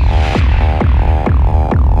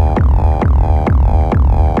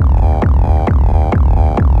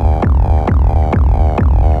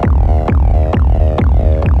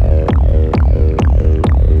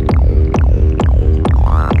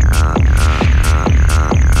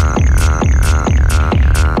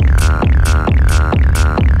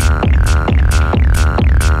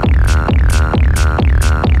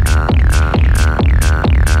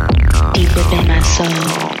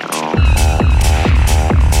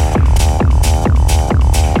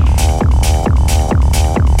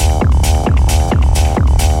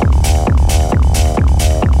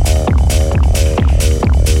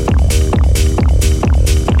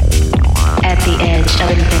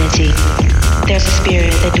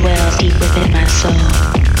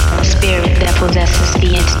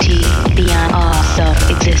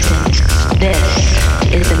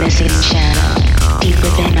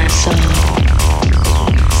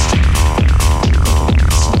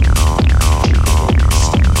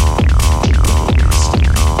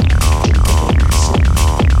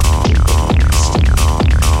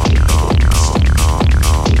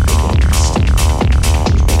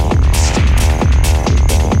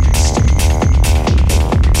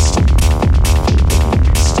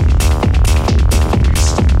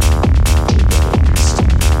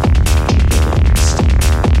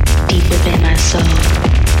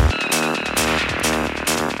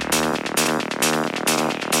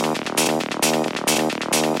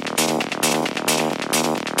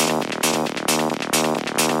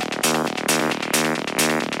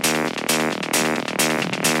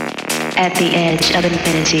 At the edge of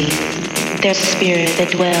infinity, there's a spirit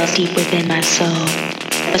that dwells deep within my soul.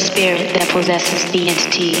 A spirit that possesses the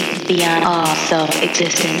entity beyond all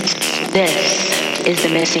self-existence. This is the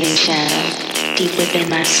missing channel, deep within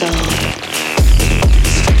my soul.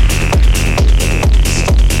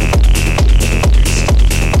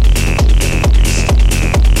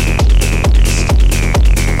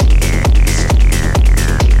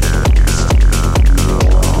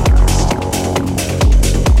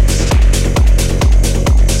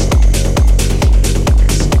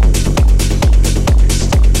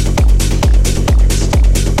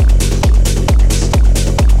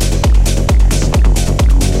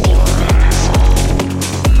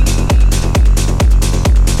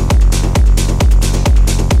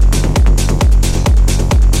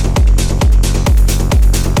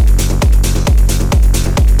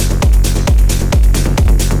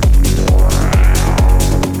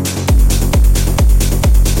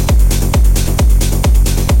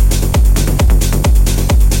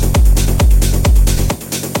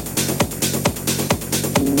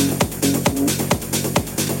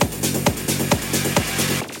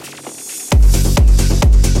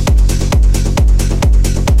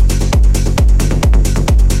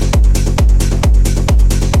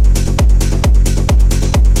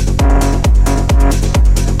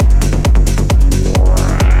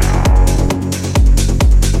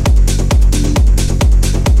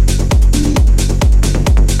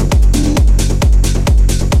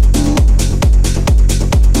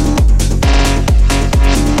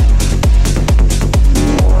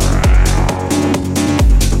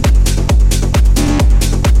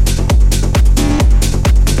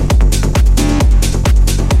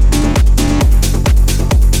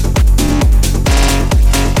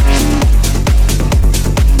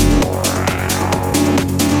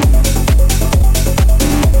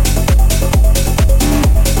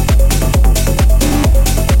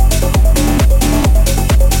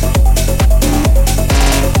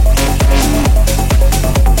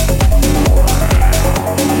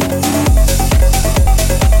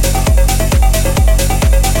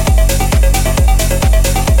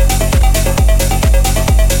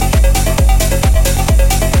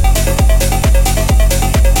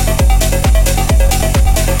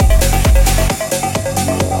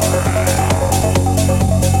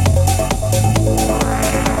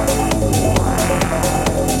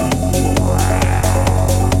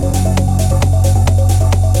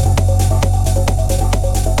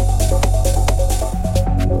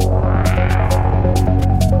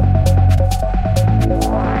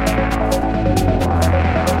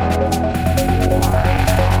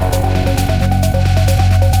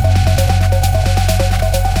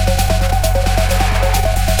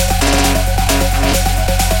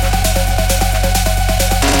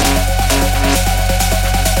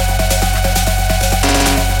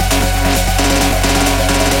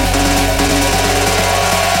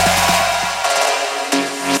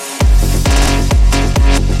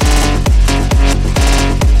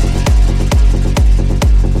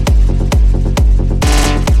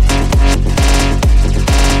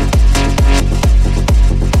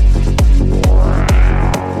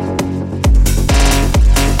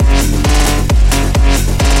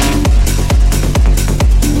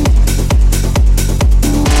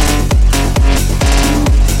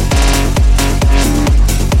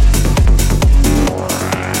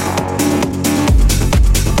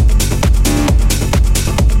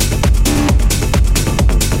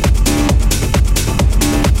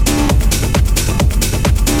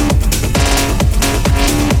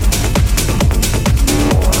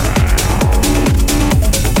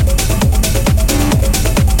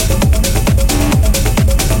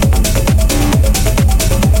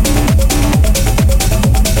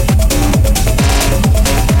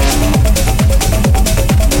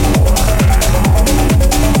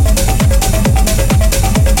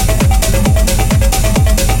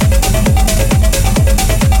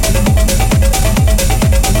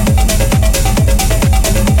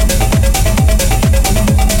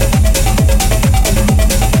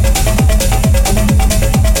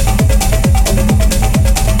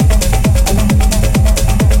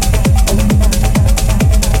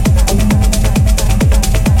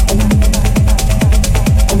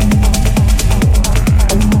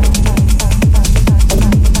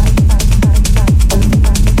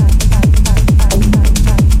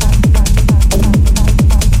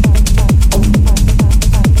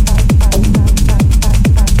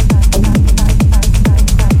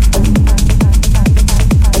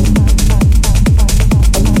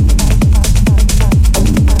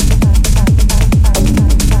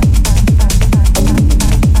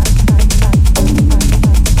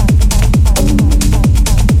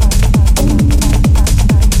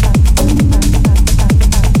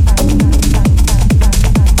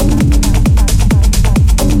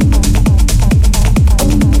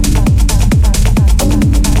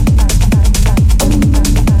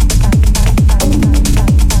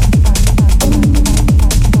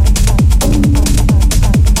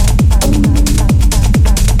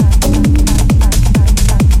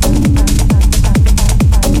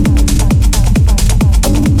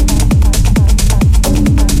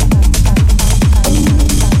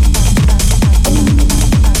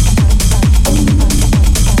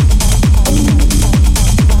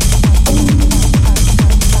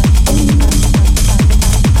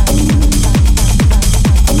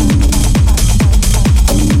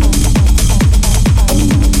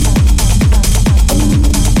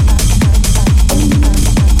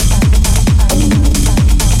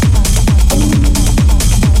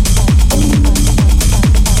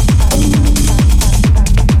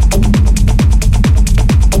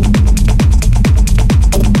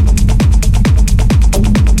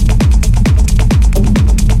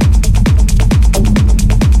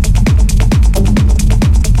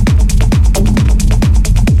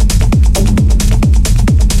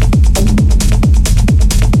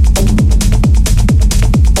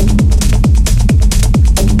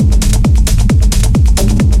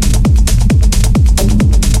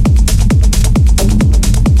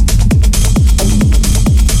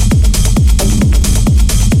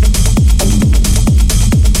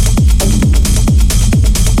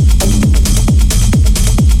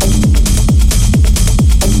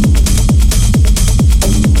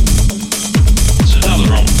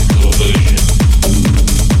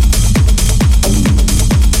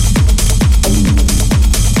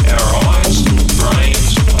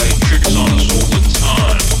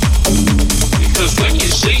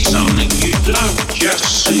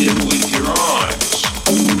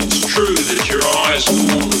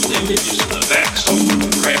 visualize all the images in the backs of the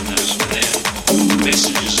retinas, and then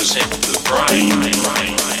messages are sent to the brain.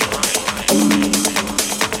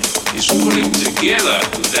 Is putting together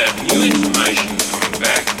with that new information coming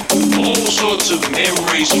back all sorts of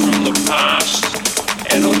memories from the past,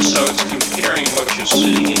 and also it's comparing what you're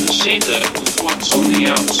seeing in the center with what's on the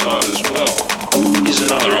outside as well. Is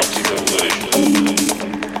another optical illusion.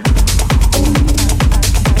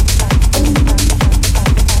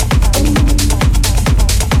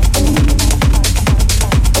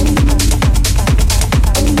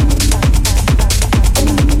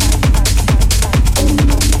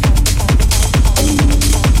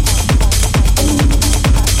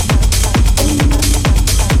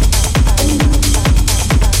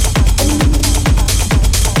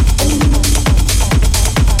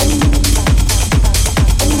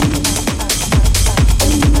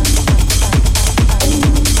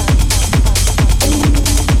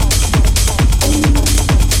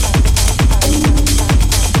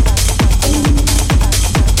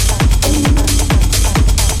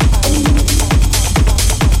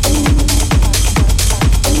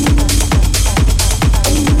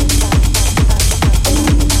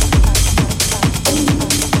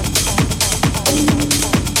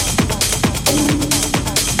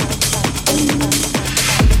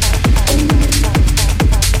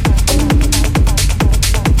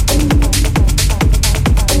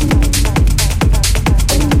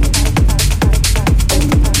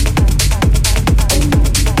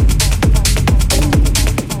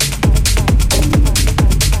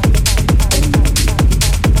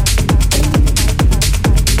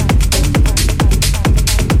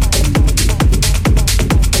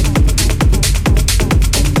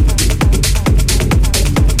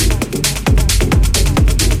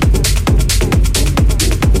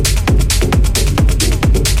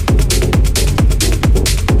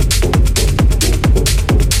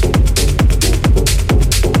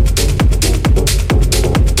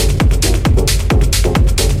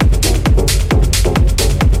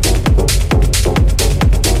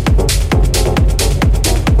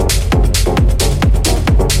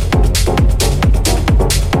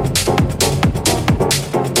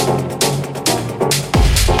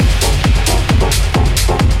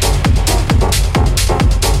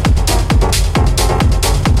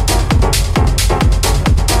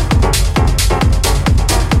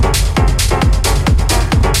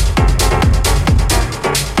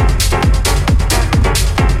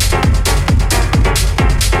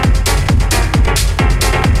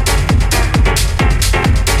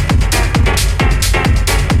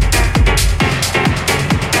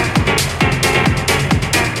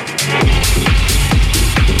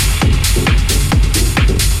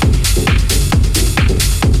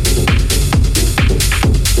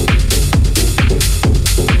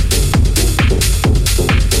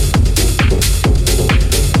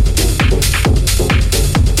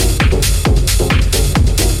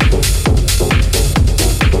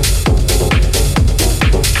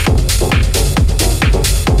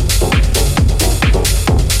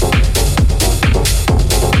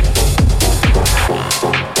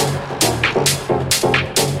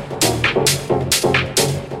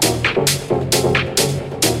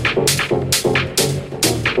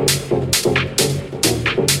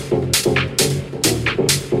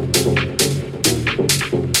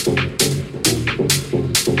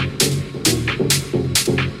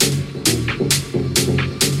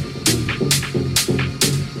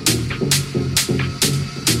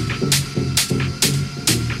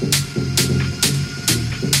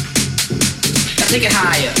 take it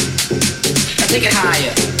higher. I take it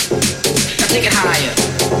higher. I take it higher.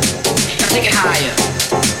 I take it higher.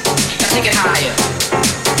 I take it higher.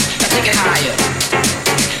 I take it higher.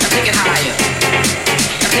 I take it higher.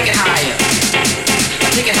 I take it higher.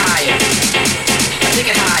 I take it higher. I take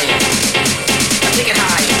it higher. I take it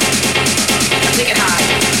higher. I take it higher.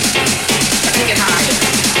 I take it higher.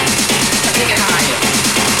 I take it higher.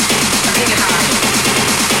 I take it higher.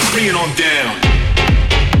 Bring it on down.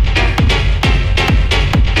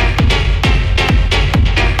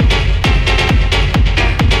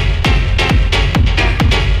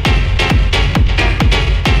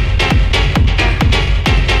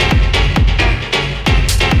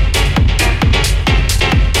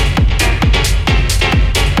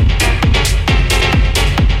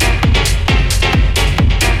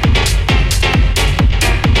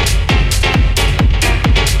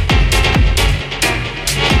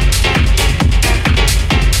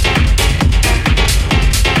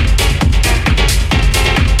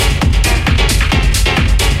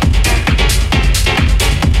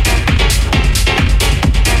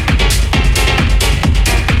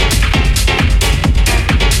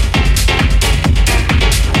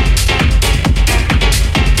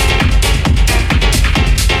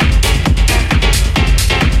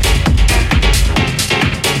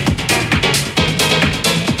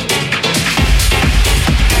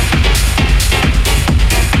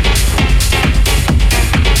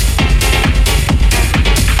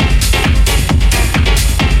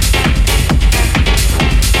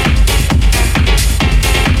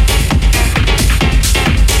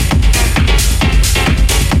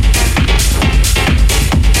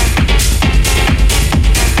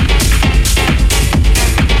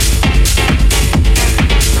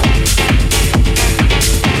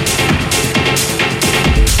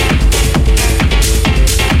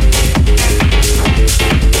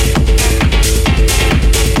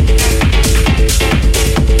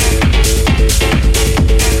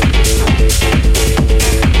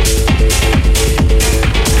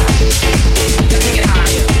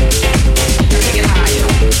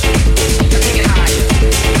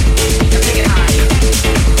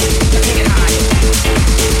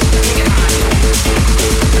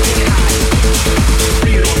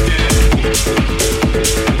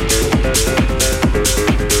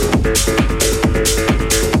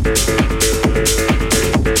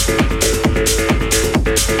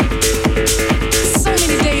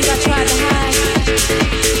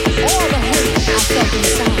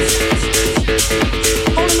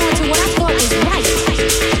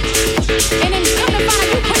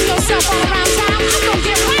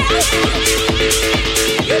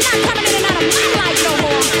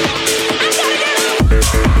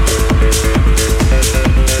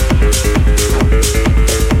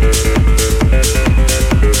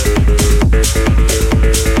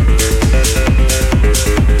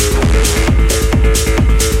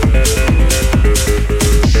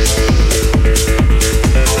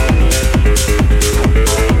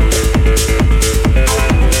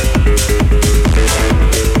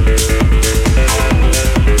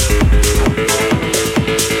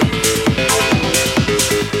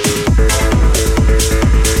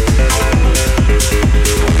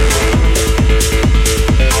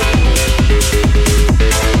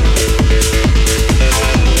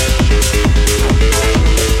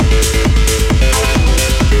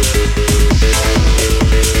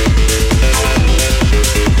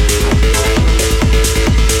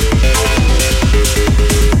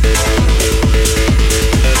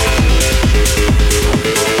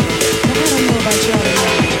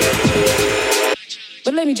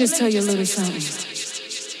 just tell you a little something.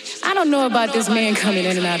 I don't know about this man coming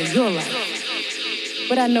in and out of your life,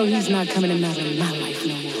 but I know he's not coming in and out of my life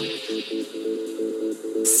no more.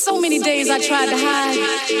 So many days I tried to hide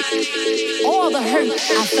all the hurt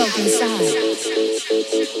I felt inside,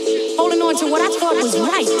 holding on to what I thought was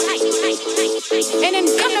right. And then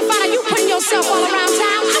come to find out you putting yourself all around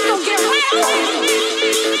town, I'm gonna get right over you.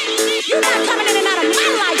 You're not coming in and out of my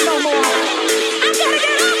life no more. I'm gonna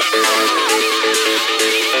get over you.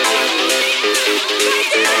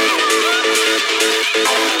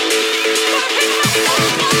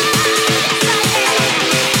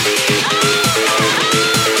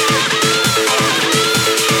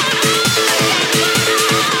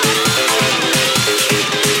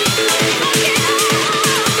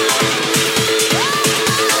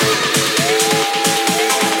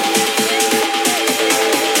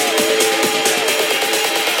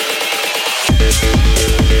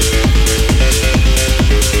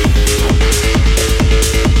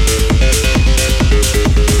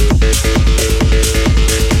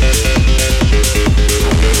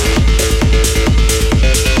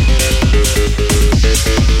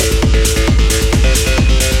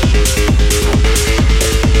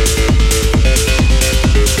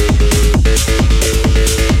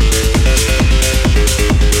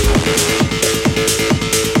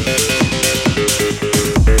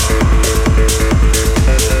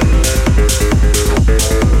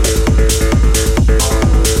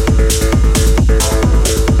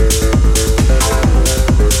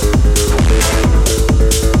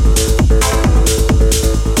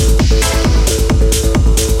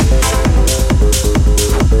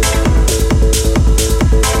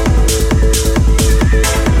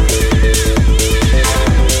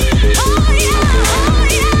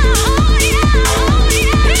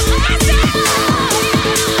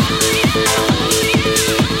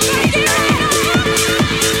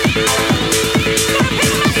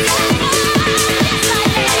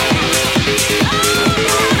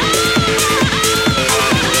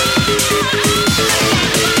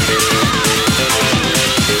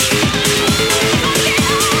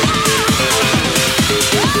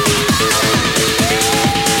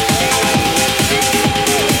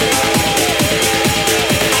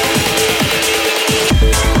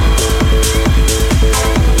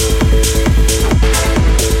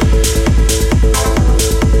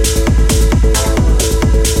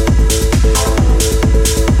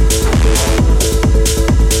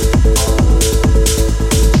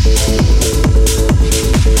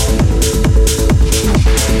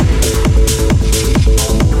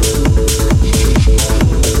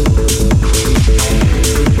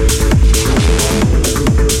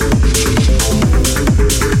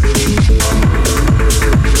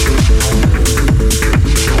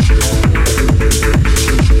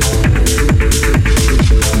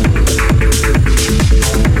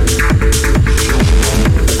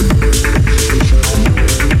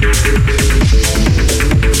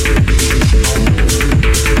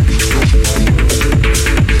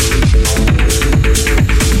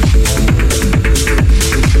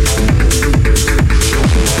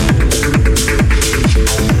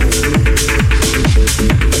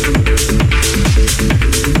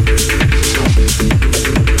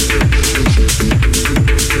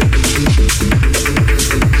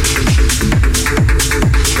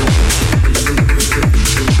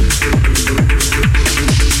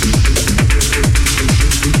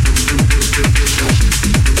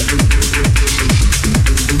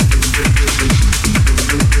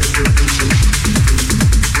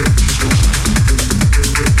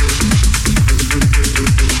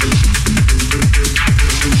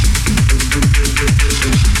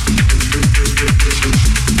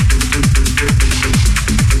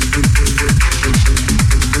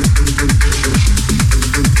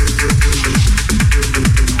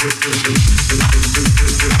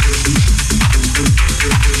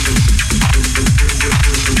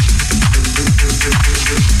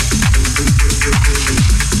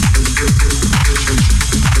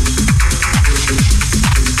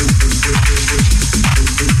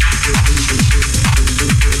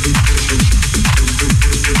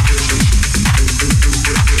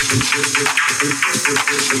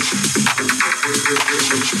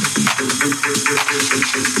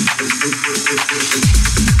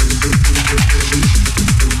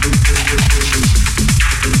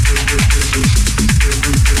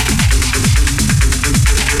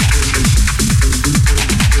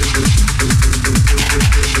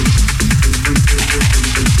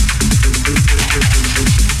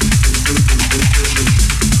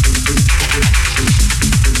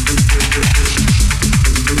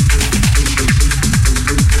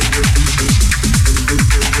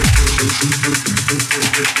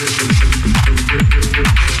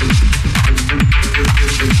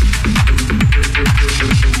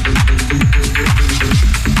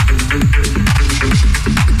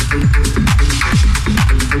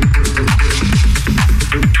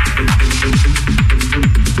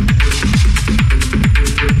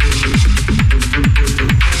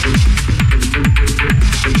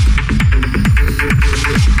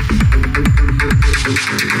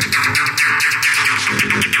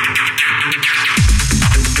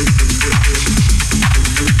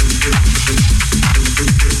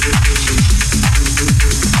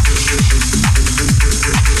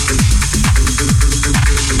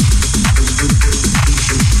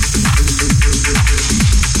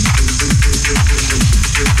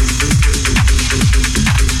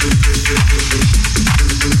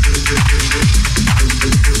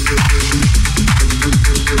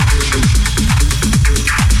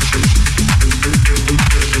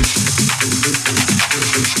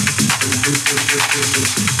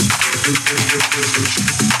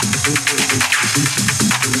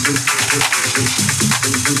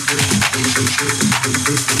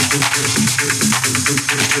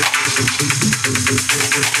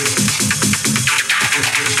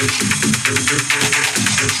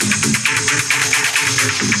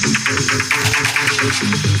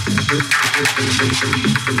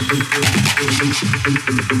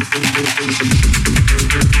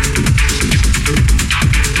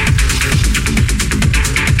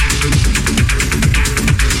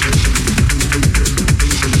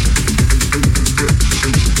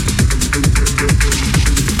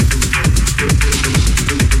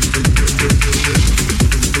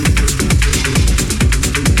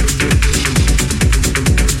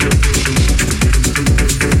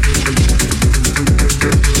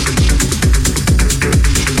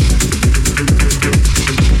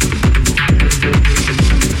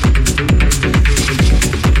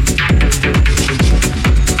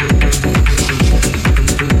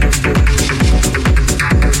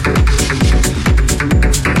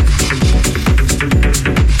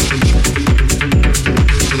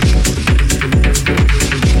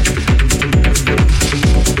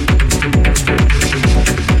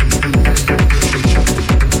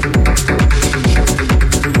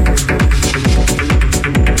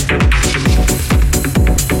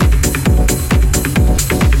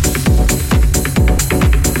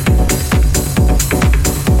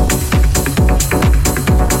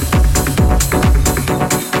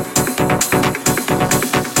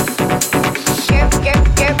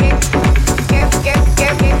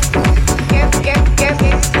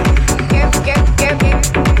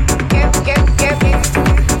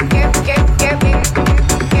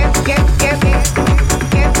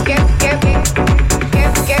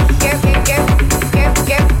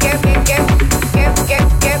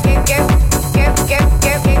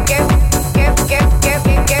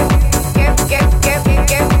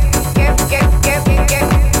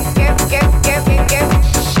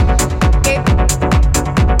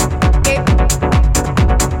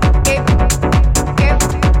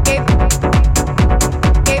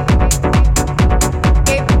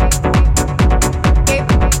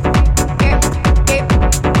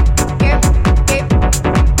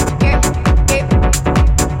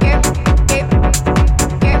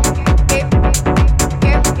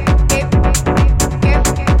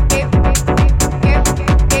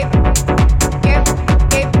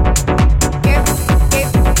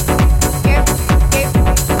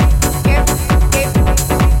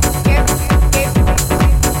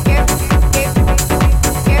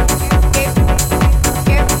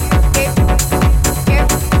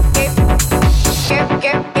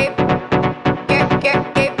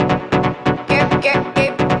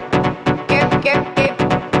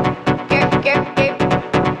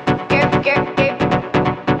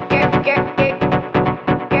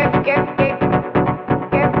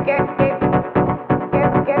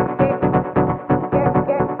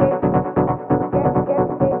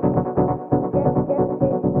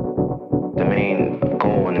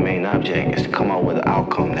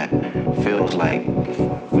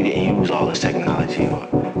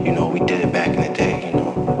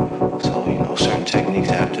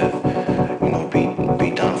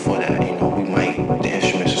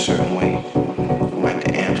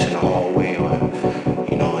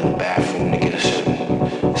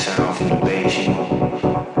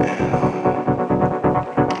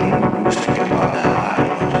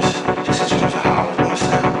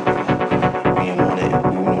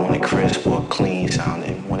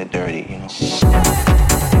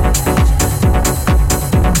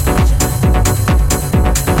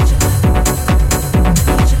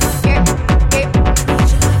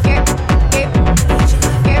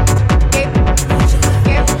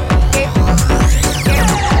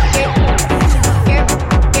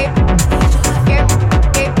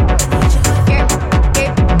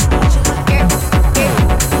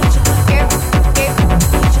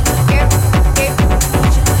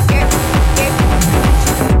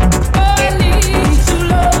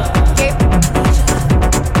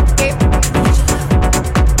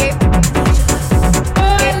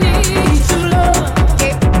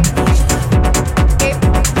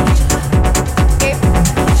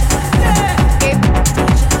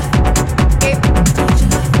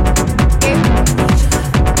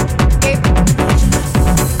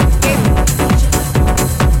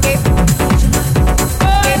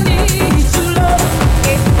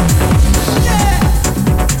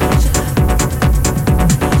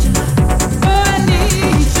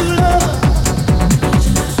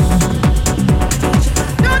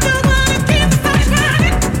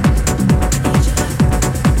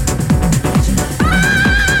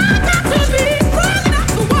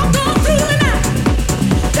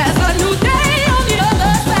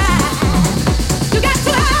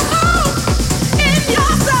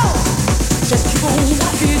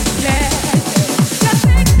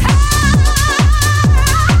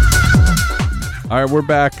 All right, we're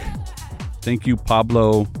back. Thank you,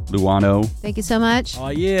 Pablo Luano. Thank you so much. Oh,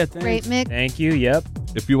 yeah. Thanks. Great mix. Thank you. Yep.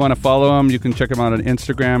 If you want to follow him, you can check him out on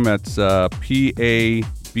Instagram. That's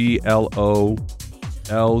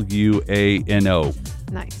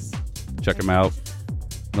PABLOLUANO. Nice. Check him out.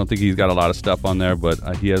 I don't think he's got a lot of stuff on there,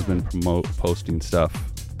 but he has been posting stuff.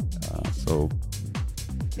 So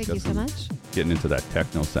Thank you so much. Getting into that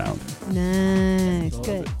techno sound. Nice.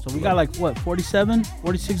 Good. So we got like, what, 47,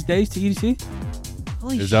 46 days to EDC?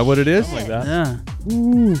 Holy Is that what it is? Like that. Yeah.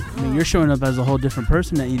 Ooh. I mean, you're showing up as a whole different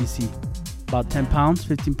person at EDC. About 10 pounds,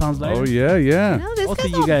 15 pounds lighter. Oh, yeah. No, this Both guy's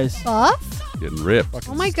of you all guys. buff. Getting ripped.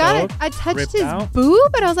 Oh my God. I touched ripped his out.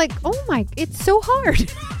 boob and I was like, oh my, it's so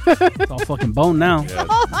hard. It's all fucking bone now. Yeah. So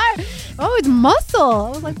hard. Oh, it's muscle. I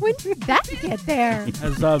was like, when did that get there?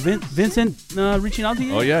 Has Vincent reaching out to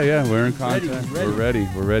you? Oh, yeah. We're in contact. Ready.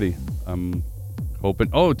 We're ready. I'm hoping.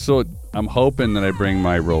 Oh, so I'm hoping that I bring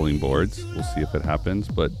my rolling boards. We'll see if it happens.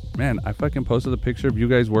 But, man, I fucking posted a picture of you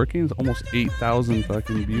guys working. It's almost 8,000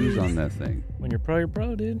 fucking views on that thing. When you're pro,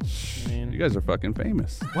 dude. I mean, You guys are fucking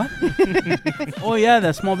famous. What? Oh, yeah,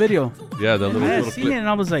 that small video. Yeah, the I had little seen clip. it and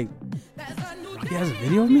I was like, he has a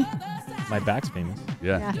video of me? my back's famous.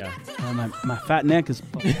 Yeah. Yeah. Oh, my fat neck is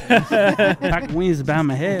pack of wings behind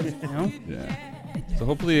my head, you know? Yeah. So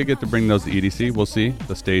hopefully I get to bring those to EDC. We'll see.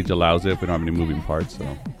 The stage allows it. We don't have any moving parts, so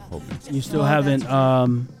hoping. You still haven't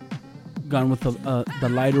gone with the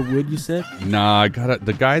lighter wood, you said? Nah,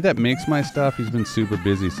 the guy that makes my stuff, he's been super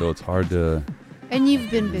busy, so it's hard to. And you've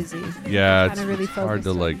been busy. Yeah, Kinda really it's hard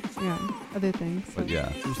to focused on, other things. So. But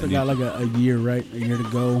yeah. You still got like a year, right? A year to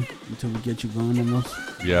go until we get you going almost.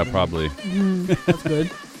 Yeah, probably. That's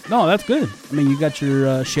good. No, that's good. I mean, you got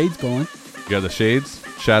your shades going. Yeah, the shades,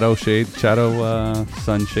 shadow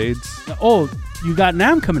sun shades. Oh, you got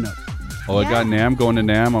NAM coming up. Oh, I got NAM, going to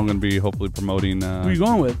NAM. I'm going to be hopefully promoting. Who are you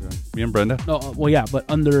going with? Me and Brenda. No, well, yeah, but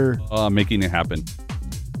under. Making it happen.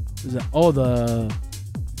 Is that, oh, the.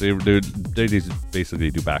 They just basically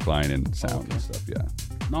do backline and sound and stuff. Yeah.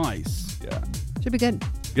 Nice. Yeah. Should be good.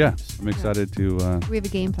 Yeah, I'm excited to. We have a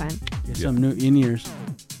game plan. Get some new in-ears.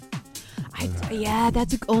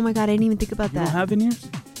 That's oh my God, I didn't even think about You that. don't have in-ears?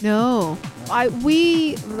 No.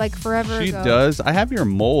 We like forever She ago. does. I have your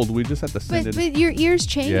mold. We just have to send it. But your ears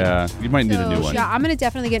change. Yeah, you might need a new one. Yeah, I'm gonna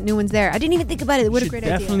definitely get new ones there. I didn't even think about it. What a You great should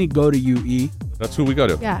definitely go to UE. That's who we go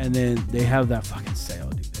to. Yeah. And then they have that fucking sale,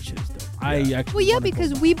 dude. That shit is dope. I actually. Well, yeah, wanna go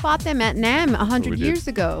because back. we bought them at NAM we 100 did. years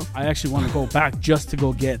ago. I actually want to go back just to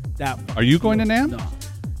go get that. Are you going to NAM?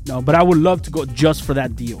 No, but I would love to go just for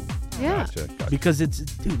that deal. Yeah. Gotcha. Because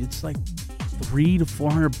it's like $300 to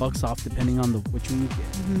 $400 off depending on which one you get.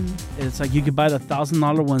 Mm-hmm. It's like you could buy the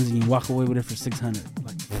 $1,000 ones and you walk away with it for $600.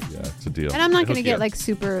 Like, yeah, it's a deal. And I'm not It'll gonna get get- like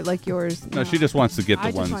super like yours. No, she just wants to get the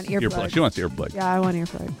I just ones want earplugs. She wants earplugs. Yeah, I want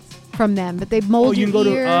earplugs from them, but they mold you your can go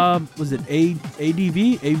ear. to was it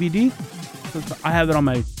AVD? I have it on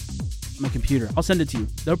my computer. I'll send it to you.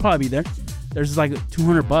 They'll probably be there. There's like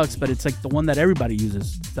 $200, but it's like the one that everybody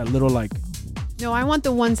uses. That little like. No, I want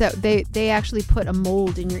the ones that they actually put a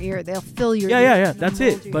mold in your ear. They'll fill your ear. Yeah. That's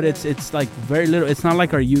it. But it's like very little. It's not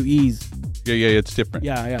like our UEs. Yeah, it's different.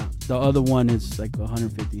 Yeah. The other one is like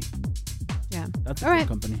 150. Yeah. That's a All good right.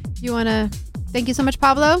 company. You wanna? Thank you so much,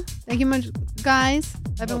 Pablo. Thank you much, guys.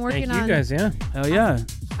 I've been working Thank you on guys. Yeah. Hell yeah.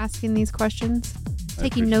 asking these questions, I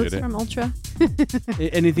taking appreciate notes it. from Ultra.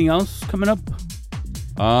 Anything else coming up?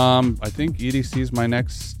 I think EDC is my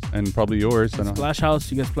next, and probably yours. I don't know. Splash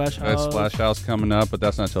House. You got Splash I got House. Splash House coming up, but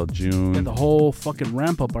that's not till June. And the whole fucking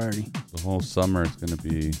ramp up already. The whole summer is gonna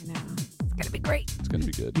be. It's gonna be great. It's gonna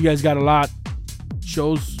be good. You guys got a lot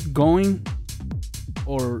shows going,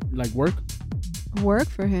 or like work? Work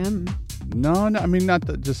for him. No, I mean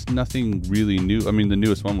just nothing really new. I mean the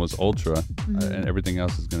newest one was Ultra, Mm-hmm. and everything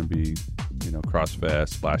else is gonna be, CrossFest,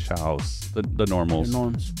 Splash House, the normals. The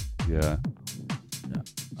norms. Yeah.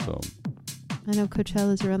 So. I know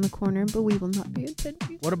Coachella's around the corner, but we will not be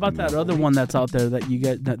attending. What about that other one that's out there that you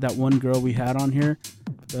get? That one girl we had on here,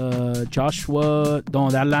 Joshua. No,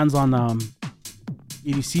 that lands on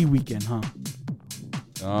EDC weekend, huh?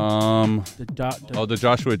 The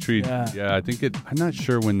Joshua Tree. Yeah. I think I'm not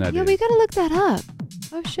sure when that Yeah, is. we gotta look that up.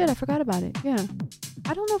 Oh shit, I forgot about it. Yeah,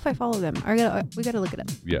 I don't know if I follow them. We gotta look it up.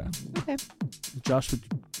 Yeah. Okay. Joshua,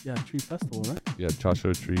 Tree Festival, right? Yeah,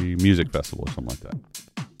 Joshua Tree Music Festival or something like that.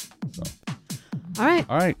 So. All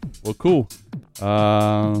right. Well, cool.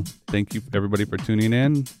 Thank you everybody for tuning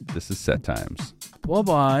in. This is Set Times. Bye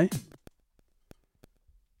bye.